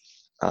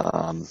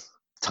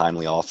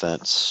 Timely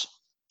offense,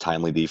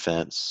 timely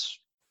defense.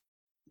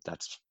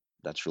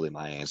 That's really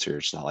my answer.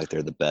 It's not like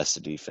they're the best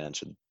at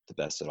defense or the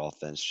best at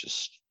offense.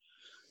 Just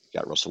you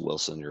got Russell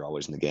Wilson. You're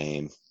always in the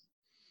game.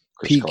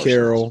 Pete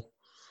Carroll,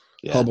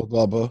 yeah. Hubba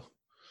Bubba.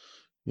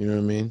 You know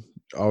what I mean?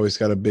 Always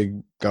got a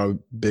big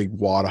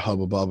wad of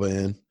Hubba Bubba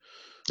in.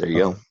 There you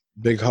go.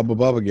 Big Hubba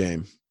Bubba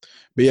game.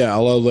 But yeah, I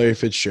love Larry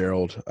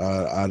Fitzgerald.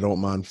 I don't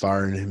mind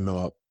firing him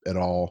up at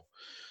all.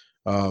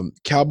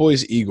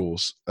 Cowboys,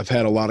 Eagles. I've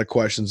had a lot of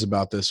questions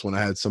about this when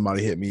I had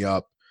somebody hit me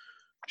up.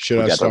 Should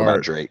I start? Talk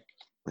about Drake.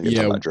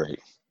 Talk about Drake.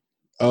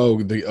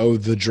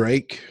 The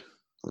Drake.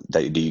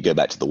 Do you go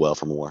back to the well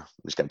for more?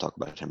 We just got to talk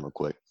about him real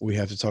quick. We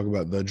have to talk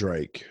about the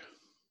Drake.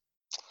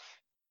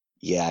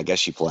 Yeah, I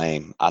guess you play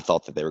him. I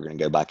thought that they were going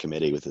to go by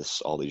committee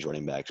with all these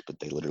running backs, but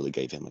they literally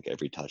gave him like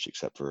every touch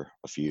except for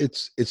a few.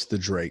 It's the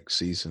Drake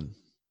season.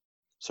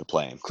 So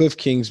play him. Cliff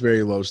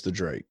Kingsbury loves the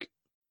Drake.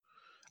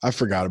 I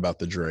forgot about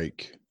the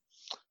Drake.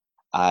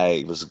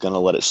 I was going to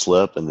let it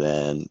slip, and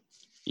then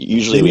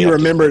usually we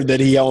remembered that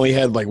he only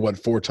had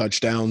 4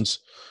 touchdowns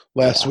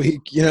last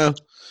week, I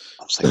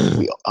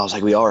was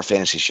like, we are a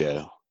fantasy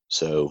show.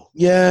 So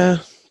yeah,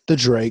 the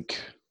Drake.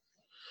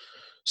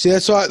 See,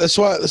 that's why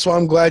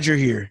I'm glad you're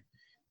here.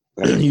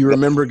 You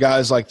remember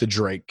guys like the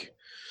Drake.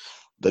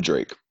 The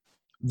Drake.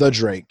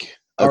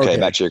 Okay,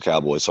 back to your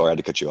Cowboys. Sorry, I had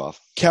to cut you off.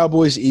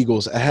 Cowboys,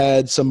 Eagles. I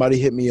had somebody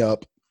hit me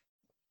up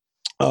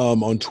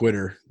on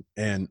Twitter,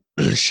 and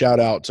shout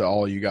out to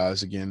all you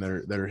guys again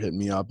that are hitting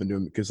me up and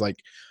doing, because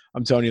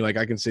I'm telling you, I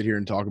can sit here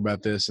and talk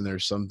about this, and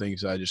there's some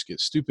things I just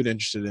get stupid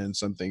interested in.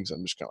 Some things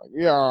I'm just kind of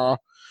like, yeah.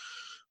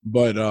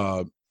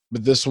 But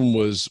this one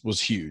was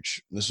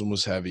huge. This one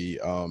was heavy.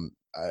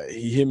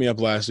 He hit me up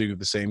last week with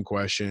the same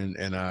question,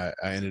 and I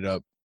ended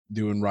up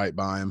doing right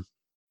by him.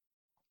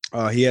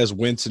 He has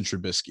Wentz and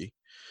Trubisky.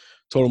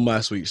 Told him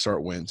last week,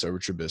 start Wentz over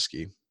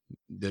Trubisky.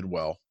 Did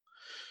well.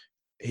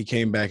 He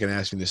came back and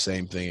asked me the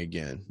same thing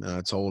again. And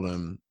I told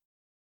him,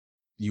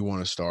 you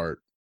want to start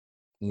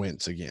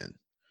Wentz again.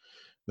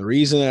 The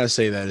reason I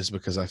say that is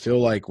because I feel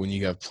like when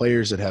you have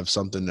players that have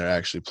something they're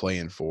actually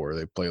playing for,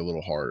 they play a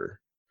little harder.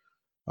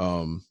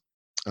 And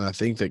I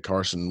think that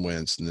Carson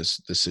Wentz in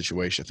this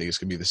situation, I think it's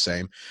going to be the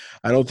same.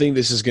 I don't think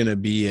this is going to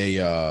be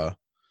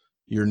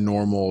your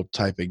normal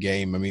type of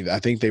game. I mean, I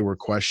think they were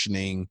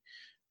questioning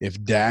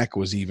if Dak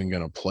was even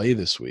going to play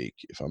this week,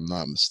 if I'm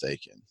not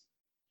mistaken.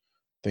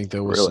 I think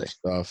there was some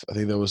stuff. I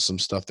think there was some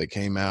stuff that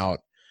came out.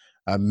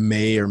 I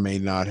may or may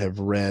not have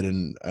read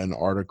an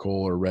article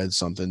or read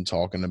something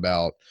talking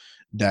about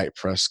Dak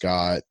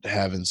Prescott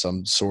having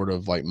some sort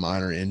of like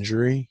minor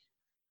injury.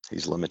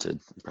 He's limited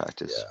in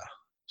practice. Yeah.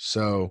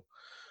 So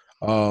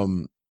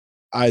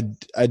I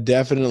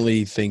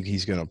definitely think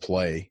he's going to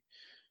play.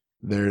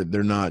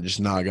 They're not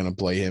going to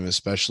play him,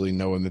 especially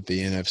knowing that the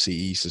NFC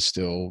East is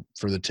still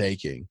for the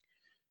taking,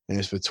 and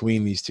it's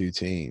between these two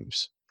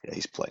teams. Yeah,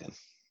 he's playing.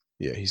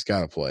 Yeah, he's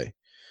got to play.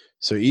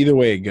 So either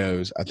way it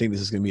goes, I think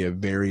this is going to be a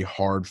very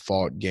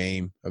hard-fought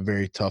game, a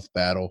very tough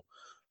battle.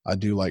 I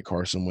do like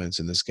Carson Wentz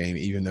in this game,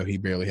 even though he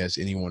barely has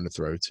anyone to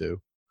throw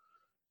to.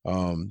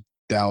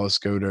 Dallas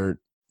Goedert,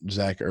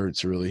 Zach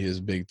Ertz are really his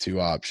big two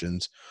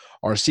options.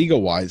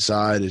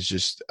 Arcega-Whiteside is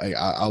just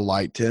I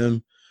liked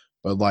him,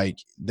 but like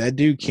that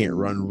dude can't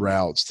run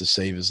routes to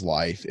save his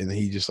life, and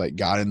he just like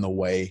got in the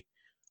way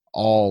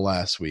all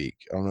last week.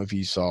 I don't know if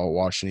you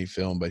watched any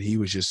film, but he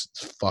was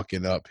just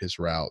fucking up his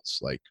routes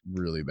like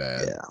really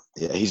bad.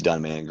 Yeah, he's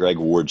done, man. Greg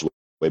Ward's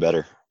way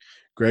better.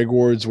 Greg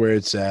Ward's where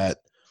it's at.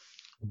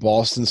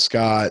 Boston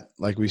Scott,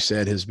 like we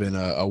said, has been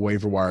a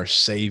waiver wire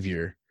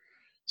savior.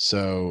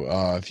 So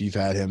if you've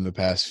had him the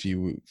past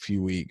few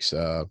weeks,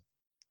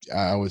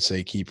 I would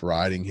say keep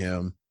riding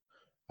him.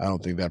 I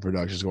don't think that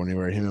production is going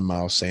anywhere. Him and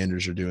Miles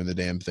Sanders are doing the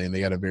damn thing.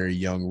 They got a very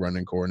young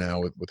running core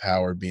now with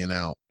Howard being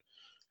out.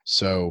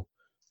 So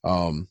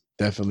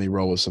definitely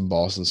roll with some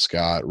Boston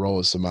Scott, roll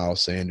with some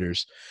Miles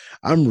Sanders.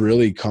 I'm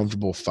really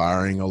comfortable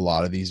firing a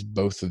lot of these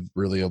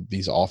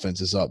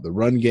offenses up. The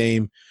run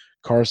game,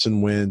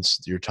 Carson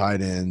Wentz, your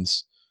tight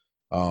ends.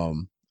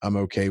 I'm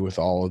okay with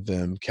all of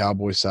them.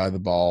 Cowboys side of the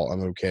ball,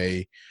 I'm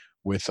okay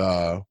with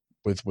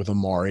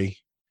Amari.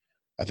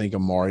 I think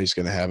Amari's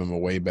going to have him a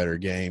way better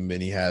game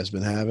than he has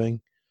been having.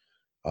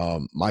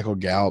 Michael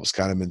Gallup's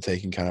kind of been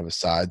taking kind of a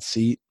side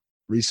seat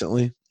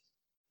recently.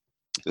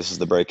 This is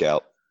the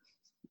breakout.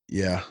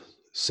 Yeah.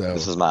 So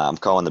I'm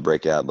calling the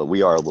breakout, but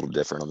we are a little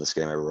different on this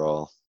game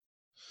overall.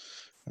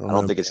 I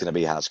don't think it's going to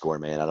be high score,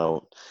 man.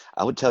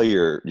 I would tell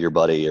your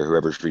buddy or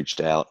whoever's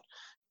reached out,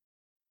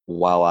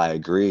 while I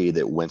agree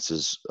that Wentz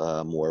is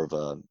more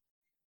of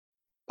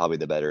probably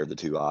the better of the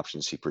two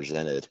options he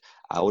presented,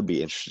 I would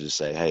be interested to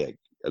say, hey,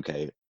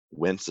 okay,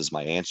 Wentz is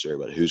my answer,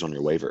 but who's on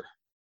your waiver?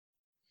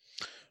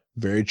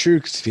 Very true,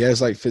 because if he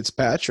has like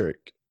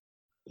Fitzpatrick.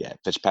 Yeah,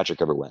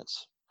 Fitzpatrick over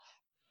Wentz.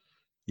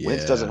 Yeah.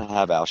 Wentz doesn't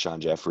have Alshon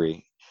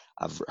Jeffrey.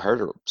 I've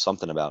heard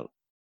something about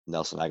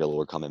Nelson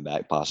Aguilar coming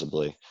back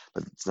possibly,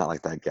 but it's not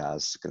like that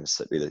guy's going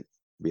to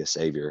be a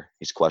savior.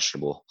 He's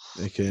questionable.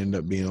 It could end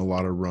up being a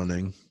lot of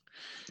running.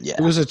 Yeah.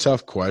 It was a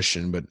tough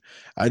question, but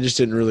I just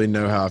didn't really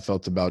know how I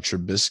felt about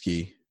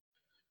Trubisky.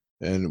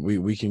 And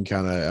we can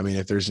kind of – I mean,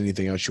 if there's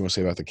anything else you want to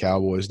say about the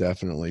Cowboys,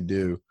 definitely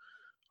do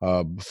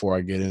before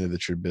I get into the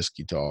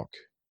Trubisky talk.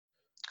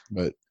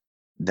 But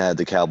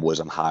the Cowboys,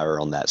 I'm higher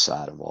on that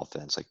side of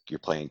offense. Like you're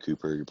playing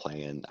Cooper,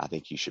 I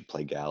think you should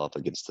play Gallup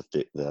against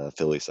the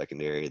Philly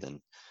secondary.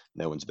 Then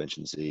no one's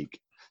mentioned Zeke.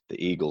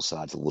 The Eagles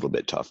side's a little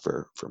bit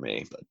tougher for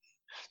me. But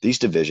these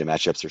division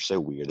matchups are so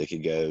weird. They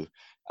could go –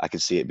 I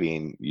could see it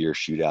being your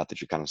shootout that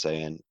you're kind of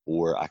saying,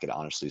 or I could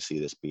honestly see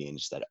this being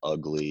just that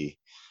ugly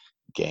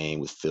game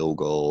with field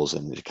goals,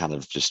 and it kind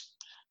of just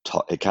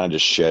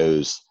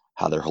shows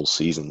how their whole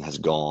season has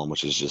gone,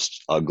 which is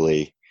just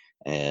ugly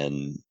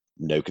and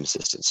no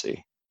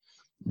consistency.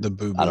 The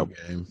boo-boo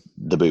game.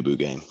 The boo-boo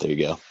game. There you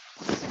go.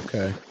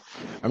 Okay.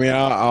 I mean,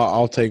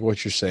 I'll take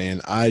what you're saying.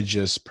 I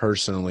just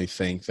personally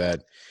think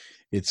that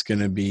it's going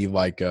to be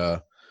like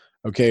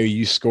okay,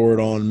 you scored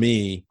on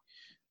me.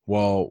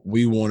 Well,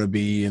 we want to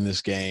be in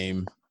this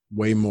game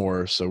way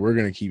more, so we're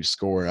going to keep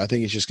scoring. I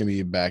think it's just going to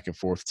be a back and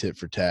forth tit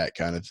for tat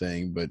kind of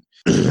thing, but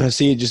I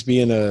see it just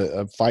being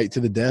a fight to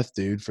the death,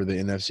 dude, for the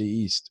NFC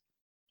East.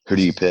 Who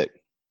do you pick?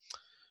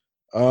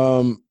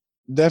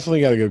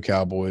 Definitely got to go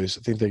Cowboys.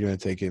 I think they're going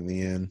to take it in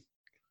the end,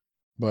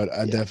 but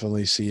I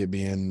definitely see it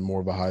being more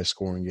of a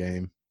high-scoring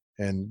game.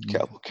 And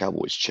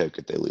Cowboys choke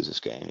if they lose this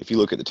game. If you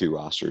look at the two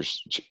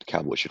rosters, the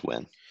Cowboys should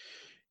win.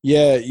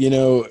 Yeah,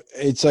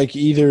 it's like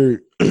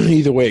either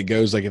way it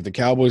goes. Like if the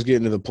Cowboys get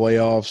into the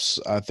playoffs,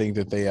 I think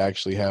that they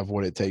actually have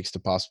what it takes to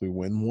possibly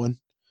win one.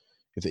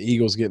 If the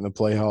Eagles get in the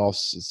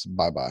playoffs, it's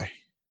bye-bye.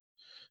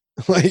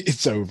 Like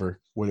it's over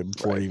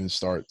before it even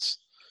starts.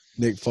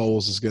 Nick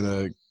Foles is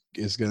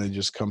gonna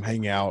just come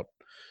hang out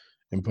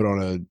and put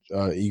on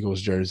a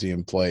Eagles jersey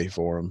and play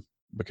for them,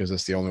 because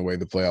that's the only way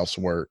the playoffs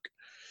work.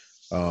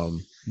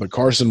 But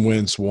Carson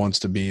Wentz wants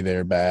to be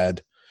there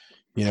bad.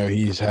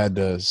 He's had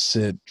to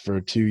sit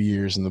for 2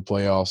 years in the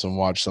playoffs and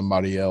watch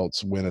somebody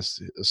else win a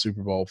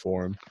Super Bowl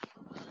for him.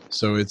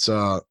 So it's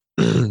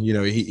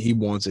he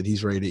wants it.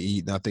 He's ready to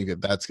eat, and I think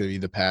that that's going to be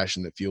the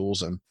passion that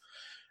fuels him.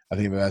 I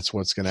think that's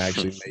what's going to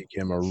actually make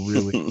him a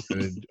really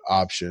good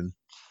option.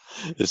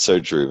 It's so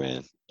true,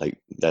 man. Like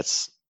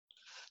that's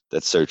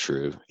so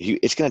true.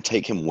 It's going to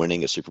take him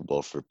winning a Super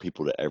Bowl for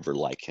people to ever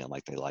like him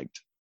like they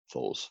liked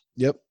Foles.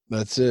 Yep,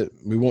 that's it.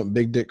 We want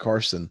Big Dick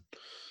Carson.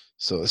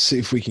 So let's see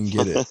if we can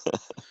get it.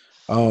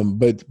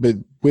 But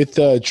with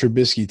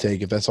Trubisky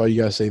take, if that's all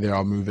you guys say there,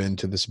 I'll move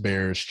into this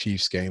Bears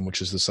Chiefs game,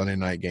 which is the Sunday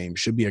night game.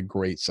 Should be a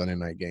great Sunday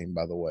night game,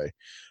 by the way.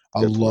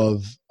 I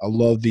love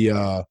the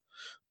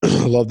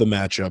I love the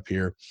matchup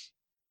here.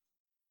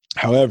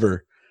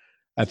 However,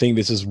 I think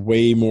this is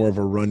way more of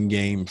a run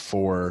game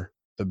for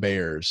the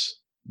Bears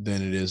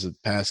than it is a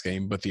pass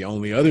game. But the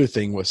only other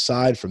thing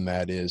aside from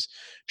that is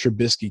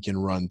Trubisky can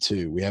run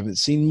too. We haven't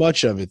seen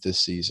much of it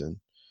this season,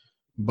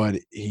 but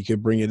he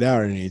could bring it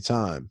out at any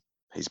time.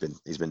 He's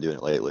been doing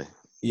it lately.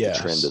 Yeah,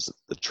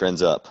 the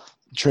trend's up.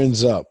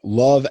 Trends up.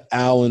 Love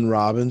Allen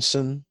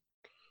Robinson.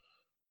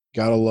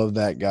 Gotta love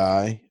that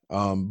guy.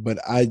 But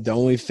the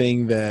only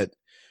thing that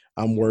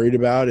I'm worried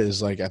about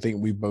is, like, I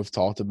think we both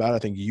talked about. I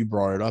think you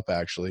brought it up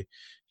actually.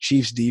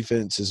 Chiefs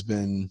defense has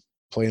been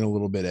playing a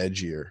little bit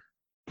edgier.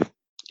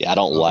 Yeah, I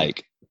don't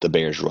like the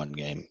Bears run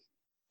game.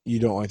 You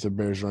don't like the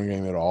Bears run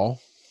game at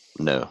all?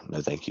 No,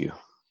 thank you.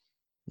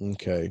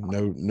 Okay.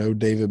 No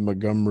David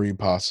Montgomery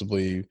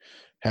possibly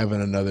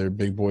having another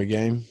big boy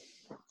game?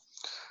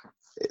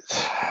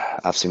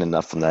 I've seen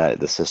enough from that.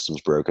 The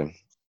system's broken.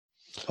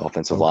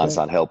 Offensive line's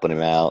not helping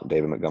him out.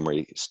 David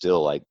Montgomery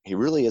still, like, he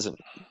really isn't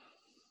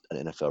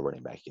an NFL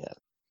running back yet.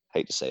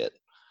 Hate to say it.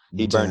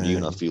 He burned you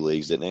in a few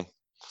leagues, didn't he?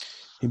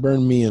 He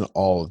burned me in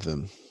all of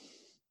them.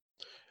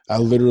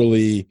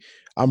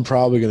 I'm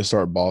probably going to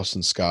start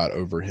Boston Scott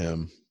over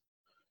him.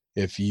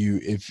 If you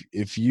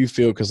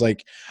feel, because,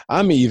 like,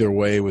 I'm either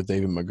way with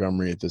David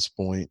Montgomery at this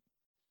point.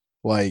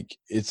 Like,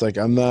 it's like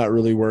I'm not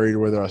really worried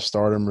whether I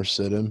start him or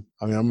sit him.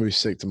 I mean, I'm going to be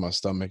sick to my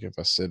stomach if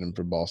I sit him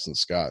for Boston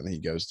Scott and he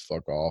goes the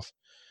fuck off.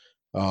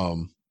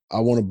 I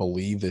want to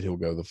believe that he'll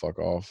go the fuck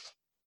off.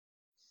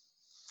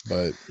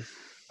 But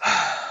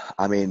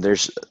I mean,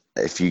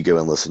 if you go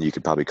and listen, you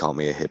could probably call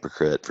me a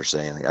hypocrite for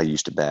saying, like, I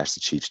used to bash the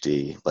Chiefs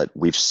D, but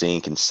we've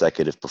seen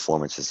consecutive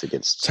performances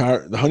against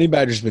the Honey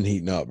Badger's been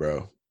heating up,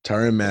 bro.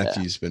 Tyrann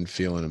Mathieu's been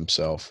feeling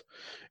himself.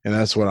 And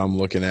that's what I'm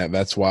looking at.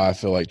 That's why I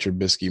feel like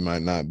Trubisky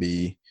might not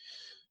be,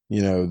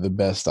 the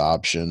best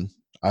option.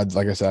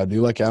 Like I said, I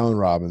do like Allen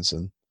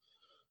Robinson.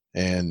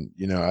 And,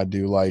 I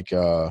do like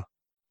the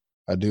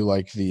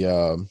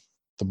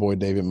boy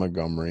David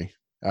Montgomery.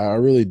 I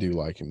really do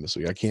like him this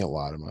week. I can't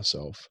lie to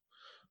myself.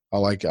 I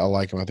like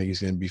him. I think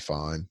he's going to be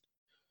fine.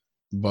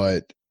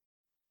 But,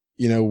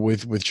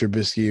 with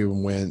Trubisky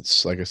and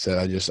Wentz, like I said,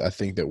 I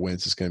think that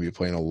Wentz is going to be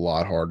playing a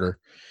lot harder.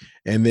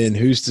 And then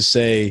who's to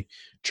say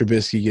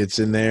Trubisky gets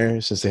in there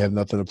since they have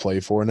nothing to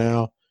play for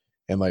now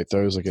and, like,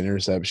 throws like an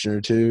interception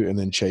or two, and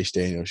then Chase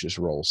Daniels just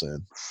rolls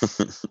in.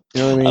 You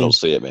know what I mean? I don't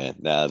see it, man.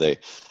 Nah,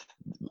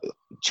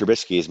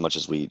 Trubisky, as much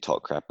as we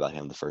talk crap about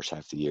him the first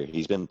half of the year,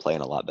 he's been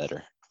playing a lot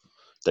better.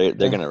 They're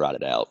going to ride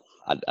it out.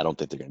 I don't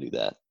think they're going to do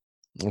that.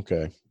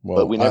 Okay. Well,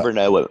 but we never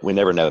know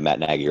with Matt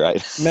Nagy,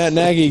 right? Matt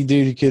Nagy,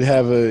 dude,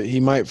 he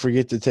might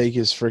forget to take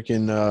his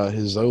freaking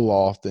his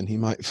Zoloft, and he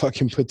might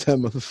fucking put that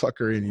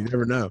motherfucker in. You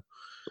never know.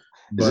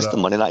 Is this the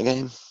Monday night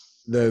game?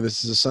 No,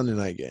 this is a Sunday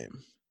night game.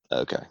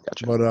 Okay,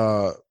 gotcha.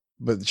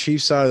 But the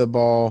Chiefs side of the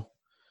ball,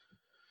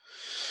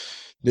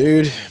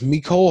 dude,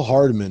 Mecole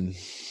Hardman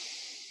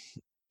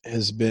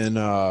has been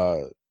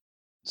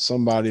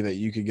somebody that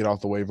you could get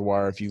off the waiver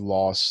wire if you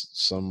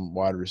lost some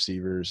wide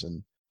receivers,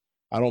 and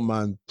I don't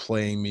mind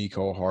playing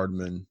Mecole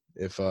Hardman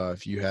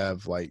if you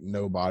have, like,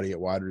 nobody at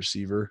wide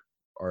receiver,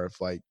 or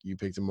if, like, you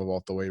picked him up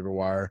off the waiver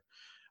wire.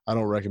 I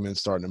don't recommend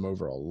starting him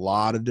over a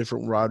lot of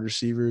different wide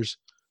receivers,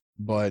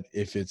 but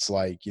if it's,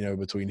 like,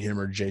 between him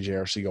or J.J.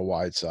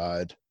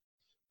 Arcega-Whiteside,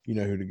 you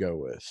know who to go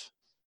with.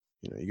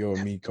 You go with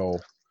Mecole.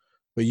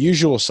 But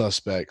usual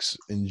suspects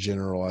in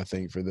general, I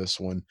think, for this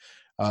one.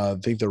 I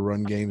think the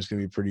run game is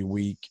going to be pretty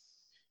weak.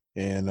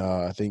 And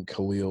I think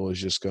Khalil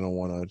is just going to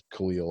want to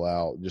Khalil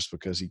out just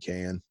because he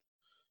can.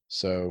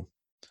 So,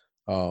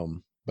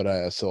 but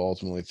I still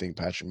ultimately think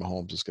Patrick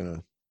Mahomes is going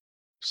to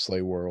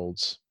slay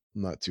worlds.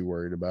 I'm not too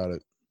worried about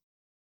it.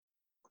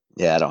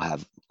 Yeah, I don't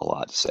have a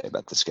lot to say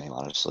about this game,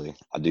 honestly.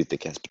 I do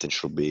think it has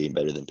potential to be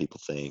better than people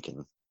think.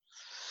 And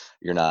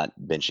you're not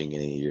benching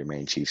any of your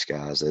main Chiefs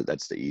guys.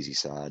 That's the easy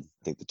side.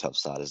 I think the tough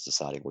side is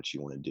deciding what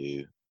you want to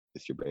do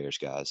with your Bears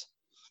guys.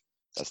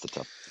 That's the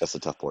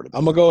tough part.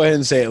 I'm gonna go ahead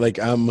and say it. Like,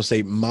 I'm gonna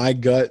say my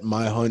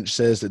hunch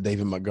says that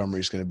David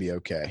Montgomery is gonna be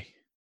okay,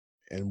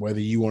 and whether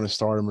you want to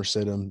start him or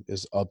sit him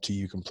is up to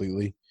you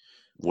completely.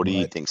 What do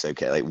you think's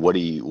okay? Like, what are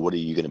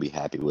you gonna be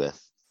happy with?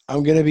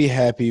 I'm gonna be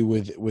happy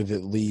with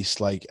at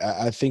least, like,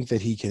 I think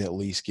that he can at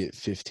least get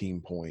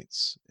 15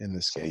 points in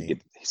this game.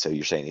 So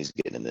you're saying he's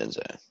getting in the end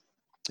zone?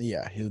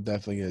 Yeah, he'll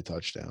definitely get a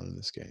touchdown in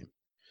this game.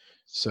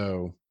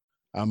 So.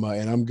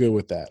 I'm good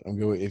with that. I'm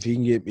good if he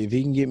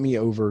can get me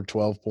over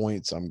 12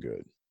 points, I'm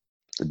good.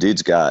 The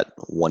dude's got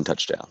one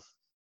touchdown.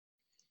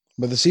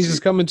 But the season's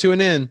coming to an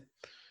end.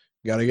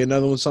 Got to get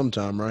another one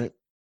sometime, right?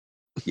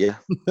 Yeah.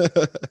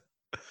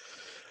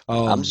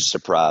 I'm just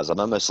surprised. I'm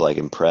almost, like,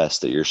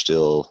 impressed that you're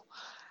still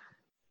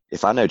 –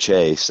 if I know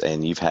Chase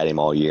and you've had him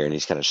all year and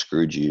he's kind of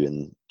screwed you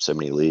in so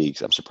many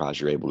leagues, I'm surprised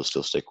you're able to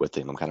still stick with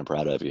him. I'm kind of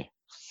proud of you.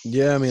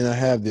 Yeah, I mean, I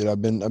have, dude.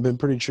 I've been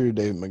pretty true to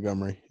David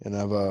Montgomery,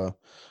 and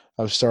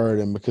I've started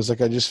him because I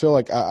just feel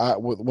like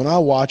when I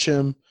watch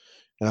him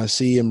and I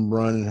see him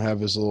run and have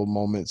his little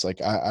moments,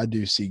 I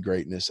do see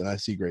greatness and I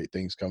see great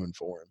things coming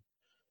for him.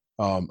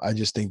 I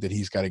just think that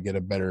he's got to get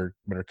a better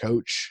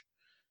coach,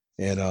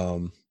 and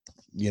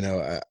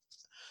the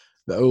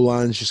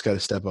O-line's just got to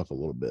step up a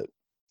little bit.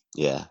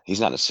 Yeah, he's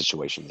not in a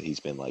situation that he's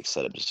been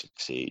set up to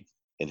succeed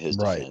in his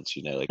defense.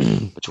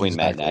 Between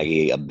Matt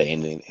Nagy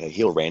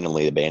he'll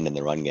randomly abandon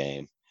the run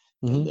game,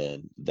 and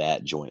then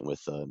that joint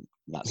with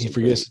not so he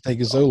forgets to take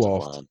his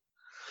Zoloft.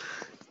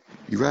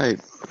 You're right.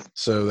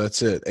 So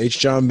that's it. H.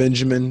 John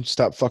Benjamin,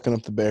 stop fucking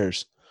up the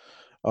Bears.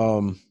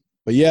 But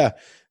yeah,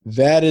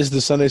 that is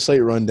the Sunday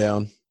Slate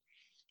rundown.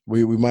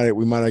 We might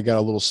have got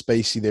a little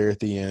spacey there at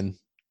the end.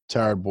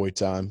 Tired boy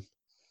time.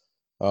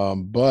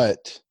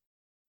 But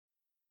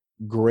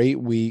great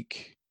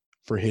week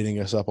for hitting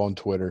us up on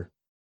Twitter.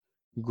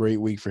 Great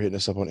week for hitting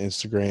us up on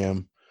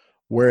Instagram.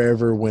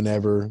 Wherever,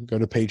 whenever, go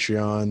to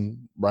Patreon,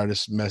 write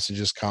us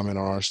messages, comment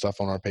on our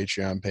stuff on our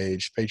Patreon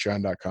page,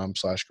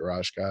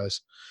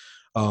 patreon.com/garageguys.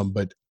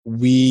 But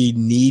we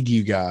need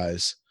you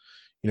guys.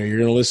 You're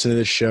going to listen to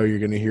this show. You're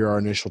going to hear our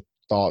initial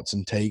thoughts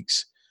and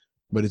takes,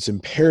 but it's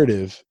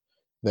imperative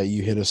that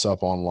you hit us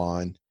up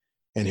online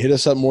and hit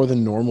us up more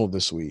than normal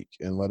this week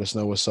and let us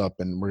know what's up.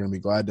 And we're going to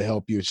be glad to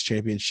help you. It's a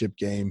championship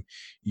game.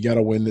 You got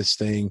to win this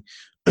thing.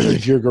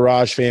 If you're a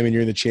Garage fan and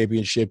you're in the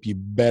championship, you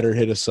better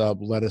hit us up.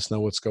 Let us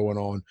know what's going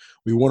on.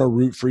 We want to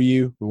root for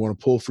you. We want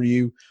to pull for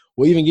you.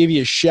 We'll even give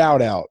you a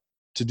shout out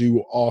to do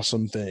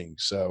awesome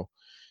things. So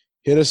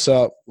hit us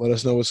up. Let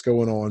us know what's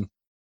going on.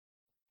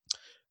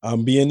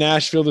 Be in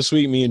Nashville this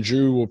week. Me and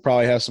Drew will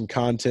probably have some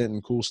content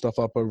and cool stuff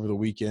up over the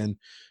weekend.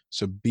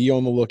 So be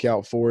on the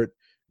lookout for it.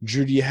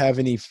 Drew, do you have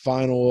any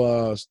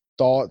final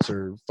thoughts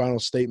or final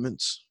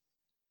statements?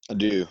 I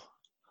do.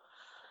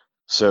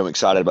 So I'm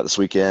excited about this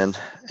weekend.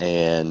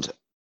 And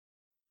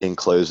in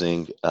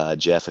closing,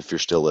 Jeff, if you're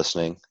still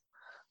listening,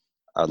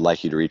 I'd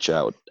like you to reach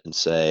out and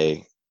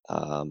say,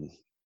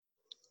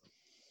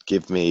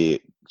 give me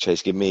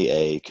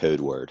a code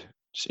word,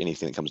 just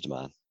anything that comes to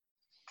mind.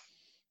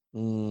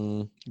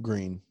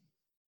 Green.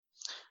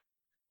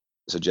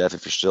 So Jeff,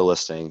 if you're still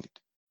listening,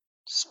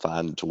 just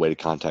find a way to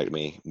contact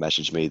me.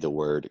 Message me the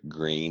word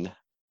green,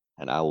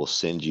 and I will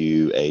send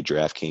you a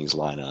DraftKings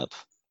lineup,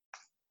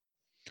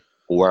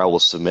 or I will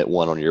submit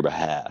one on your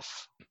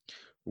behalf.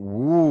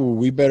 Ooh,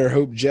 we better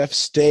hope Jeff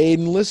stayed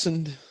and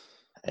listened.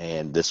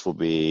 And this will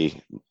be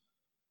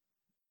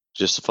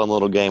just a fun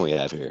little game we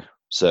have here.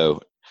 So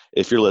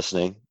if you're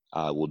listening,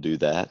 I will do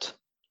that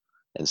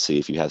and see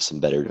if you have some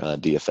better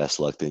DFS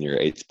luck than your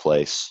 8th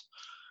place.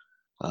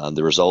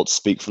 The results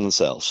speak for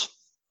themselves.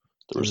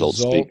 The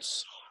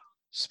results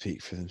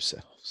speak for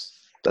themselves.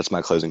 That's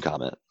my closing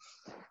comment.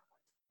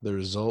 The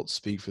results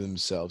speak for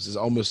themselves. It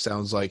almost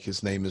sounds like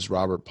his name is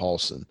Robert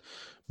Paulson,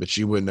 but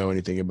you wouldn't know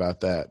anything about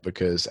that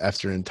because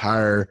after an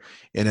entire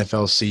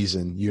NFL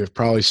season, you have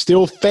probably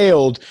still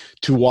failed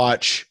to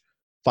watch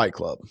Fight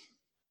Club.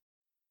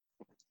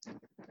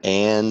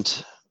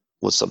 And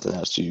what's something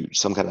else?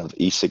 Some kind of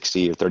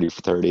E60 or 30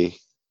 for 30? You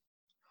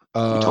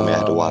told me I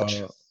had to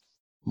watch.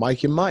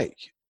 Mike and Mike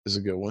is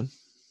a good one.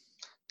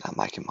 Not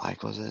Mike and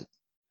Mike, was it?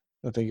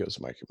 I think it was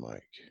Mike and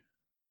Mike.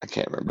 I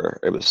can't remember.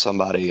 It was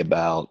somebody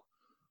about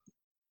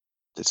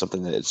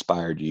something that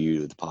inspired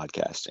you to the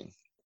podcasting.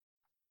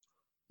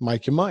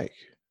 Mike and Mike.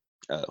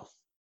 Oh.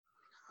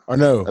 Or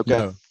no. Okay.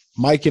 No.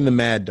 Mike and the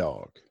Mad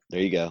Dog. There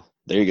you go.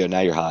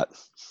 Now you're hot.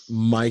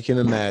 Mike and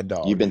the Mad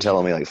Dog. You've been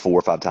telling me 4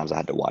 or 5 times I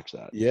had to watch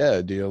that.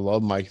 Yeah, dude. I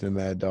love Mike and the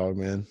Mad Dog,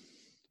 man.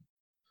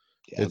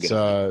 Yeah, it's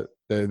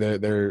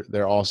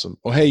they're awesome.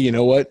 Well, hey, you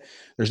know what?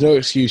 There's no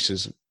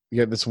excuses. We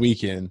got this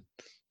weekend.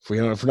 If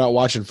we're not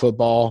watching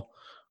football,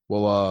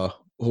 we'll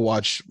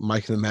watch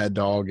Mike and the Mad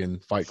Dog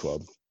and Fight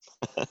Club.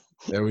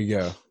 There we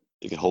go.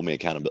 You can hold me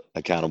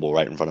accountable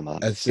right in front of my.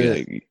 That's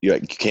it. You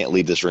can't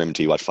leave this room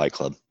until you watch Fight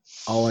Club.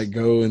 I'll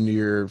go into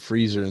your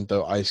freezer and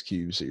throw ice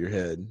cubes at your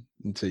head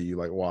until you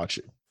watch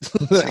it.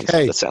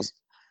 That sounds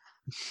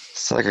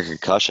like a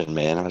concussion,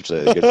 man. I have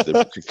to go through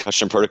the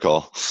concussion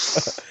protocol.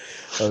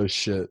 Oh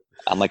shit!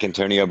 I'm like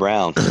Antonio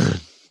Brown.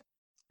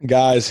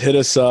 Guys, hit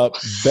us up.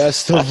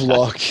 Best of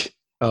luck.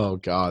 Oh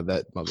God,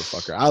 that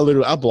motherfucker!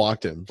 I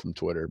blocked him from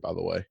Twitter. By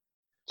the way.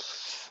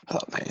 Oh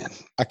man,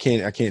 I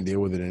can't deal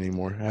with it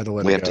anymore. I had to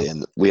let we it have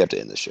go. We have to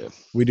end the show.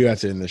 We do have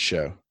to end this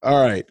show.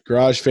 All right,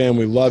 Garage Fam,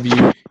 we love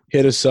you.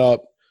 Hit us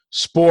up.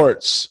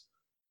 Sports,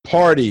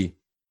 party,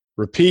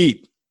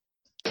 repeat.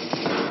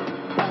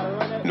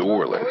 New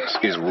Orleans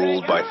is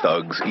ruled by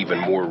thugs even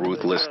more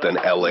ruthless than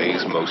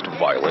LA's most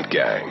violent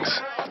gangs.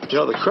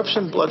 The Crips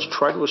and Bloods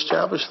tried to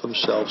establish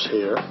themselves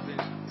here.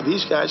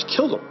 These guys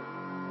killed them.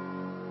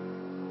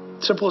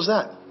 Simple as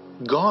that.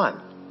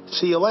 Gone.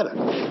 See you later.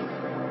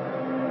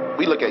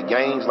 We look at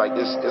gangs like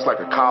this, it's like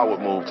a coward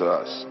move to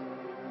us.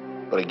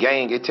 But a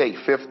gang, it takes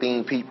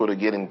 15 people to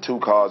get in 2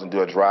 cars and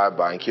do a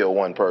drive-by and kill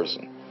 1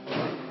 person.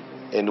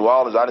 In New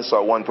Orleans, I just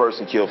saw 1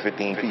 person kill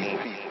 15 people.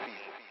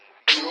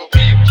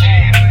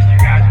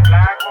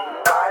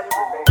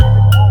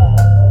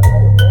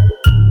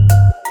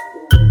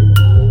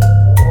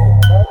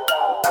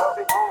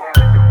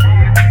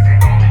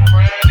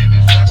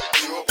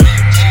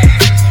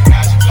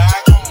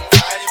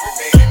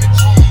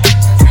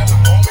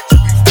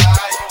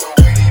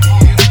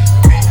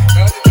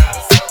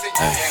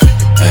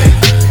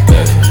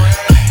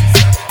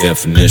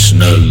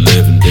 Definition of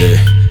living dead.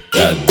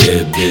 Got a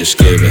dead bitch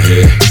giving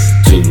head.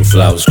 Tulip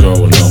flowers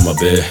growing on my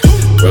bed.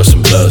 Rust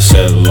and blood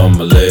settle on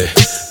my leg.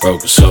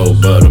 Broken soul,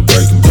 but I'm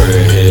breaking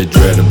bread. Head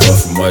dreaded, but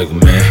from Michael,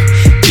 man.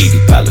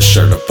 Edie Palace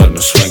shirt up on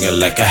the swinger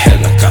like a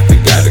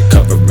helicopter. Got it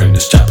covering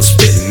this chopper,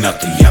 spitting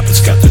out the yappers.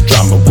 Got the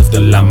drama with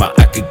the llama.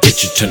 I could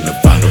get you to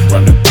Nevada,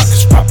 running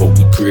pockets proper.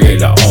 We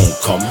create our own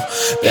karma.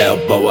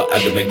 Balboa, I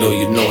can make no,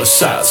 you know a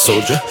side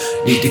soldier.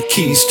 Need the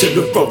keys to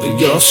the road,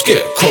 y'all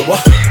scarecrow.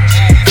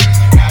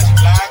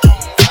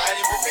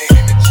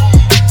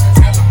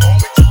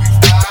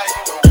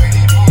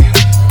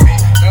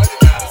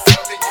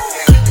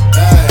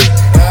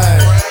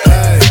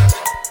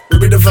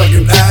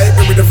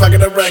 Fucking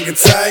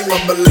orangutan,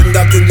 mumbling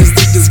after this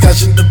deep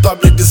discussion, the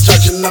public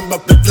destruction. I'm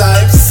up in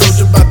flames,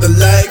 soldier by the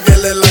leg,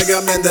 feeling like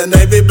I'm in the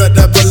Navy, but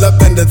I pull up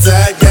in the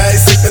tag, yeah,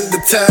 sipping the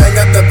tag,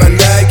 out the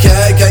banana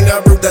cake,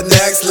 kangaroo the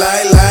next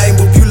line,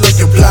 move you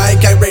looking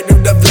blind, can't rate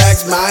through the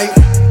flags, mine.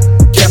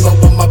 Camera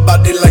on my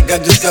body like I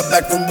just got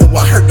back from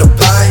war. I heard the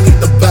bang in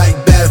the bank,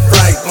 bad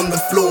fright on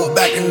the floor,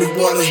 back in New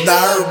Orleans.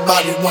 Now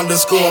everybody want to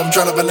score. I'm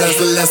trying to finesse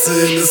the lesson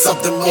into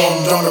something more.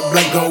 I'm drawing a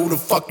blank on who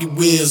the fuck you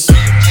is.